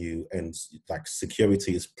venue, and like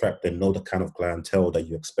security is prepped and know the kind of clientele that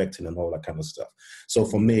you're expecting and all that kind of stuff. So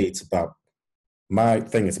for me, it's about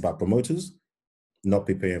promoters not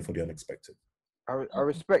preparing for the unexpected. I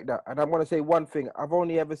respect that. And I want to say one thing. I've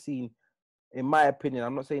only ever seen, in my opinion,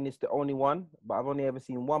 I'm not saying it's the only one, but I've only ever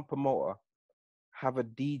seen one promoter have a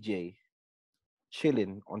DJ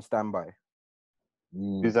chilling on standby.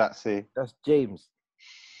 Who's that, see? That's James.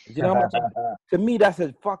 Do you know how much? To me, that's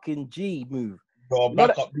a fucking G move.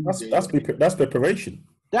 That's preparation.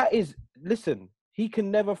 That is, listen, he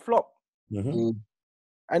can never flop. And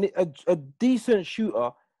a decent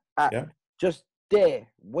shooter just there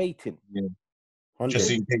waiting.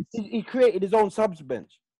 Just in case. He created his own subs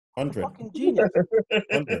bench. 100. Fucking genius.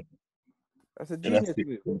 100. That's a genius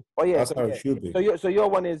move. Oh yeah, that's how it should be. So your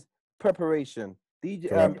one is preparation.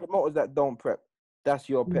 DJ promoters that don't prep. That's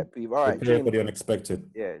your pet peeve. All right, prepare James. for the unexpected.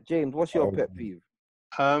 Yeah, James, what's your pet peeve?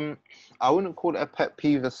 I wouldn't call it a pet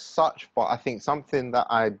peeve as such, but I think something that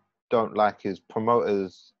I don't like is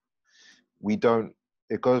promoters.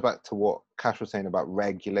 It goes back to what Cash was saying about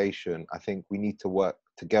regulation. I think we need to work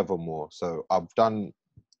together more. So I've done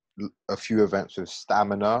a few events with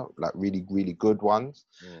Stamina, like really, really good ones.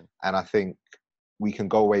 And I think we can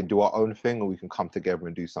go away and do our own thing, or we can come together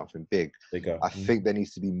and do something big. I think there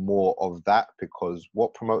needs to be more of that, because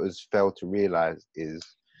what promoters fail to realize is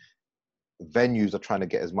venues are trying to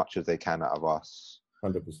get as much as they can out of us.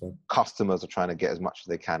 100%. Customers are trying to get as much as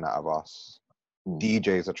they can out of us.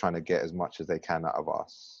 DJs are trying to get as much as they can out of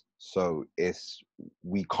us. So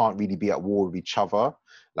we can't really be at war with each other.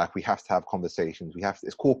 Like, we have to have conversations.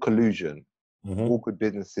 It's called collusion. All good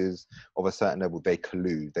businesses of a certain level, they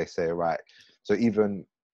collude. They say, right. So even,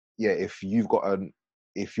 if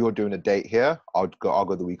you're doing a date here, I'll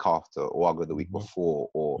go the week after, or I'll go the week before.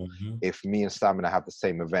 Or if me and Stamina have the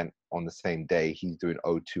same event on the same day, he's doing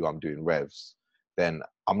O2, I'm doing Revs, then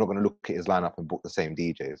I'm not going to look at his lineup and book the same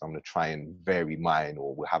DJs. I'm going to try and vary mine,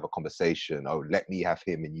 or we'll have a conversation. Oh, let me have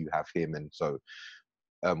him and you have him. And so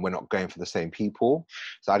we're not going for the same people.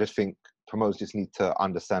 So I just think promoters just need to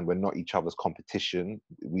understand we're not each other's competition.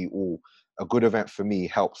 A good event for me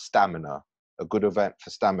helps Stamina. A good event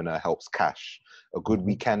for Stamina helps Cash. A good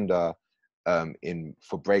weekender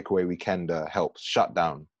for Breakaway Weekender helps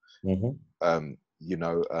Shutdown. It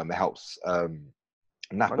helps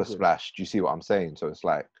Napa Splash. Do you see what I'm saying? So it's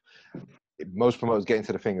like, most promoters get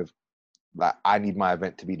into the thing of, like, I need my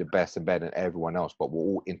event to be the best and better than everyone else, but we're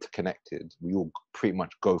all interconnected. We all pretty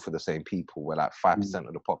much go for the same people. We're like 5%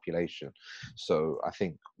 of the population. So I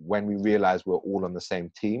think when we realize we're all on the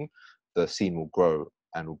same team, the scene will grow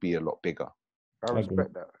and will be a lot bigger. I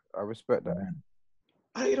respect that.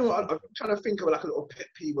 I'm trying to think of like a little pet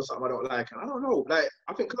peeve or something I don't like, and I don't know. Like,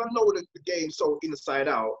 I think because I know the game so inside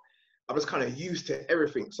out, I'm just kind of used to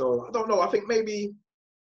everything. So I don't know. I think maybe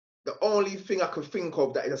the only thing I could think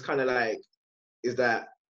of that is kind of like is that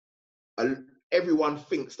everyone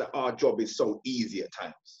thinks that our job is so easy at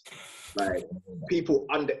times. Like, people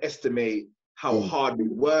underestimate how hard we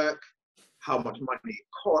work, how much money it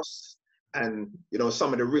costs, and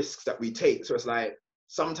some of the risks that we take. So it's like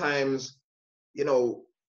sometimes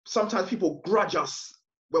people grudge us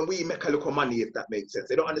when we make a little money, if that makes sense.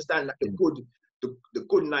 They don't understand that the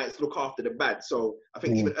good nights look after the bad. So I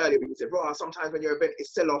think even earlier we said, sometimes when your event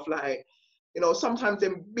is sell off, like, sometimes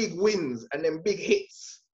them big wins and them big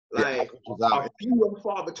hits, like, are few and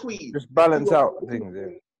far between. Just balance out things,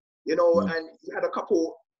 and you had a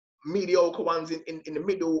couple mediocre ones in the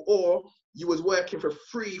middle, or you was working for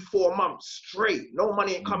 3-4 months straight, no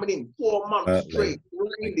money ain't coming in, 4 months straight,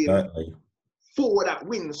 grinding for that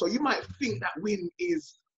win. So you might think that win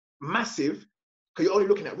is massive because you're only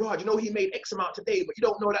looking at Raj. He made X amount today, but you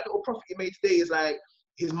don't know that little profit he made today is like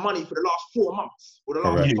his money for the last 4 months or the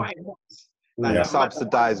last 5 months. Like, that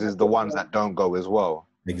subsidizes the ones that don't go as well.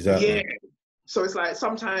 Exactly. Yeah. So it's like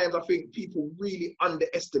sometimes I think people really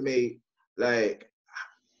underestimate like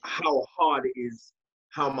how hard it is,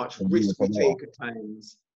 how much risk we take at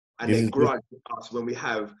times, and they grudge us when we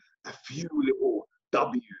have a few little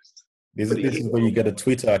W's. This is where you get a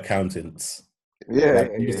Twitter accountants. We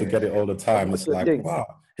used to get it all the time. It's like, wow,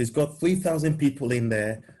 he's got 3,000 people in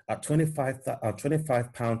there at £25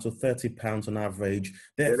 or £30 on average.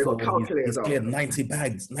 Therefore, he's cleared 90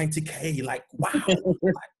 bags, 90K. Like, wow.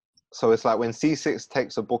 So it's like when C6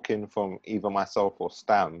 takes a booking from either myself or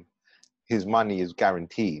Stam, his money is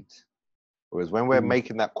guaranteed. Whereas when we're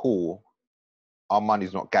making that call, our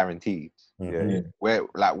money's not guaranteed. We're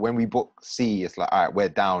like, when we book C, it's like, all right, we're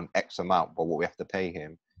down X amount, but what we have to pay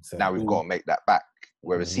him, now we've got to make that back.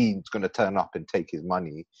 Whereas C's going to turn up and take his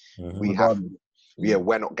money.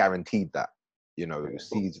 We're not guaranteed that.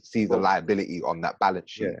 C's the liability on that balance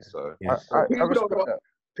sheet. So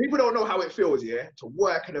people don't know how it feels, to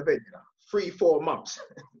work an event, 3-4 months.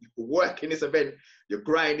 You're working this event, you're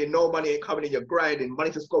grinding, no money ain't coming in, you're grinding, money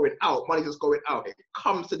just going out. It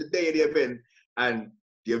comes to the day of the event and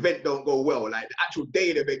the event don't go well. Like, the actual day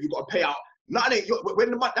of the event, you got to pay out. That's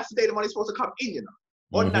the day the money's supposed to come in,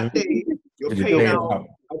 On that day, you're paying out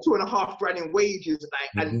 $2.5 grand in wages.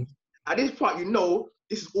 Like, and at this point,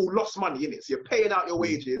 this is all lost money, innit? So you're paying out your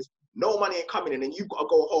wages, no money ain't coming in, and you've got to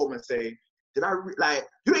go home and say, you don't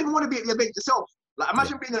even want to be at the event yourself. Like,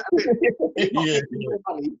 imagine being at an event,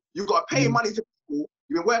 you've got to pay money to people,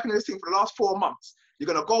 you've been working on this thing for the last 4 months, you're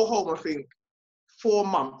going to go home and think, 4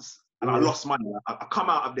 months, and I lost money. I come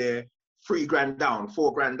out of there 3 grand down,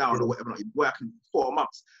 4 grand down, or whatever. You're working 4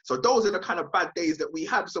 months. So those are the kind of bad days that we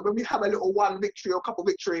have. So when we have a little one victory or a couple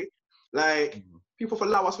victory, like, people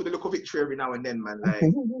allow us with a little victory every now and then, man. Like,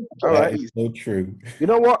 all right, so true. You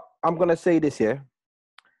know what? I'm gonna say this here.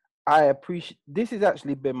 I appreciate. This has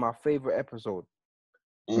actually been my favorite episode.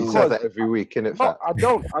 He says that every week, innit? No, I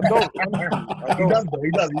don't.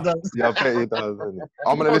 He does. Yeah, I bet he does.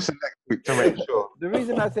 I'm gonna listen next week to make sure. The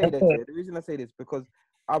reason I say this, because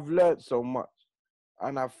I've learned so much,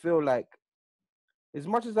 and I feel like, as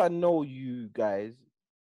much as I know you guys,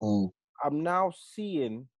 I'm now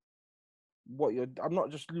seeing what I'm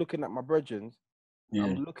not just looking at my brethren.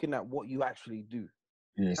 I'm looking at what you actually do.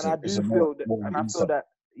 Yeah, and I do feel that, and I feel that,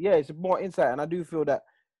 yeah, it's more insight, and I do feel that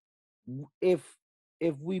if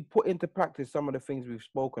we put into practice some of the things we've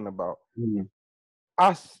spoken about,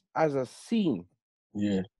 us as a scene,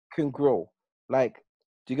 can grow. Like,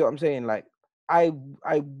 do you get what I'm saying? Like, I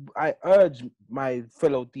urge my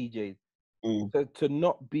fellow DJs to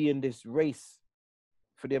not be in this race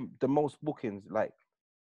for the most bookings. Like,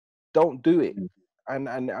 don't do it. And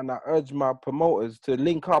I urge my promoters to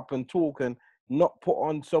link up and talk and not put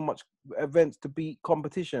on so much events to beat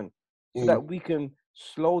competition, so that we can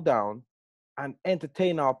slow down and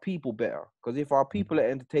entertain our people better. Because if our people are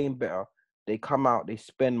entertained better, they come out, they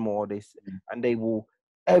spend more, and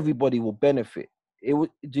everybody will benefit. Do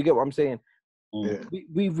you get what I'm saying? Yeah.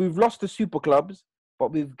 We've lost the super clubs,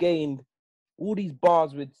 but we've gained all these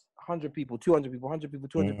bars with 100 people, 200 people, 100 people,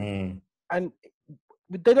 200 people, and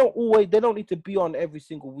they don't need to be on every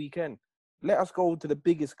single weekend. Let us go to the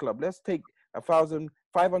biggest club. Let's take 1,000,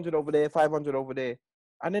 500 over there, 500 over there,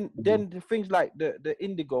 and then the things like the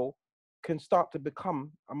Indigo can start to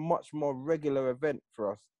become a much more regular event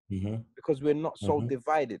for us, because we're not so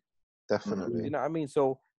divided. Definitely. You know what I mean?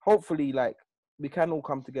 So hopefully, like, we can all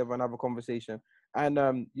come together and have a conversation.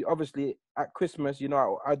 And you obviously at Christmas, you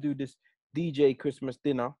know, I do this DJ Christmas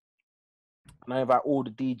dinner, and I invite all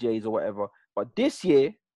the DJs or whatever. But this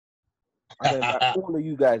year, I'm gonna invite all of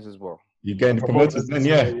you guys as well. You're getting the promoters then,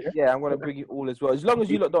 yeah. Yeah, I'm gonna bring you all as well. As long as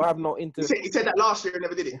you lot don't have no He said that last year and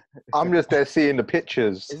never did it. I'm just there seeing the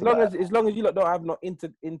pictures. As long as you lot don't have no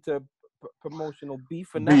inter promotional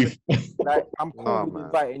beef and that, like, I'm cool with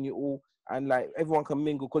inviting you all, and like everyone can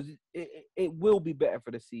mingle, because it will be better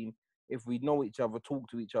for the scene if we know each other, talk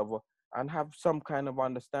to each other, and have some kind of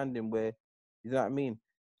understanding where, you know what I mean?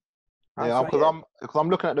 Yeah, because I'm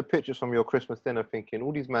looking at the pictures from your Christmas dinner, thinking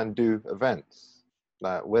all these men do events.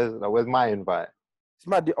 Like, where's my invite? It's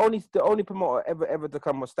mad. The only promoter ever to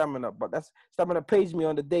come was Stamina, but that's Stamina pays me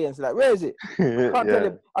on the day and said, like, where is it? I tell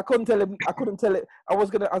him. I couldn't tell him. I couldn't tell it.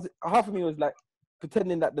 Half of me was like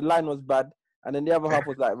pretending that the line was bad, and then the other half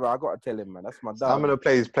was like, well, I gotta tell him, man. That's my dad. Stamina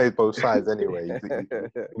plays both sides anyway.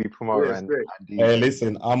 We promote and hey,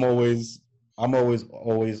 listen, I'm always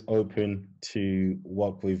open to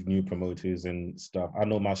work with new promoters and stuff. I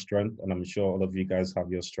know my strength, and I'm sure all of you guys have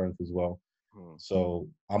your strength as well. So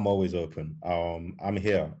I'm always open. I'm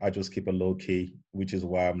here. I just keep it low key, which is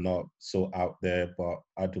why I'm not so out there, but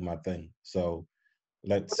I do my thing. So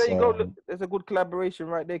let's. But there you go. Look, there's a good collaboration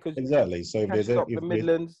right there. Exactly. So if the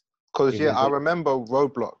Midlands. Because I remember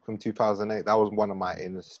Roadblock from 2008. That was one of my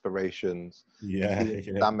inspirations. Yeah.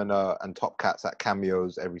 Stamina and Top Cats at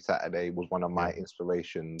Cameos every Saturday was one of my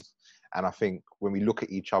inspirations. And I think when we look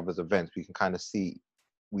at each other's events, we can kind of see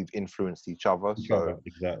we've influenced each other. So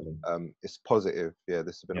exactly. It's positive. Yeah,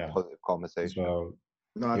 this has been a positive conversation. So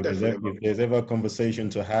definitely. If there's ever a conversation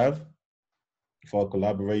to have for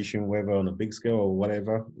collaboration, whether on a big scale or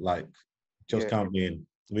whatever, like, just count me in.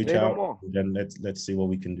 Reach out, then let's see what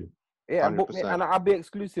we can do. Yeah, and book me, and I'll be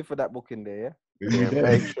exclusive for that booking there. Yeah,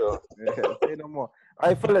 make sure. Say no more. All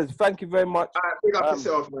right, fellas, thank you very much. All right, big up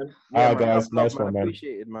yourself, man. All right, guys, nice one, man.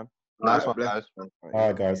 Appreciate it, man. Nice one, guys. All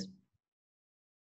right, guys.